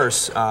even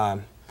worse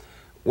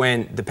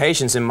when the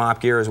patient's in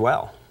MOP gear as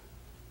well.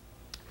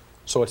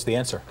 So what's the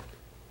answer?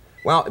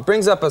 Well, it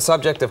brings up a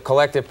subject of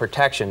collective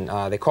protection.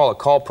 They call it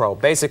COLPRO.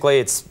 Basically,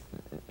 it's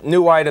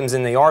new items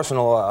in the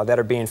arsenal that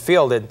are being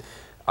fielded.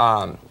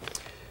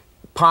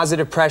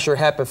 Positive pressure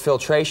HEPA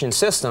filtration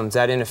systems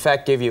that in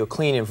effect give you a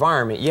clean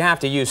environment. You have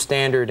to use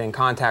standard and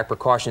contact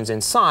precautions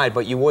inside,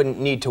 but you wouldn't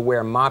need to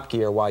wear MOP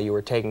gear while you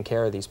were taking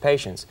care of these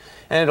patients.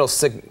 And it'll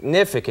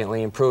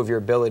significantly improve your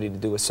ability to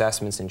do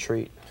assessments and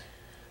treat.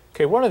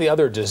 Okay, one of the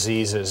other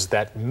diseases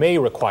that may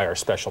require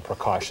special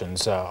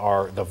precautions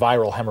are the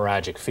viral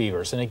hemorrhagic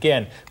fevers. And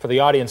again, for the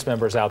audience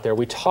members out there,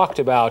 we talked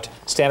about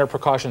standard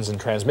precautions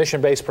and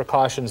transmission-based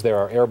precautions. There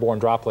are airborne,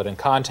 droplet, and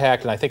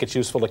contact, and I think it's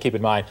useful to keep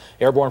in mind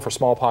airborne for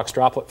smallpox,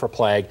 droplet for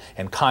plague,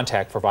 and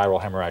contact for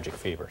viral hemorrhagic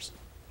fevers.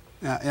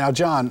 Now,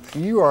 John,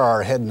 you are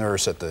our head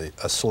nurse at the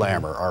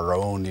SLAMR, our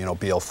own,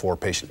 BL4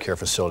 patient care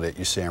facility at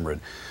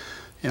USAMRIID.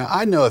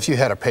 I know if you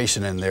had a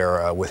patient in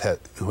there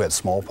who had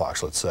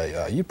smallpox, let's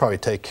say, you'd probably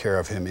take care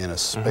of him in a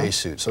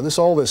spacesuit.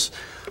 So all this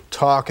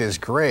talk is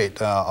great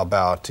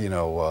about,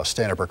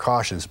 standard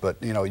precautions, but,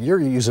 you're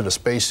using a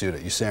spacesuit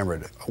at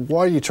USAMRIID.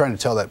 Why are you trying to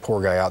tell that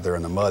poor guy out there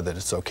in the mud that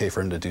it's okay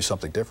for him to do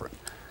something different?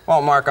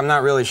 Well, Mark, I'm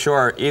not really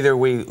sure. Either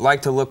we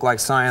like to look like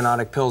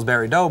cyanotic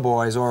Pillsbury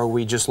Doughboys or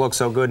we just look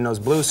so good in those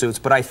blue suits,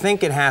 but I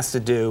think it has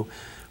to do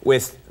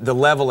with the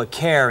level of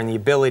care and the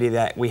ability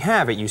that we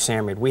have at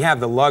USAMRIID. We have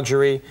the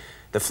luxury,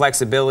 the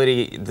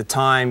flexibility, the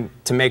time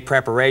to make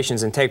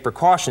preparations and take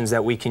precautions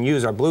that we can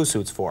use our blue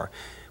suits for.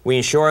 We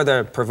ensure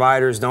the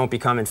providers don't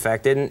become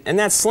infected, and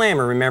that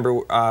SLAMR, remember,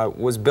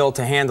 was built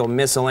to handle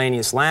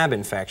miscellaneous lab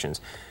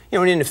infections.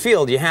 And in the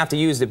field, you have to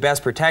use the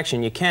best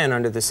protection you can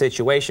under the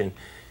situation.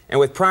 And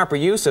with proper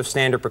use of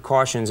standard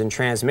precautions and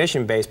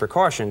transmission-based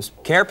precautions,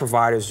 care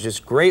providers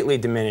just greatly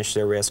diminish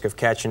their risk of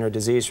catching a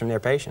disease from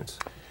their patients.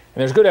 And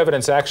there's good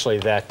evidence, actually,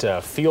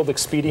 that field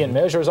expedient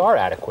measures are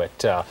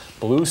adequate.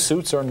 Blue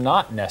suits are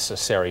not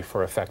necessary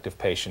for effective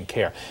patient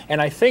care.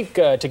 And I think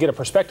to get a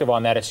perspective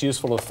on that, it's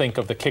useful to think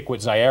of the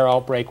Kikwit-Zaire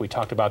outbreak. We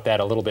talked about that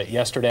a little bit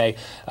yesterday.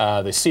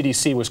 The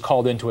CDC was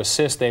called in to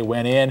assist. They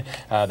went in.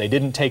 They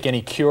didn't take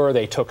any cure.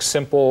 They took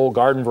simple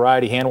garden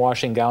variety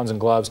hand-washing gowns and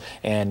gloves,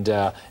 and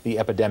the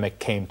epidemic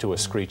came to a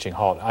screeching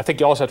halt. I think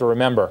you also have to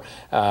remember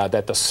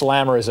that the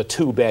Slammer is a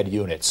 2-bed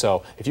unit.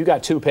 So if you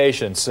got 2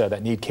 patients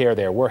that need care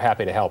there, we're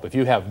happy to help. If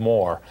you have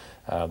more,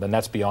 then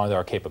that's beyond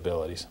our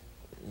capabilities.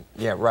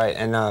 Yeah, right.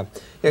 And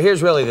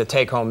here's really the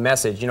take-home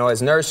message. You know,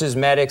 as nurses,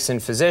 medics,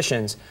 and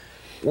physicians,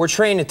 we're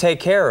trained to take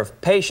care of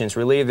patients,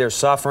 relieve their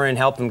suffering,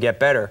 help them get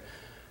better.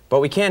 But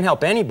we can't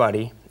help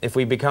anybody if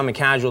we become a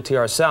casualty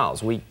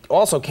ourselves. We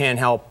also can't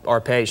help our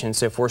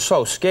patients if we're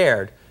so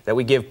scared that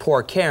we give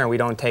poor care and we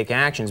don't take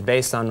actions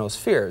based on those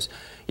fears.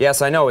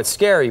 Yes, I know it's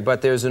scary,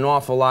 but there's an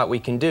awful lot we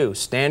can do.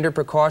 Standard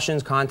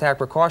precautions, contact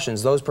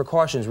precautions, those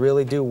precautions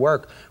really do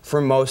work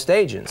for most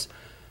agents.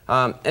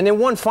 And then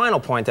one final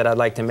point that I'd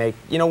like to make,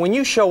 you know, when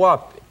you show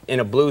up in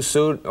a blue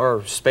suit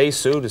or space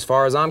suit, as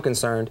far as I'm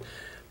concerned,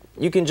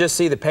 you can just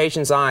see the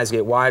patient's eyes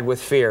get wide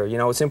with fear. You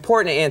know, it's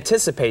important to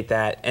anticipate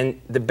that, and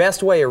the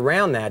best way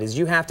around that is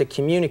you have to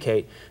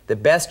communicate the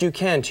best you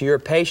can to your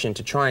patient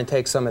to try and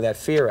take some of that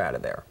fear out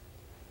of there.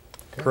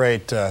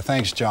 Great.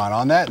 Thanks, John.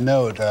 On that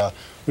note,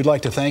 we'd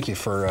like to thank you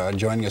for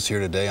joining us here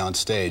today on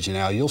stage.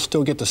 Now, you'll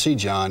still get to see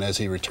John as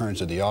he returns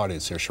to the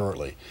audience here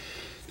shortly.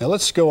 Now,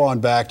 let's go on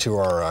back to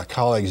our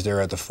colleagues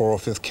there at the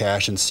 405th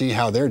Cache and see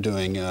how they're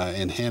doing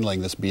in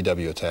handling this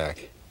BW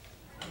attack.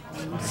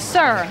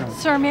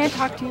 Sir, may I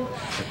talk to you?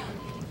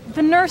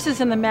 The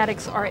nurses and the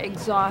medics are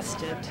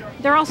exhausted.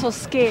 They're also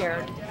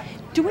scared.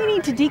 Do we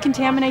need to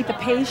decontaminate the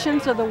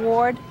patients or the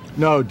ward?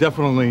 No,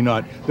 definitely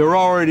not. They're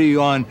already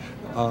on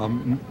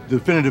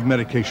definitive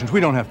medications. We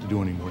don't have to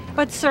do any more.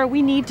 But, sir,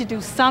 we need to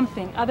do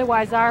something.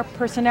 Otherwise, our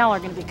personnel are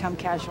going to become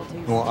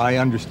casualties. Well, I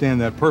understand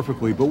that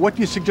perfectly, but what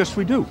do you suggest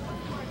we do?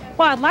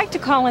 Well, I'd like to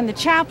call in the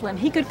chaplain.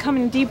 He could come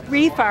and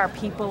debrief our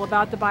people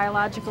about the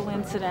biological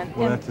incident.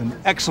 Well, that's an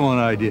excellent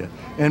idea.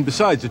 And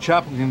besides, the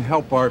chaplain can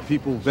help our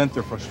people vent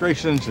their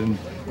frustrations and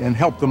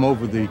help them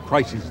over the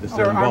crises that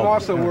they're involved in. I'm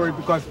also worried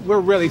because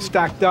we're really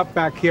stacked up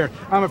back here.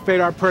 I'm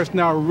afraid our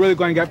personnel are really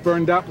going to get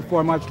burned up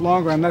before much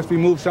longer unless we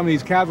move some of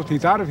these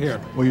casualties out of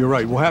here. Well, you're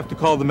right. We'll have to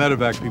call the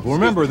medevac people.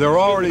 Remember, they're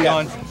already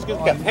on... Excuse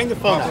me, hang the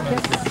phone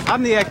up.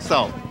 I'm the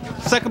XO,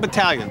 2nd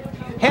Battalion.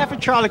 Half a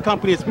Charlie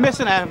Company is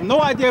missing. I have no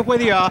idea where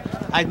they are.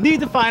 I need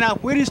to find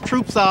out where these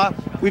troops are.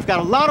 We've got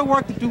a lot of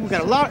work to do. We've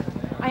got a lot...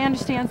 I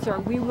understand, sir.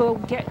 We will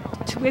get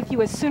with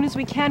you as soon as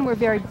we can. We're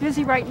very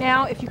busy right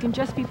now. If you can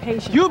just be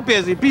patient. You're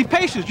busy. Be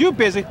patient. You're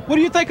busy. What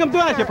do you think I'm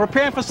doing out here?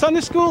 Preparing for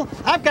Sunday school?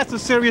 I've got some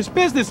serious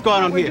business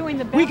going on here.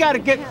 We got to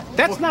get...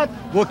 That's not...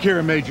 Look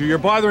here, Major. You're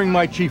bothering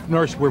my chief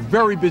nurse. We're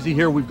very busy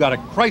here. We've got a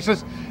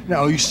crisis.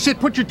 Now, you sit,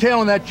 put your tail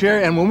in that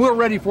chair, and when we're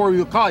ready for you,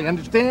 we'll call you.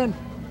 Understand?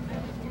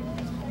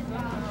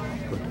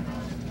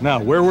 Now,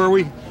 where were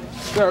we?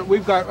 Sir,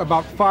 we've got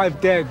about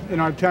 5 dead in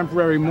our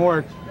temporary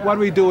morgue. What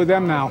do we do with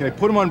them now? Okay,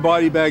 put them on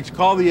body bags,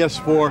 call the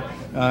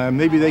S4,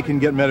 maybe they can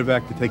get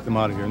medevac to take them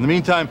out of here. In the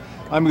meantime,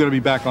 I'm going to be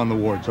back on the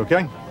wards,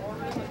 okay?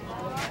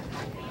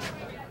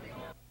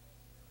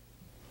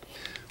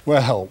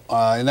 Well,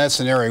 in that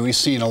scenario, we've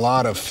seen a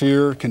lot of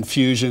fear,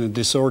 confusion, and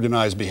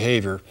disorganized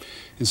behavior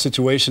in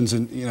situations,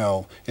 in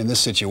this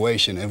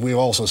situation. And we've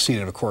also seen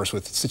it, of course,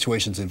 with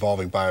situations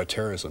involving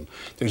bioterrorism.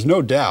 There's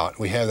no doubt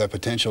we have that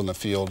potential in the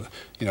field,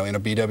 in a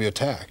BW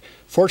attack.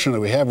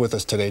 Fortunately, we have with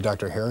us today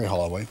Dr. Harry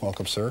Holloway.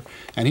 Welcome, sir.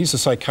 And he's a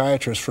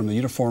psychiatrist from the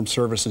Uniformed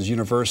Services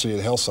University of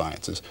the Health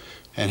Sciences.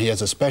 And he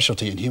has a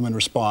specialty in human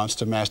response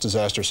to mass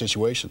disaster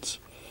situations.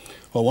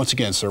 Well, once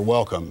again, sir,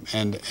 welcome.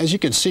 And as you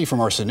can see from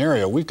our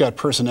scenario, we've got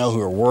personnel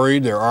who are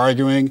worried, they're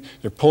arguing,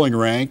 they're pulling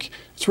rank.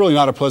 It's really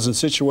not a pleasant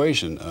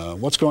situation.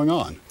 What's going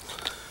on?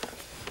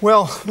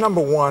 Well, number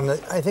one,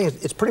 I think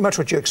it's pretty much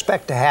what you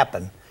expect to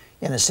happen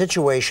in a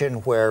situation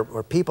where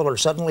people are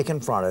suddenly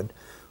confronted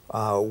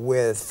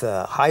with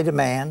high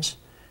demands.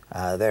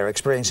 They're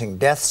experiencing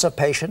deaths of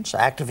patients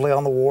actively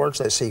on the wards.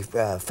 They see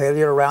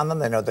failure around them.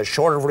 They know they're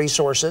short of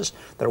resources.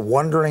 They're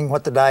wondering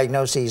what the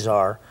diagnoses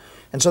are.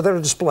 And so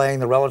they're displaying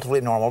the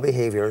relatively normal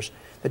behaviors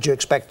that you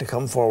expect to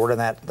come forward in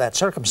that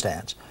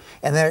circumstance.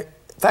 And the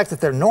fact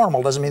that they're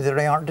normal doesn't mean that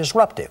they aren't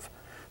disruptive.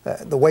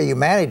 The way you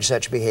manage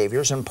such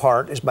behaviors, in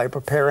part, is by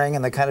preparing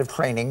and the kind of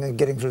training and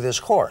getting through this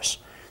course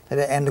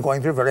and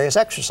going through various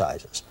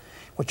exercises.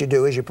 What you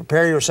do is you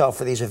prepare yourself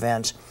for these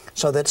events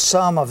so that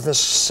some of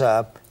this,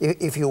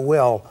 if you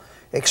will,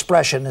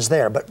 expression is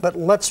there. But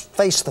let's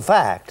face the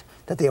fact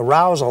that the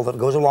arousal that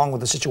goes along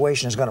with the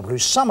situation is going to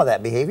produce some of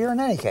that behavior in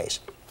any case.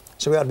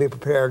 So we ought to be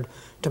prepared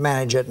to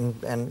manage it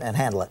and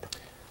handle it.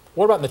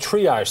 What about in the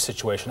triage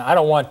situation? I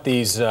don't want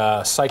these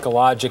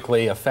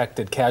psychologically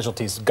affected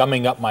casualties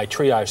gumming up my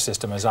triage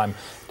system as I'm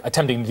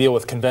attempting to deal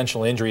with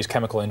conventional injuries,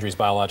 chemical injuries,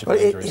 biological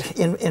injuries.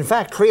 In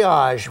fact,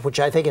 triage, which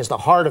I think is the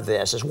heart of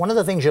this, is one of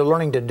the things you're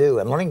learning to do,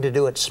 and learning to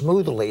do it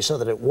smoothly so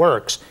that it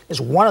works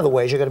is one of the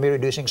ways you're going to be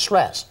reducing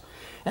stress.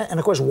 And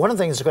of course, one of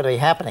the things that's going to be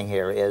happening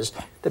here is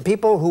the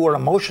people who are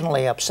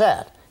emotionally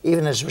upset,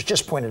 even as was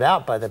just pointed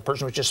out by the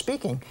person who was just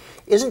speaking,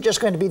 isn't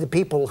just going to be the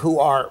people who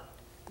are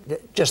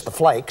just the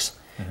flakes,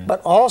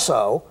 but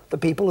also the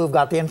people who've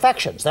got the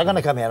infections. They're going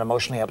to come in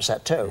emotionally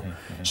upset too.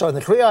 So in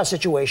the triage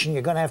situation,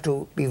 you're going to have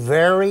to be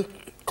very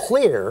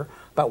clear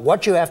about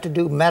what you have to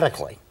do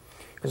medically.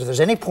 Because if there's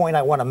any point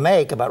I want to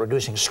make about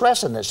reducing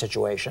stress in this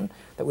situation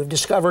that we've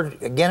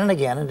discovered again and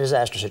again in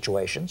disaster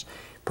situations,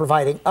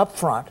 providing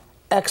upfront,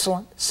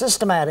 excellent,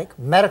 systematic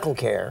medical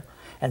care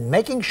and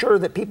making sure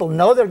that people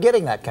know they're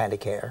getting that kind of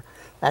care,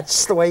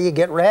 that's the way you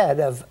get rid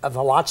of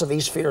lots of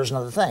these fears and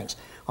other things.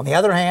 On the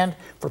other hand,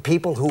 for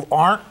people who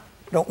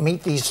don't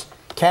meet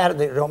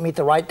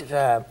the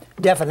right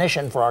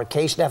definition for our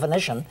case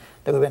definition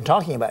that we've been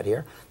talking about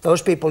here,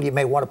 those people you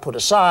may want to put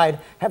aside,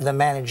 have them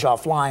managed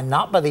offline,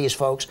 not by these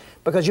folks,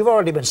 because you've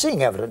already been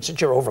seeing evidence that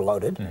you're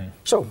overloaded.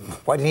 So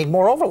why do you need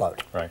more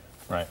overload? Right,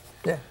 right.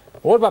 Yeah.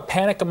 What about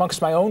panic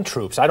amongst my own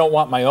troops? I don't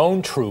want my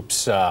own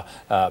troops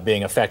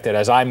being affected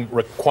as I'm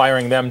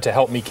requiring them to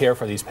help me care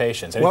for these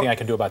patients. Anything I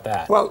can do about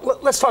that? Well,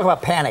 let's talk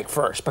about panic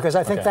first, because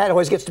I think that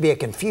always gets to be a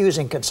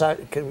confusing,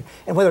 and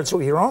whether it's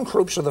with your own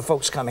troops or the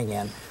folks coming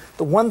in,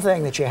 the one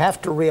thing that you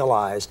have to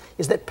realize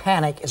is that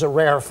panic is a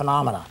rare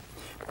phenomenon,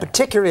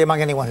 particularly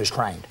among anyone who's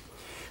trained.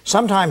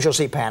 Sometimes you'll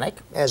see panic,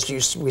 as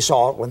we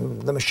saw when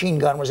the machine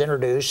gun was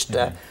introduced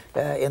in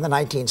the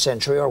 19th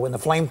century, or when the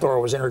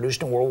flamethrower was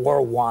introduced in World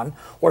War I,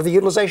 or the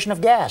utilization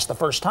of gas the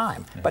first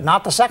time, but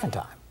not the second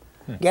time.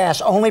 Gas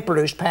only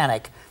produced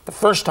panic the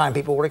first time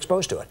people were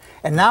exposed to it.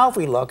 And now if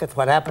we look at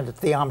what happened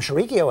at the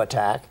Shirikyo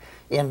attack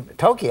in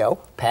Tokyo,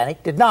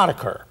 panic did not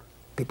occur.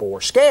 People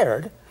were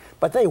scared,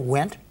 but they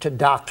went to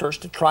doctors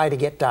to try to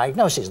get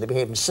diagnoses. They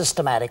behaved in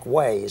systematic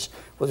ways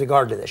with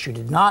regard to this. You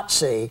did not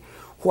see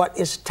what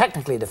is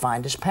technically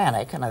defined as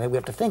panic, and I think we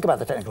have to think about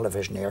the technical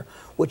division here,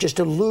 which is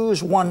to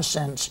lose one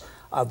sense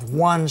of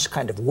one's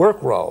kind of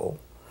work role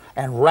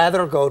and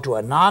rather go to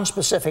a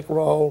non-specific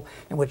role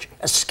in which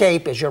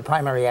escape is your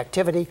primary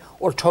activity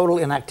or total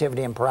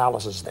inactivity and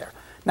paralysis there.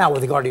 Now,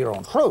 with regard to your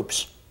own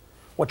troops,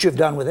 what you've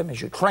done with them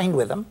is you trained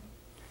with them,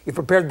 you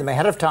prepared them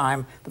ahead of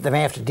time that they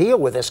may have to deal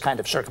with this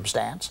kind of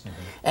circumstance,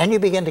 and you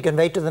begin to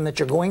convey to them that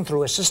you're going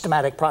through a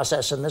systematic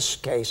process in this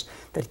case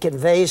that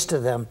conveys to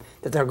them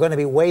that there are going to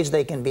be ways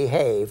they can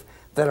behave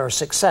that are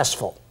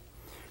successful.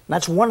 And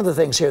that's one of the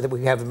things here that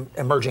we have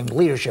emerging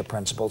leadership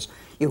principles.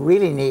 You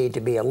really need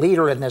to be a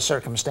leader in this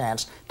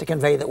circumstance to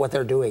convey that what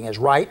they're doing is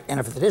right, and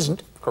if it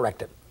isn't,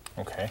 correct it.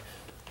 Okay.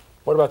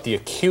 What about the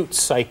acute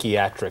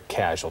psychiatric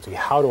casualty?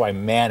 How do I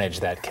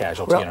manage that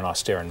casualty in an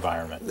austere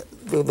environment?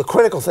 The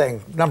critical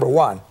thing, number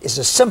one, is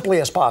as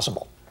simply as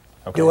possible.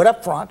 Do it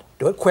up front,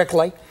 do it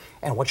quickly,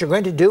 and what you're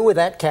going to do with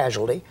that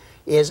casualty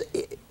is,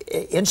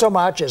 in so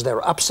much as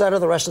they're upset or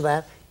the rest of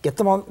that,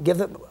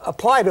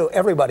 apply to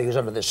everybody who's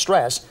under this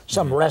stress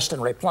some rest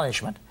and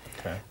replenishment.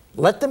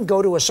 Let them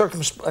go to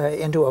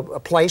into a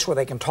place where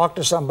they can talk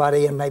to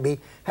somebody and maybe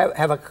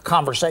have a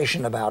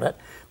conversation about it.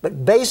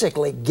 But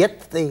basically,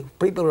 get the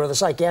people who are the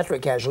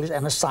psychiatric casualties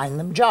and assign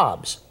them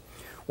jobs.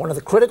 One of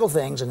the critical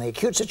things in the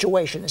acute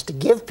situation is to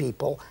give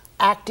people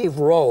active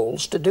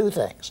roles to do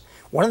things.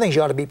 One of the things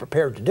you ought to be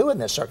prepared to do in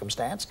this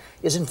circumstance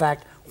is, in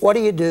fact, what do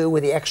you do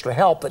with the extra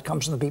help that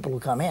comes from the people who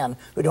come in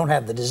who don't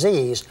have the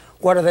disease?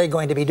 What are they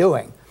going to be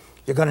doing?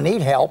 You're going to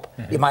need help.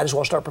 You might as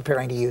well start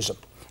preparing to use them.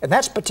 And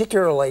that's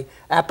particularly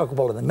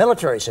applicable in the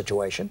military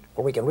situation,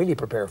 where we can really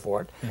prepare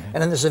for it.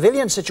 And in the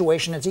civilian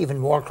situation, it's even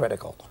more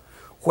critical,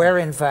 where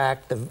in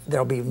fact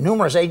there'll be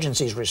numerous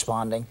agencies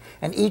responding,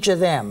 and each of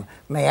them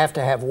may have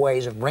to have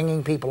ways of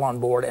bringing people on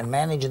board and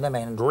managing them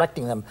and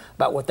directing them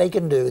about what they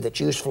can do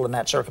that's useful in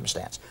that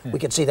circumstance. We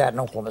could see that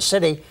in Oklahoma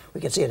City. We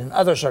could see it in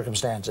other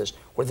circumstances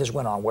where this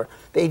went on, where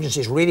the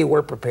agencies really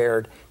were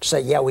prepared to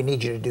say, yeah, we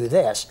need you to do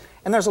this.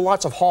 And there's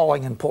lots of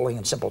hauling and pulling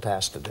and simple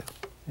tasks to do.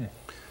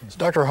 So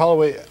Dr.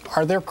 Holloway,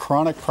 are there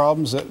chronic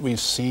problems that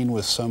we've seen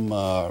with some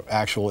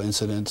actual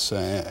incidents?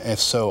 If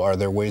so, are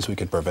there ways we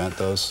could prevent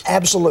those?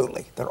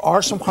 Absolutely. There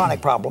are some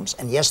chronic problems,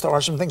 and yes, there are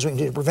some things we can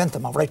do to prevent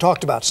them. I've already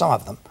talked about some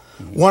of them.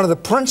 One of the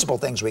principal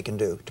things we can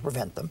do to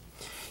prevent them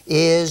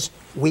is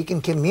we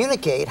can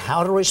communicate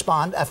how to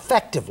respond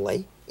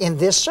effectively in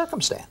this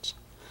circumstance.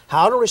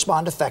 How to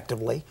respond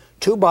effectively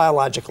to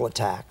biological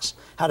attacks,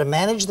 how to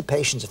manage the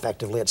patients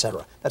effectively, et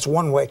cetera. That's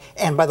one way.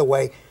 And by the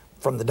way,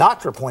 from the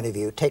doctor point of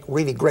view, take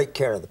really great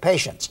care of the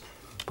patients,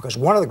 because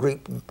one of the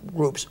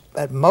groups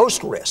at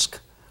most risk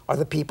are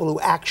the people who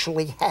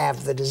actually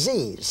have the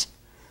disease.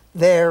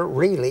 They're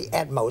really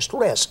at most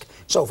risk.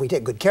 So if we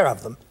take good care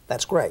of them,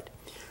 that's great.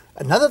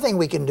 Another thing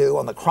we can do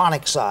on the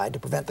chronic side to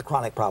prevent the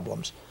chronic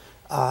problems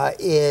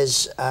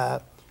is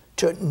to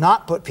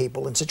not put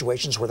people in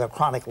situations where they're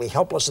chronically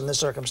helpless in this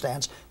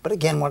circumstance, but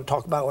again, want to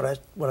talk about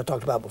what I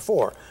talked about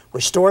before.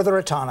 Restore their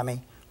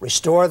autonomy,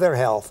 restore their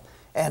health,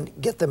 and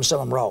get them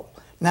some role.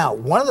 Now,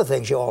 one of the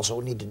things you also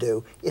need to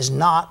do is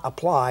not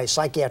apply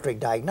psychiatric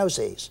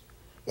diagnoses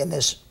in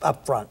this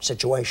upfront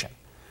situation,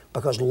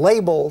 because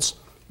labels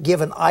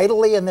given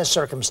idly in this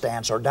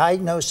circumstance, or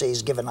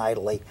diagnoses given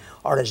idly,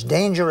 are as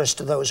dangerous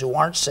to those who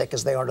aren't sick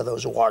as they are to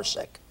those who are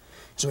sick.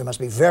 So we must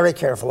be very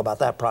careful about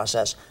that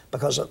process,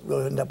 because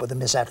we'll end up with a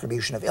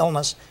misattribution of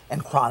illness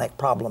and chronic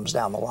problems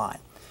down the line.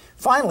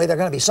 Finally, there are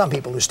going to be some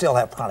people who still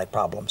have chronic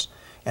problems,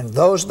 and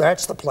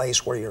that's the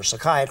place where your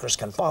psychiatrist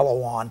can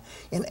follow on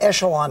in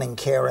echeloning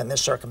care in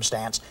this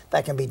circumstance.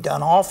 That can be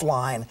done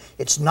offline.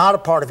 It's not a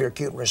part of your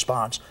acute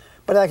response,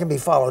 but that can be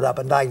followed up,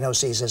 and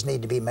diagnoses as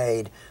need to be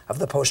made of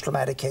the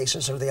post-traumatic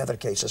cases, or the other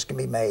cases can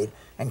be made,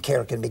 and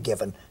care can be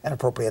given, and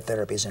appropriate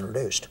therapies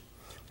introduced.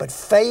 But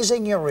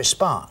phasing your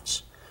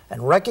response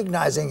and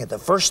recognizing that the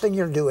first thing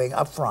you're doing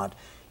up front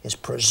is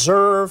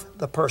preserve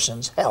the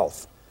person's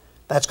health,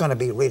 that's going to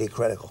be really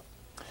critical.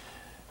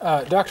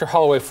 Dr.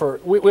 Holloway,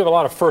 we have a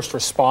lot of first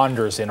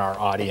responders in our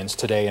audience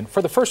today, and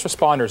for the first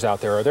responders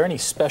out there, are there any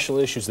special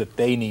issues that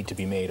they need to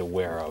be made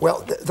aware of?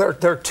 Well, there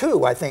are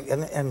two, I think,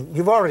 and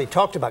you've already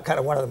talked about kind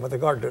of one of them with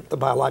regard to the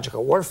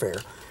biological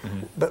warfare.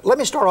 But let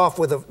me start off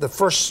with the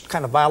first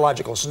kind of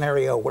biological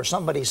scenario where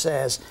somebody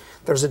says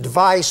there's a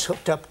device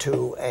hooked up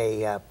to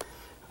a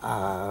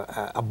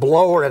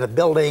blower at a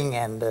building,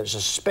 and there's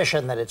a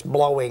suspicion that it's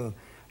blowing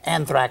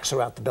anthrax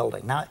throughout the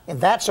building. Now, in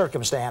that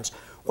circumstance,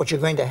 what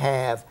you're going to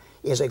have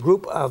is a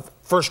group of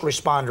first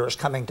responders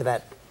coming to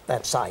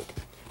that site.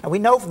 And we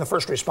know from the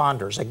first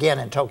responders, again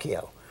in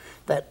Tokyo,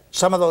 that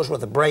some of those were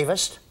the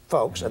bravest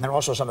folks, and they're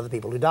also some of the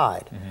people who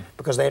died,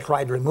 because they had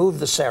tried to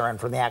remove the sarin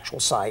from the actual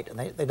site, and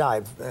they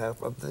died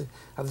of the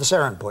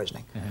sarin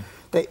poisoning.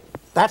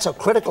 That's a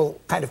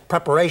critical kind of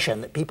preparation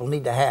that people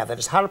need to have. That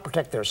is how to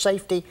protect their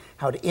safety,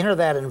 how to enter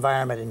that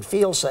environment and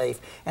feel safe,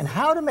 and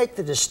how to make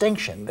the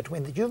distinction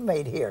between that you've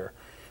made here,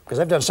 because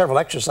I've done several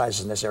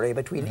exercises in this area,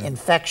 between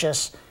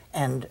infectious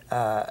and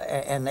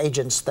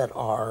agents that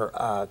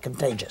are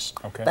contagious.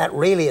 Okay. That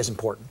really is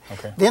important.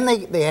 Okay. Then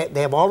they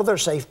have all of their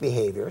safe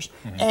behaviors,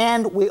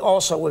 and we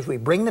also, as we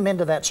bring them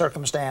into that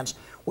circumstance,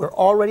 we're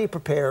already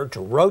prepared to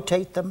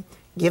rotate them,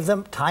 give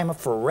them time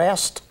for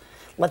rest,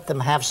 let them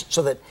have,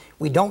 so that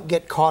we don't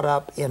get caught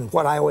up in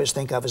what I always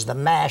think of as the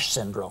MASH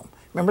syndrome.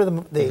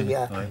 Remember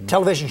the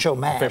television show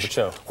MASH? My favorite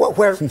show.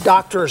 Where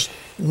doctors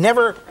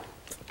never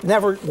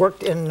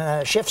worked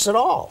in shifts at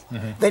all.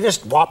 They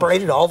just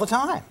operated all the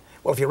time.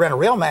 Well, if you run a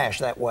real MASH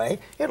that way,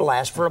 it'll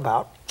last for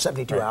about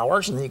 72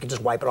 hours, and then you can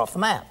just wipe it off the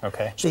map.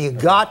 Okay. So you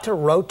got to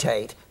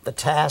rotate the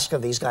task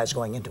of these guys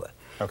going into it.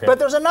 Okay. But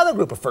there's another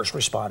group of first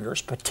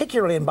responders,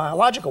 particularly in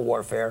biological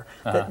warfare,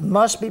 that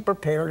must be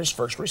prepared as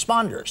first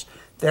responders.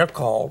 They're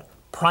called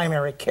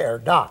primary care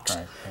docs.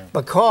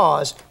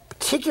 Because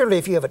particularly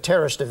if you have a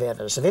terrorist event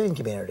in a civilian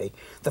community,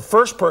 the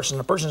first person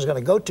the person is going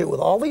to go to with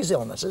all these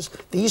illnesses,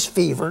 these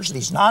fevers,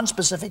 these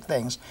non-specific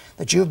things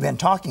that you've been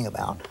talking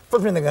about,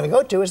 first thing they're going to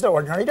go to is their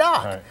ordinary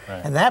doc.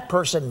 And that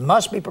person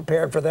must be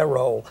prepared for their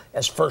role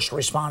as first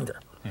responder.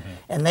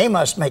 And they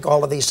must make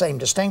all of these same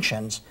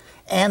distinctions,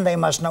 and they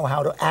must know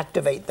how to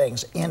activate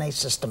things in a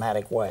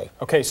systematic way.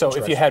 Okay, so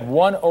if you had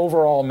one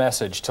overall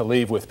message to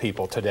leave with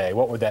people today,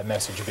 what would that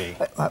message be?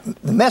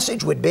 The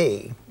message would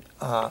be,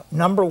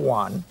 number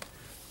one,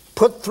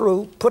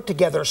 put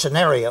together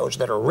scenarios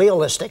that are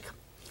realistic,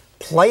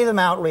 play them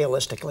out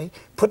realistically,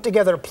 put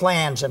together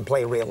plans and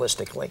play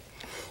realistically.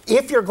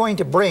 If you're going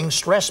to bring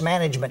stress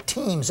management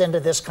teams into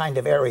this kind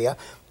of area,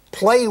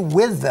 play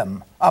with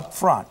them up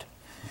front.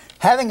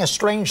 Having a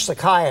strange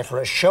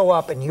psychiatrist show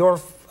up in your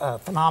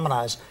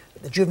phenomena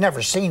that you've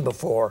never seen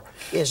before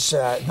is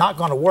not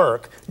going to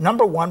work.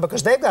 Number one,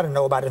 because they've got to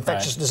know about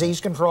infectious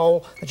disease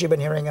control that you've been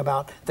hearing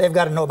about. They've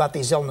got to know about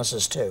these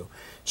illnesses too.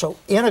 So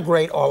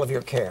integrate all of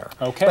your care.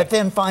 Okay. But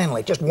then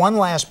finally, just one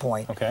last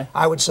point. Okay.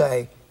 I would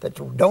say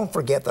that don't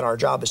forget that our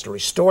job is to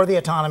restore the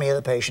autonomy of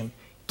the patient,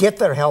 get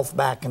their health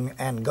back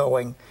and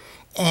going,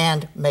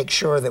 and make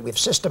sure that we've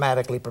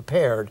systematically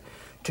prepared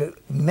to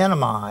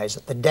minimize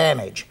the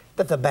damage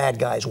that the bad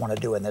guys want to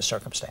do in this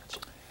circumstance.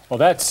 Well,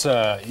 that's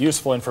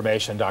useful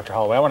information, Dr.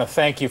 Holloway. I want to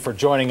thank you for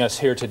joining us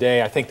here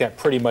today. I think that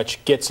pretty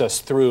much gets us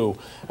through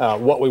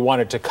what we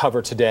wanted to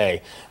cover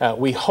today.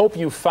 We hope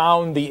you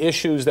found the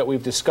issues that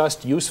we've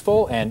discussed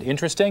useful and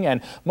interesting,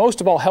 and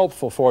most of all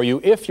helpful for you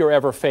if you're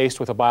ever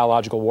faced with a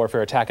biological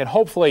warfare attack. And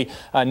hopefully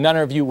none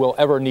of you will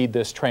ever need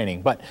this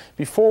training. But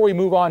before we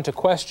move on to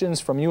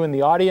questions from you in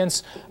the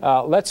audience,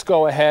 let's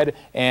go ahead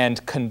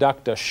and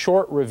conduct a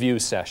short review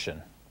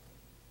session.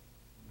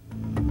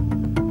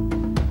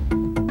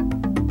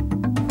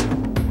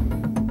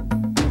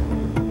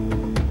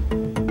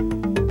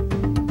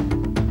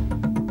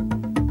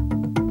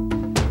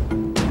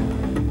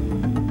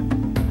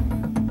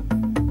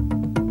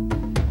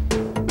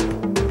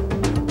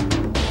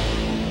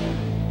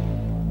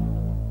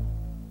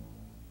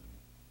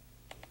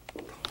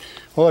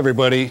 Well,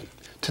 everybody,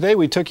 today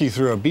we took you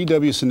through a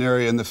BW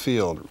scenario in the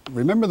field.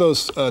 Remember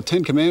those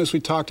 10 commandments we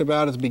talked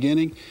about at the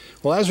beginning?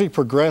 Well, as we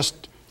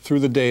progressed through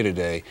the day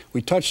today,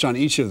 we touched on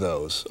each of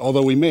those,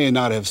 although we may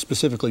not have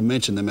specifically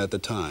mentioned them at the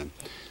time.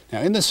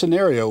 Now, in this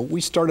scenario,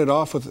 we started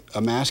off with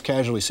a mass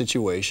casualty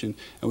situation,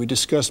 and we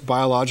discussed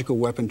biological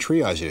weapon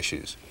triage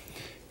issues.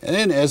 And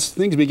then as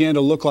things began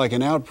to look like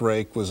an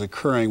outbreak was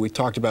occurring, we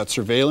talked about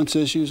surveillance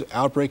issues,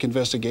 outbreak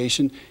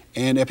investigation,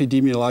 and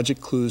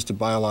epidemiologic clues to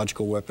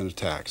biological weapon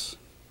attacks.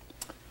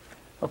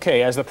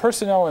 Okay, as the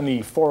personnel in the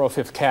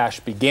 405th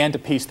Cache began to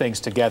piece things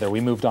together, we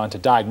moved on to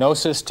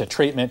diagnosis, to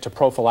treatment, to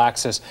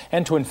prophylaxis,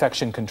 and to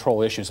infection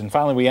control issues. And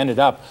finally, we ended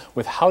up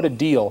with how to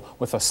deal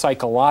with the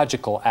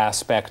psychological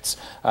aspects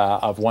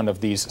of one of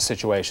these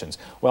situations.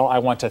 Well, I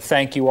want to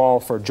thank you all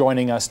for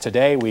joining us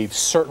today. We've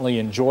certainly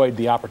enjoyed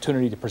the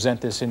opportunity to present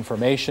this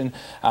information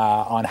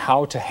on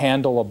how to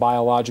handle a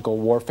biological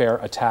warfare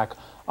attack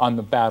on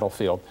the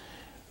battlefield.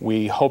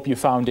 We hope you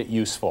found it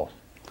useful.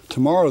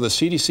 Tomorrow, the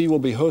CDC will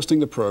be hosting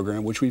the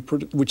program,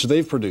 which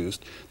they've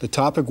produced. The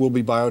topic will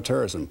be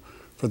bioterrorism.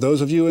 For those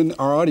of you in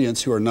our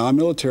audience who are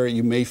non-military,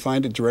 you may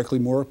find it directly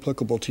more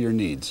applicable to your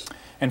needs.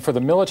 And for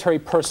the military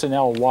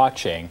personnel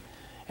watching,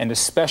 and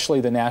especially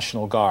the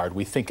National Guard,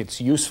 we think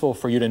it's useful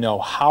for you to know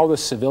how the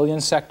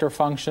civilian sector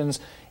functions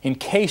in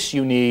case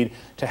you need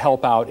to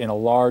help out in a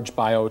large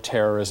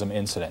bioterrorism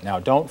incident.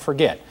 Now, don't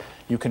forget,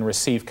 you can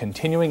receive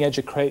continuing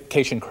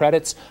education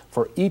credits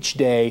for each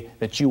day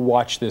that you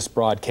watch this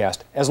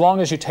broadcast, as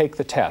long as you take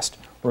the test.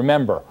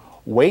 Remember,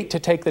 wait to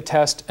take the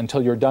test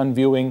until you're done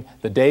viewing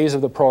the days of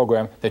the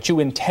program that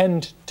you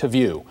intend to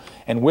view.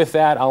 And with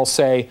that, I'll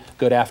say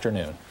good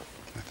afternoon.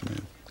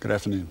 Good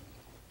afternoon.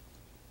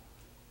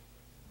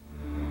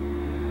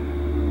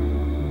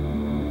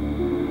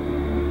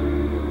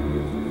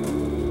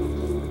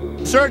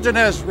 The surgeon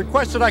has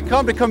requested I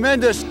come to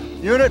commend this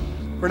unit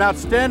for an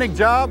outstanding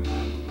job.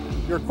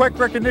 Your quick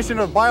recognition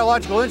of a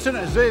biological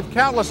incident has saved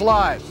countless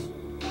lives.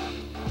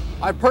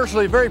 I'm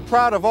personally very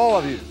proud of all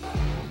of you.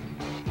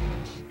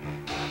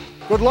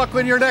 Good luck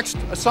in your next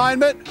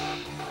assignment.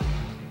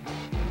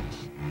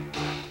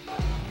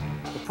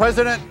 The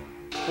President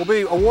will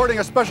be awarding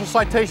a special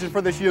citation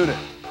for this unit.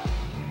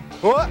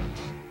 What?